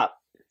doesn't stop.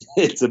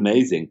 It's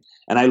amazing,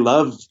 and I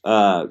love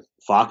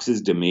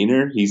Fox's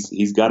demeanor.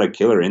 He's got a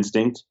killer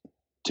instinct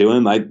to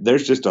him.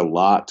 There's just a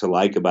lot to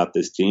like about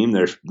this team.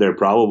 They're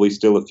probably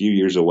still a few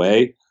years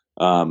away.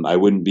 I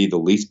wouldn't be the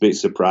least bit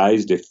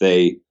surprised if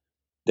they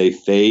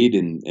fade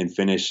and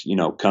finish,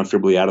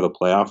 comfortably out of the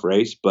playoff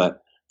race. But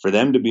for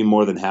them to be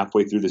more than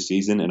halfway through the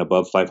season and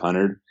above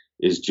 500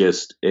 is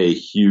just a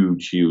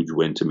huge, huge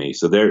win to me.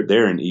 So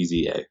they're an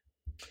easy A.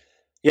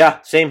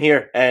 Yeah, same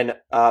here. And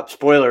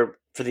spoiler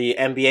for the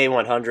NBA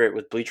 100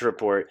 with Bleacher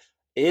Report,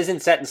 it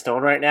isn't set in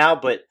stone right now,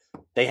 but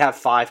they have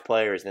 5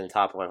 players in the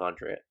top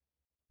 100.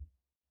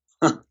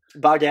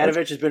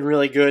 Bogdanovic has been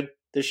really good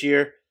this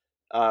year,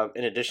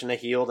 in addition to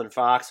Hield and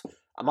Fox.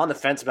 I'm on the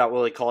fence about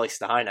Willie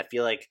Cauley-Stein. I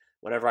feel like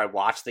whenever I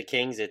watch the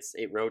Kings, it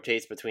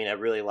rotates between I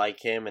really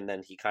like him and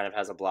then he kind of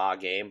has a blah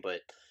game. But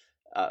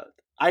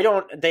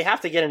they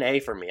have to get an A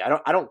for me.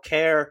 I don't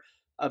care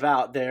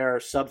about their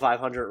sub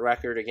 500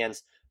 record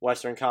against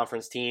Western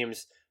Conference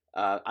teams.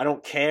 I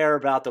don't care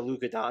about the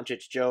Luka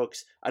Doncic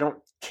jokes. I don't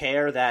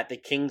care that the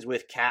Kings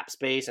with cap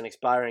space and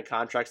expiring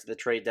contracts at the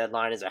trade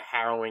deadline is a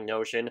harrowing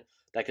notion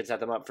that could set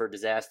them up for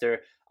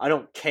disaster. I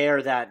don't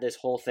care that this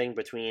whole thing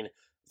between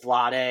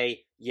Vlade,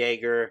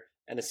 Jaeger,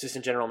 and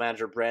assistant general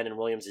manager Brandon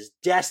Williams is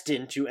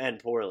destined to end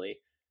poorly.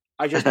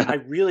 I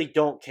really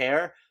don't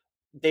care.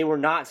 They were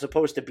not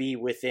supposed to be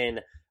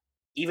within,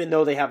 even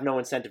though they have no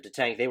incentive to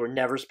tank, they were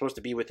never supposed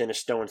to be within a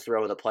stone's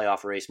throw of the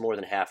playoff race more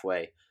than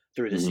halfway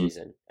through the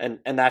season. And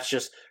that's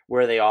just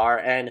where they are.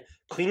 And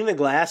cleaning the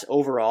glass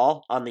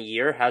overall on the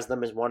year has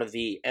them as one of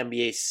the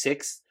NBA's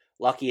 6th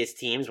luckiest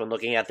teams when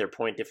looking at their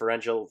point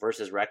differential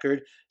versus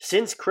record.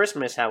 Since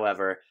Christmas,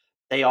 however,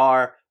 they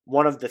are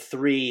one of the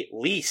 3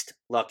 least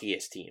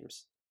luckiest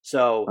teams.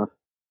 So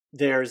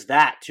there's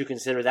that to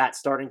consider, that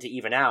starting to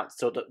even out.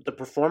 So the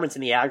performance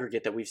in the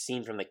aggregate that we've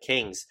seen from the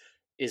Kings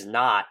is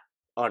not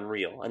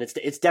unreal. And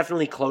it's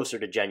definitely closer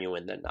to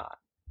genuine than not.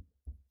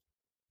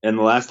 And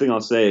the last thing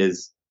I'll say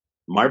is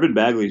Marvin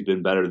Bagley's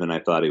been better than I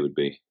thought he would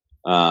be.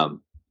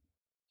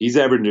 He's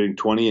averaging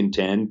 20 and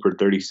 10 per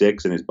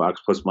 36, and his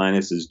box plus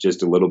minus is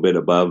just a little bit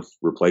above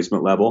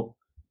replacement level,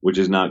 which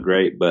is not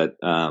great. But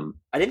I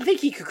didn't think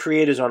he could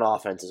create his own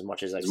offense as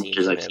much as I've seen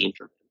from him.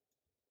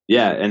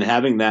 Yeah, and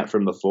having that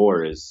from the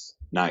 4 is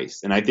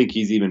nice. And I think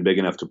he's even big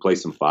enough to play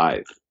some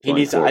 5. He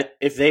needs to,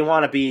 if they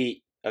want to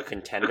be a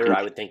contender,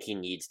 I would think he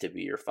needs to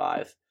be your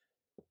 5.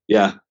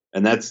 Yeah,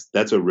 and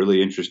that's a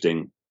really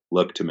interesting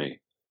look to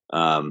me.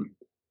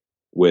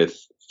 With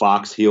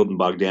Fox, Hield, and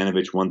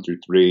Bogdanovic 1 through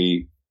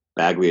 3,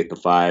 Bagley at the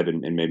 5,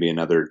 and maybe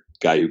another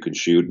guy who can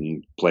shoot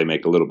and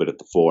make a little bit at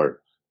the 4.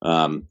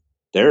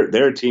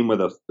 They're a team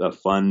with a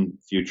fun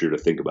future to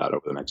think about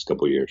over the next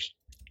couple of years.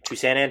 To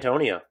San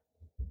Antonio.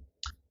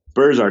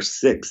 Spurs are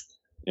 6th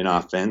in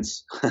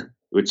offense,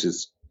 which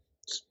is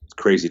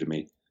crazy to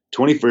me.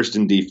 21st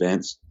in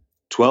defense,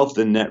 12th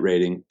in net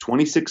rating,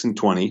 26 and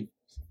 20.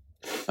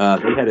 They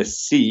had a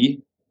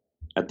C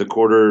at the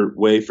quarter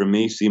way from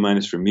me, C-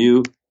 from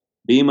you,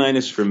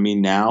 B- from me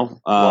now.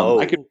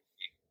 I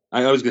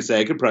was gonna say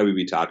I could probably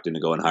be talked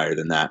into going higher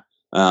than that.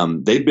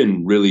 They've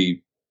been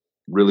really,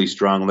 really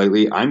strong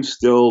lately. I'm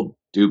still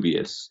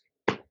dubious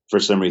for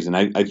some reason.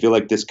 I feel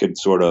like this could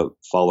sort of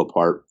fall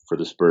apart for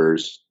the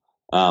Spurs.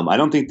 I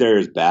don't think they're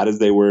as bad as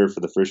they were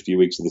for the first few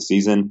weeks of the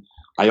season.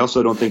 I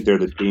also don't think they're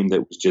the team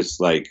that was just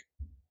like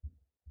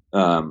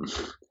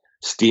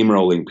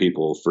steamrolling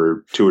people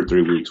for 2 or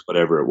 3 weeks,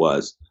 whatever it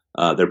was.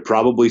 They're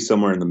probably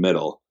somewhere in the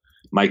middle.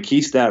 My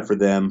key stat for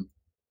them,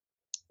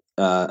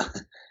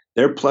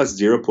 they're plus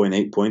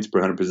 0.8 points per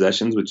 100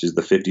 possessions, which is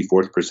the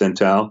 54th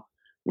percentile.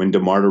 when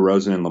DeMar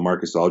DeRozan and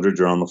LaMarcus Aldridge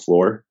are on the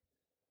floor.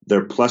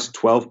 They're plus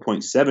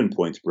 12.7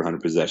 points per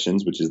 100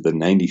 possessions, which is the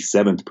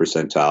 97th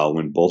percentile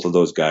when both of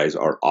those guys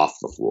are off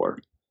the floor.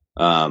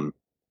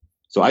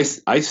 So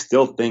I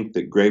still think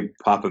that Greg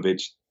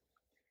Popovich,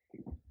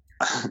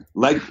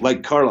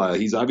 like Carlisle,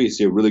 he's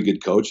obviously a really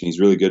good coach, and he's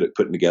really good at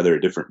putting together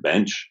a different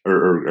bench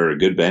or a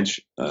good bench,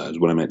 is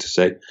what I meant to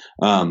say.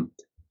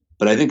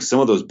 But I think some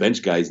of those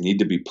bench guys need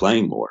to be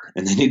playing more,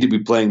 and they need to be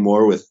playing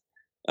more with,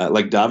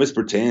 like Davis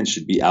Bertans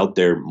should be out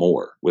there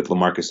more with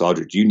LaMarcus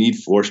Aldridge. You need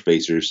floor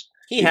spacers.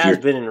 He has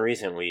been in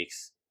recent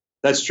weeks.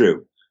 That's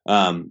true.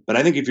 But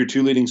I think if your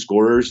two leading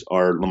scorers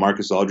are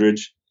LaMarcus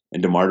Aldridge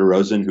and DeMar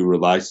DeRozan, who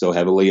rely so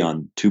heavily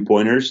on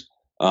two-pointers,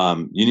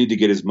 you need to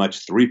get as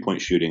much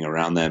three-point shooting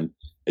around them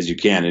as you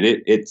can.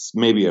 And it's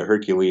maybe a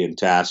Herculean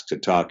task to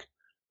talk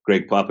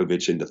Greg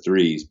Popovich into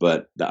threes,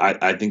 but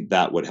I think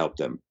that would help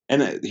them.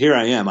 And here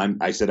I am.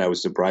 I said I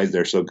was surprised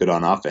they're so good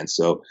on offense.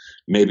 So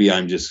maybe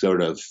I'm just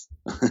sort of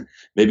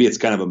maybe it's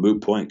kind of a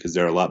moot point because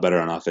they're a lot better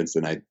on offense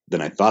than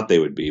I thought they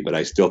would be. But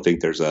I still think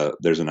there's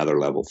another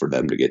level for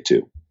them to get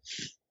to.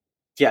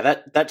 Yeah,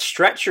 that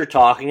stretch you're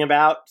talking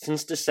about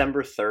since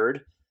December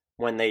 3rd,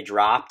 when they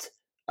dropped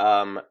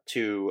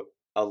to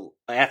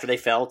after they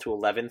fell to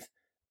 11th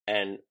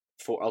and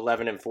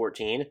 11 and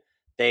 14,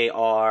 they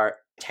are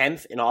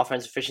 10th in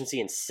offensive efficiency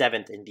and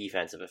 7th in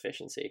defensive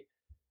efficiency.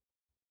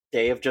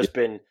 They have just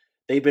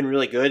they've been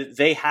really good.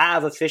 They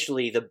have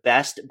officially the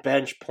best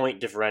bench point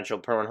differential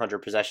per 100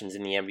 possessions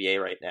in the NBA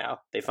right now.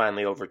 They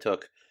finally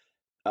overtook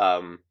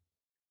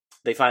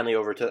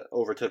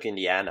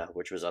Indiana,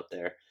 which was up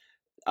there.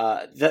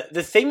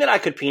 The thing that I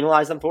could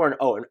penalize them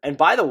for, and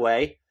by the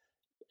way,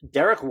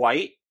 Derek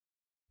White,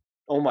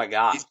 oh my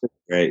God.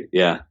 Great,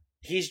 yeah.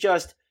 He's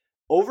just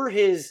over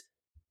the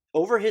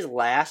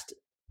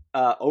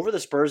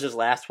Spurs'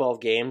 last 12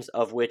 games,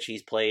 of which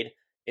he's played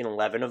in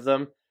 11 of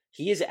them,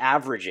 he is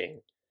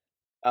averaging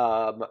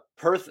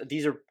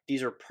these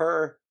are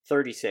per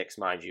 36,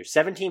 mind you,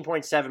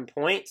 17.7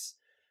 points,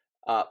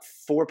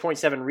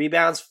 4.7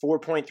 rebounds,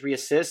 4.3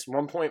 assists,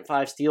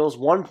 1.5 steals,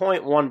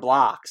 1.1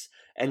 blocks,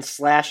 and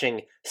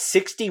slashing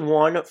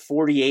 61,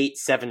 48,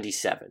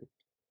 77.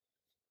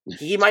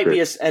 He might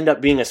end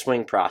up being a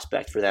swing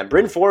prospect for them.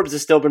 Bryn Forbes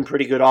has still been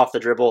pretty good off the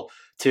dribble,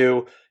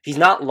 too. He's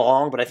not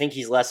long, but I think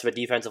he's less of a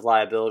defensive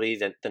liability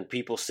than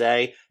people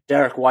say.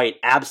 Derek White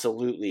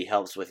absolutely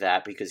helps with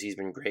that because he's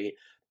been great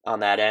on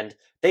that end.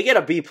 They get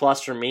a B+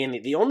 from me,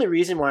 and the only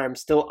reason why I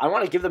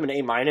want to give them an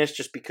A-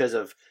 just because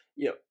of,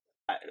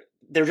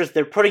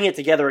 they're putting it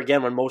together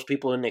again when most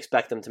people didn't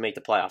expect them to make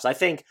the playoffs. I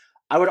think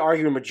I would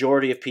argue a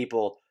majority of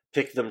people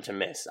picked them to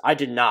miss. I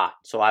did not,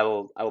 so I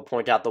will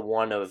point out the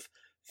one of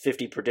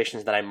 50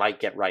 predictions that I might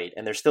get right,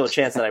 and there's still a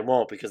chance that I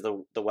won't because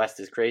the West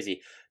is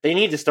crazy. They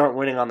need to start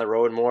winning on the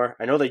road more.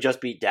 I know they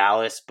just beat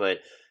Dallas, but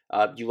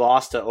you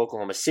lost to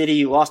Oklahoma City,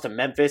 you lost to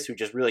Memphis, who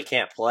just really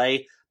can't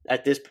play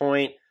at this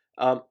point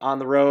on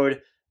the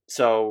road.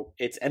 So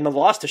and the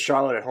loss to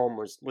Charlotte at home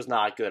was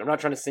not good. I'm not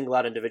trying to single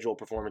out individual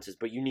performances,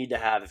 but you need to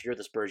have, if you're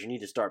the Spurs, you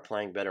need to start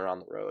playing better on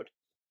the road.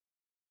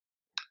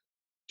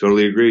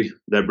 Totally agree.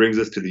 That brings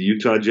us to the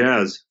Utah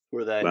Jazz. Who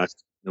are they?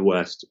 Last in the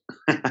West.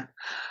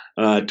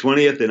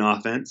 20th in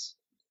offense,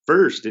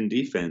 1st in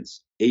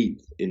defense,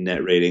 8th in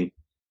net rating.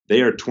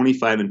 They are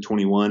 25 and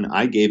 21.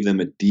 I gave them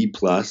a D+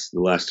 the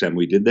last time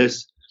we did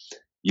this.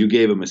 You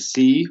gave them a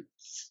C,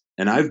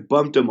 and I've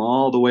bumped them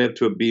all the way up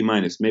to a B-.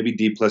 Maybe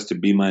D+ to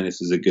B-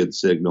 is a good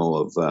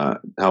signal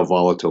of how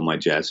volatile my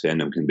Jazz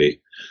fandom can be.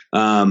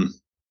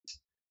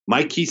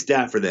 My key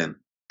stat for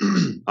them,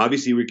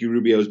 obviously Ricky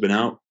Rubio has been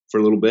out for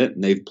a little bit,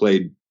 and they've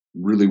played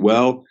really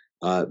well.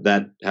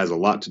 That has a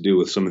lot to do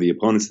with some of the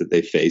opponents that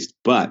they faced.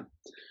 But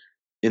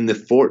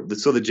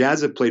so the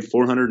Jazz have played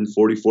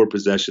 444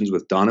 possessions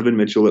with Donovan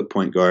Mitchell at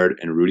point guard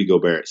and Rudy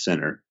Gobert at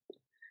center.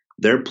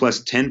 They're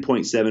plus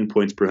 10.7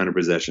 points per 100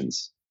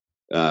 possessions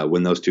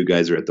when those two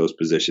guys are at those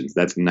positions.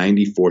 That's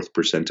 94th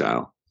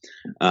percentile.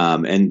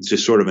 And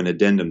just sort of an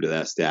addendum to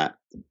that stat,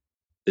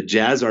 the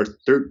Jazz are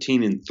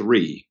 13 and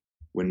 3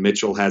 when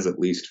Mitchell has at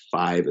least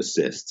 5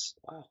 assists.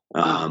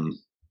 Wow.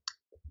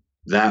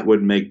 That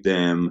would make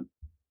them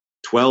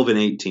 12 and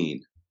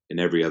 18 in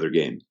every other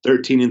game.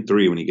 13 and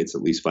 3 when he gets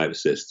at least 5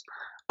 assists.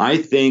 I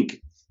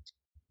think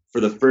for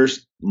the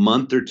first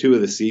month or two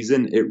of the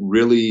season,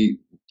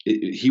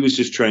 he was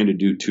just trying to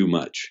do too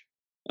much.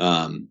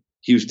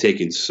 He was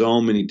taking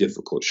so many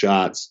difficult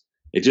shots.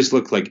 It just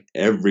looked like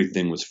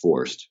everything was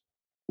forced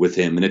with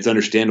him, and it's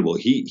understandable.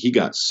 He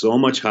got so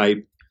much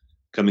hype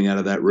coming out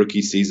of that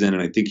rookie season,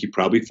 and I think he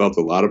probably felt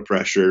a lot of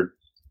pressure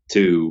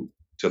to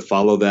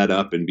follow that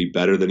up and be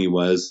better than he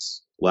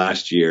was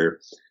last year.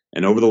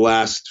 And over the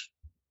last,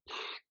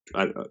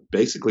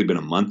 basically been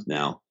a month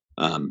now,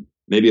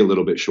 maybe a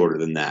little bit shorter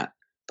than that,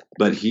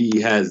 but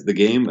the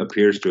game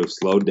appears to have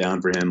slowed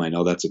down for him. I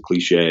know that's a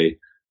cliche,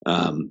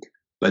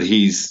 but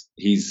he's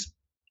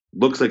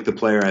looks like the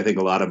player I think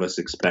a lot of us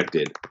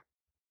expected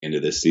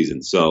into this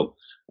season. So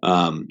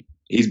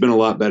he's been a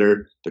lot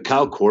better. The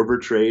Kyle Korver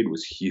trade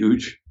was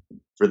huge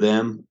for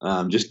them.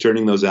 Just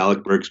turning those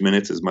Alec Burks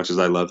minutes, as much as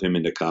I love him,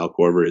 into Kyle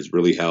Korver has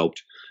really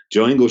helped.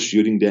 Joe Ingles'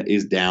 shooting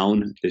is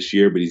down this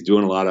year, but he's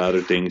doing a lot of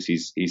other things.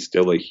 He's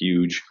still a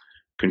huge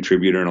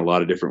contributor in a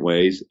lot of different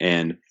ways.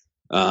 And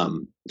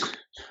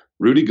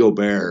Rudy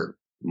Gobert,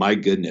 my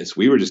goodness,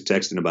 we were just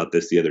texting about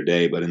this the other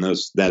day, but in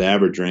that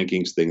average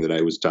rankings thing that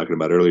I was talking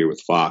about earlier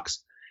with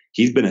Fox,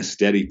 he's been a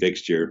steady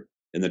fixture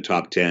in the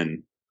top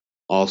 10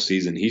 all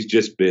season. He's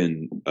just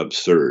been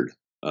absurd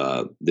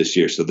this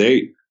year. So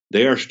they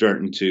are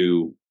starting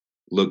to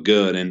look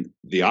good. And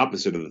the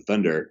opposite of the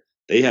Thunder,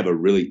 they have a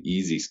really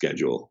easy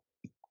schedule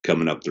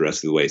coming up the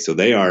rest of the way. So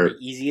they are the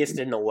easiest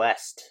in the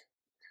West.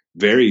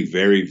 Very,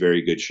 very,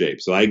 very good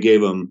shape. So I gave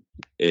them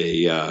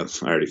I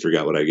already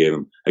forgot what I gave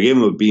them. I gave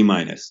them a B-,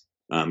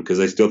 because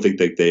I still think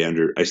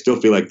that I still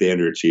feel like they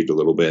underachieved a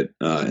little bit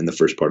in the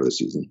first part of the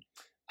season.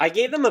 I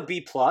gave them a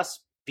B+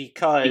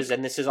 because,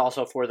 and this is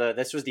also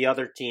this was the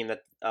other team that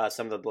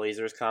some of the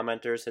Blazers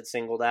commenters had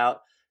singled out,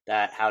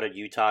 that how did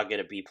Utah get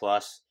a B+?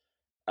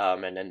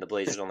 And then the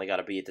Blazers only got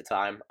a B at the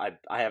time.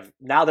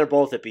 Now they're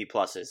both at B+.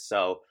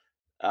 So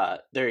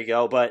there you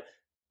go. But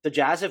the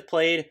Jazz have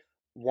played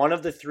one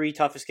of the 3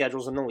 toughest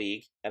schedules in the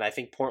league, and I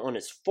think Portland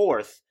is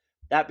 4th.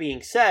 That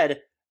being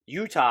said,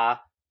 Utah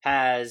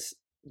has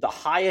the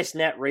highest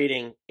net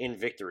rating in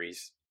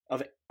victories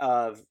of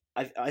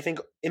I think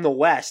in the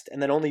West,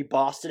 and then only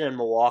Boston and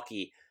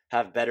Milwaukee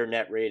have better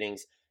net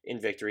ratings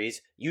in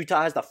victories.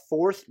 Utah has the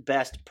 4th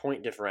best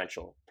point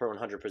differential per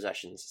 100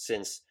 possessions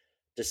since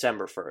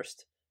December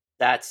 1st.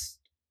 That's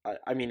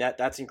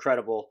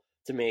incredible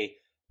to me.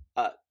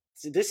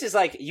 So this is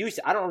like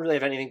I don't really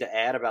have anything to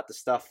add about the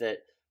stuff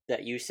that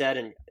you said,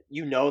 and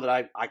you know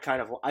that I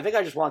think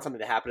I just want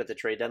something to happen at the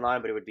trade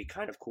deadline, but it would be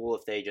kind of cool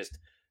if they just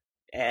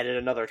added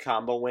another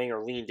combo wing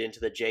or leaned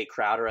into the Jay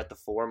Crowder at the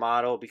 4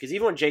 model, because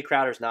even when Jay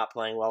Crowder's not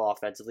playing well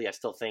offensively, I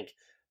still think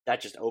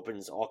that just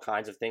opens all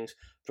kinds of things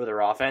for their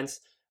offense.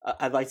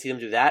 I'd like to see them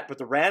do that, but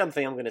the random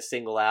thing I'm going to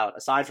single out,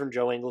 aside from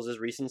Joe Ingles'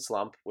 recent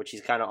slump, which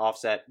he's kind of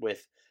offset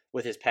with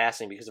his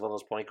passing because of all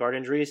those point guard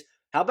injuries,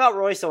 how about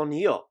Royce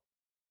O'Neal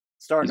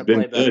starting to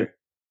play better?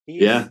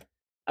 Yeah.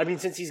 I mean,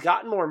 since he's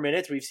gotten more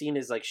minutes, we've seen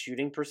his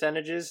shooting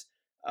percentages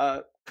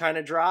kind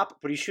of drop,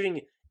 but he's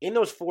shooting in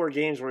those 4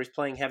 games where he's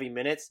playing heavy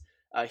minutes.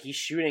 He's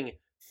shooting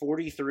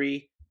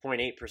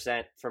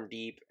 43.8% from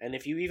deep, and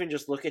if you even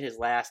just look at his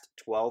last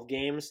 12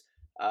 games,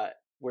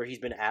 where he's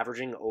been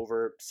averaging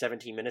over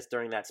 17 minutes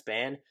during that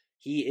span,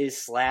 he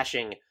is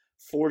slashing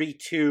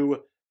 42.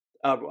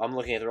 I'm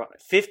looking at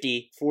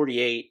 50,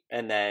 48,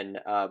 and then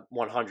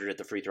 100 at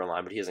the free throw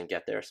line, but he doesn't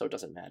get there, so it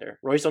doesn't matter.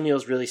 Royce O'Neal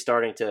is really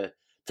starting to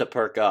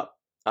perk up.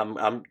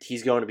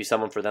 He's going to be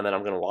someone for them that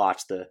I'm going to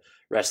watch the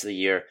rest of the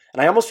year.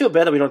 And I almost feel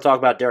bad that we don't talk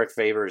about Derek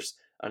Favors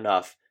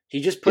enough. He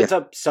just puts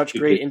up such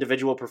great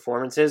individual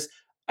performances.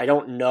 I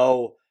don't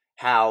know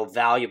how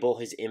valuable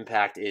his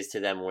impact is to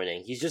them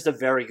winning. He's just a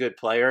very good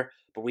player,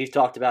 but we've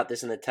talked about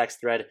this in the text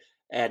thread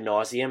ad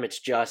nauseum.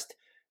 It's just,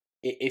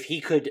 if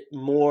he could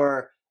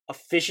more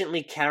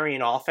efficiently carry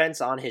an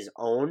offense on his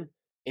own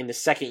in the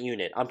second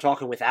unit, I'm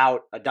talking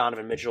without a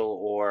Donovan Mitchell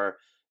or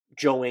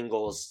Joe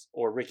Ingles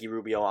or Ricky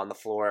Rubio on the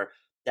floor,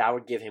 that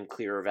would give him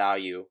clearer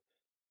value.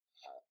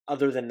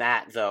 Other than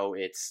that, though,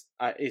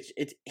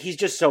 he's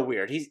just so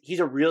weird. He's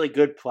a really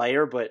good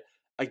player, but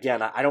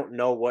again, I don't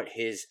know what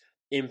his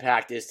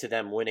impact is to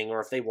them winning,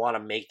 or if they want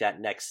to make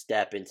that next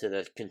step into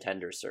the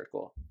contender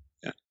circle.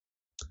 Yeah,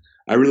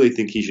 I really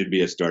think he should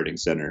be a starting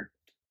center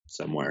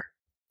somewhere,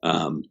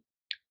 and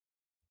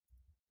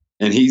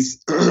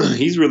he's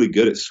really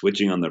good at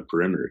switching on the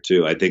perimeter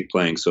too. I think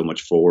playing so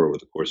much forward over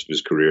the course of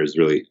his career has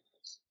really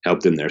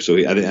helped him there. So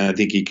I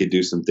think he could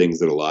do some things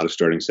that a lot of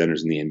starting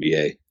centers in the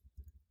NBA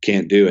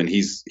can't do, and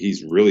he's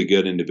really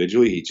good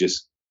individually.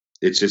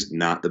 It's just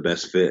not the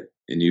best fit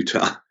in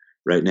Utah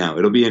right now.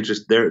 It'll be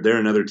interesting. They're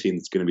another team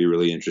that's going to be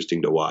really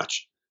interesting to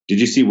watch. Did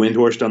you see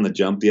Windhorst on the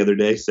jump the other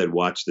day? Said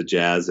watch the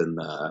Jazz and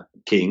the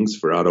Kings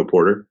for Otto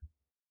Porter.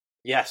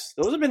 Yes,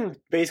 those have been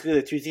basically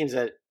the 2 teams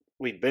that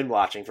we've been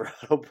watching for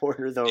Otto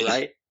Porter, though,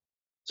 right?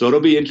 So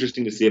it'll be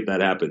interesting to see if that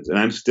happens. And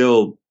I'm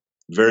still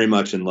very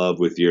much in love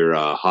with your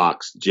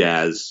Hawks,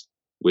 Jazz,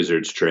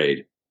 Wizards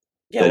trade.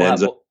 Yeah,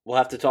 we'll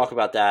have to talk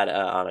about that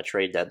on a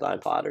trade deadline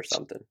pod or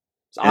something.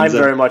 So I'm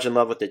very much in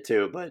love with it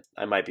too, but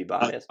I might be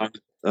biased.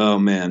 Oh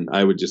man,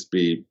 I would just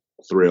be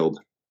thrilled,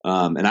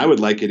 and I would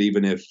like it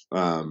even if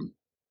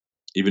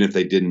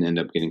they didn't end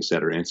up getting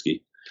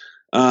Satoransky.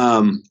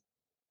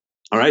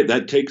 All right,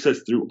 that takes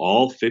us through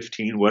all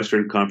 15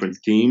 Western Conference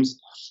teams.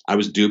 I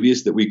was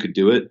dubious that we could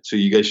do it, so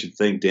you guys should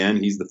thank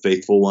Dan. He's the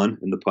faithful one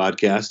in the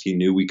podcast. He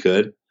knew we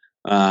could.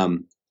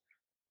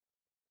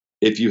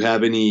 If you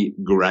have any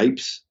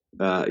gripes,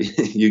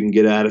 you can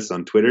get at us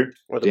on Twitter.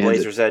 Or the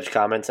Blazers Edge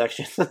comment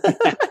section.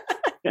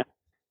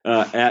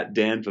 At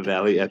Dan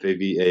Favale,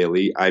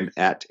 Favale. I'm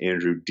at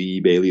Andrew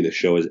D. Bailey. The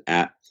show is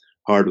at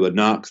Hardwood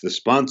Knocks. The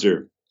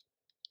sponsor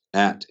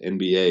at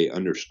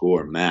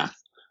NBA_math.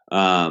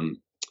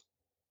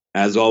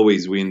 As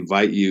always, we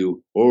invite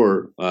you,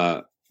 or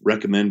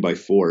recommend by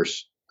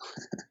force,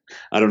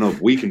 I don't know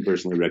if we can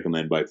personally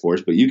recommend by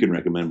force, but you can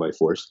recommend by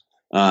force.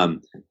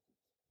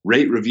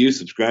 Rate, review,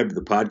 subscribe to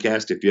the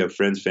podcast. If you have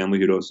friends, family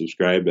who don't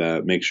subscribe,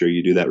 make sure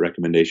you do that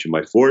recommendation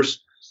by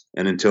force.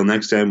 And until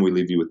next time, we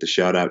leave you with the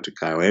shout out to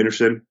Kyle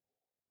Anderson.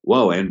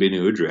 Whoa, and Benny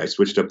Udry. I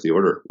switched up the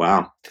order.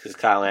 Wow. Because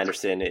Kyle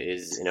Anderson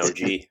is an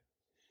OG.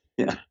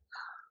 Yeah.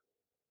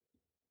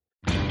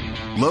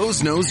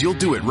 Lowe's knows you'll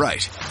do it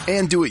right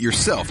and do it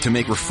yourself to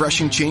make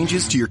refreshing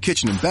changes to your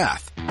kitchen and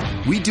bath.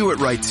 We do it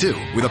right too,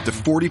 with up to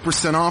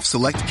 40% off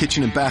select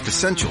kitchen and bath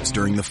essentials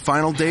during the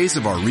final days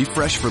of our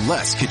Refresh for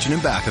Less kitchen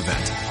and bath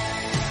event.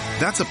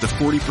 That's up to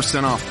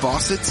 40% off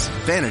faucets,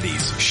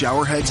 vanities,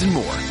 shower heads, and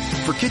more.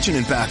 For kitchen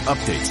and bath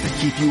updates that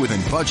keep you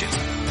within budget,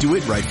 do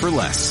it right for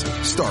less.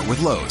 Start with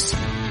Lowe's.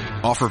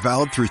 Offer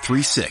valid through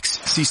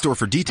 3/6. See store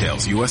for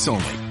details, U.S.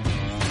 only.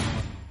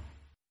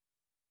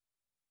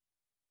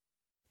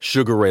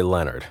 Sugar Ray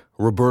Leonard,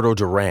 Roberto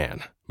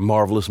Duran,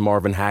 Marvelous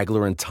Marvin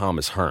Hagler, and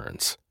Thomas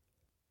Hearns.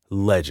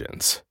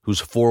 Legends,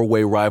 whose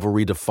four-way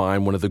rivalry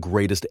defined one of the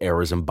greatest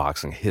eras in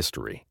boxing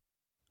history.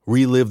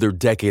 Relive their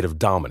decade of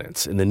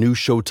dominance in the new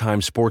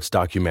Showtime sports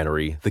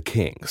documentary, The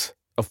Kings,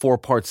 a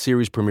 4-part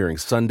series premiering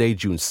Sunday,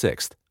 June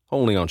 6th,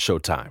 only on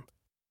Showtime.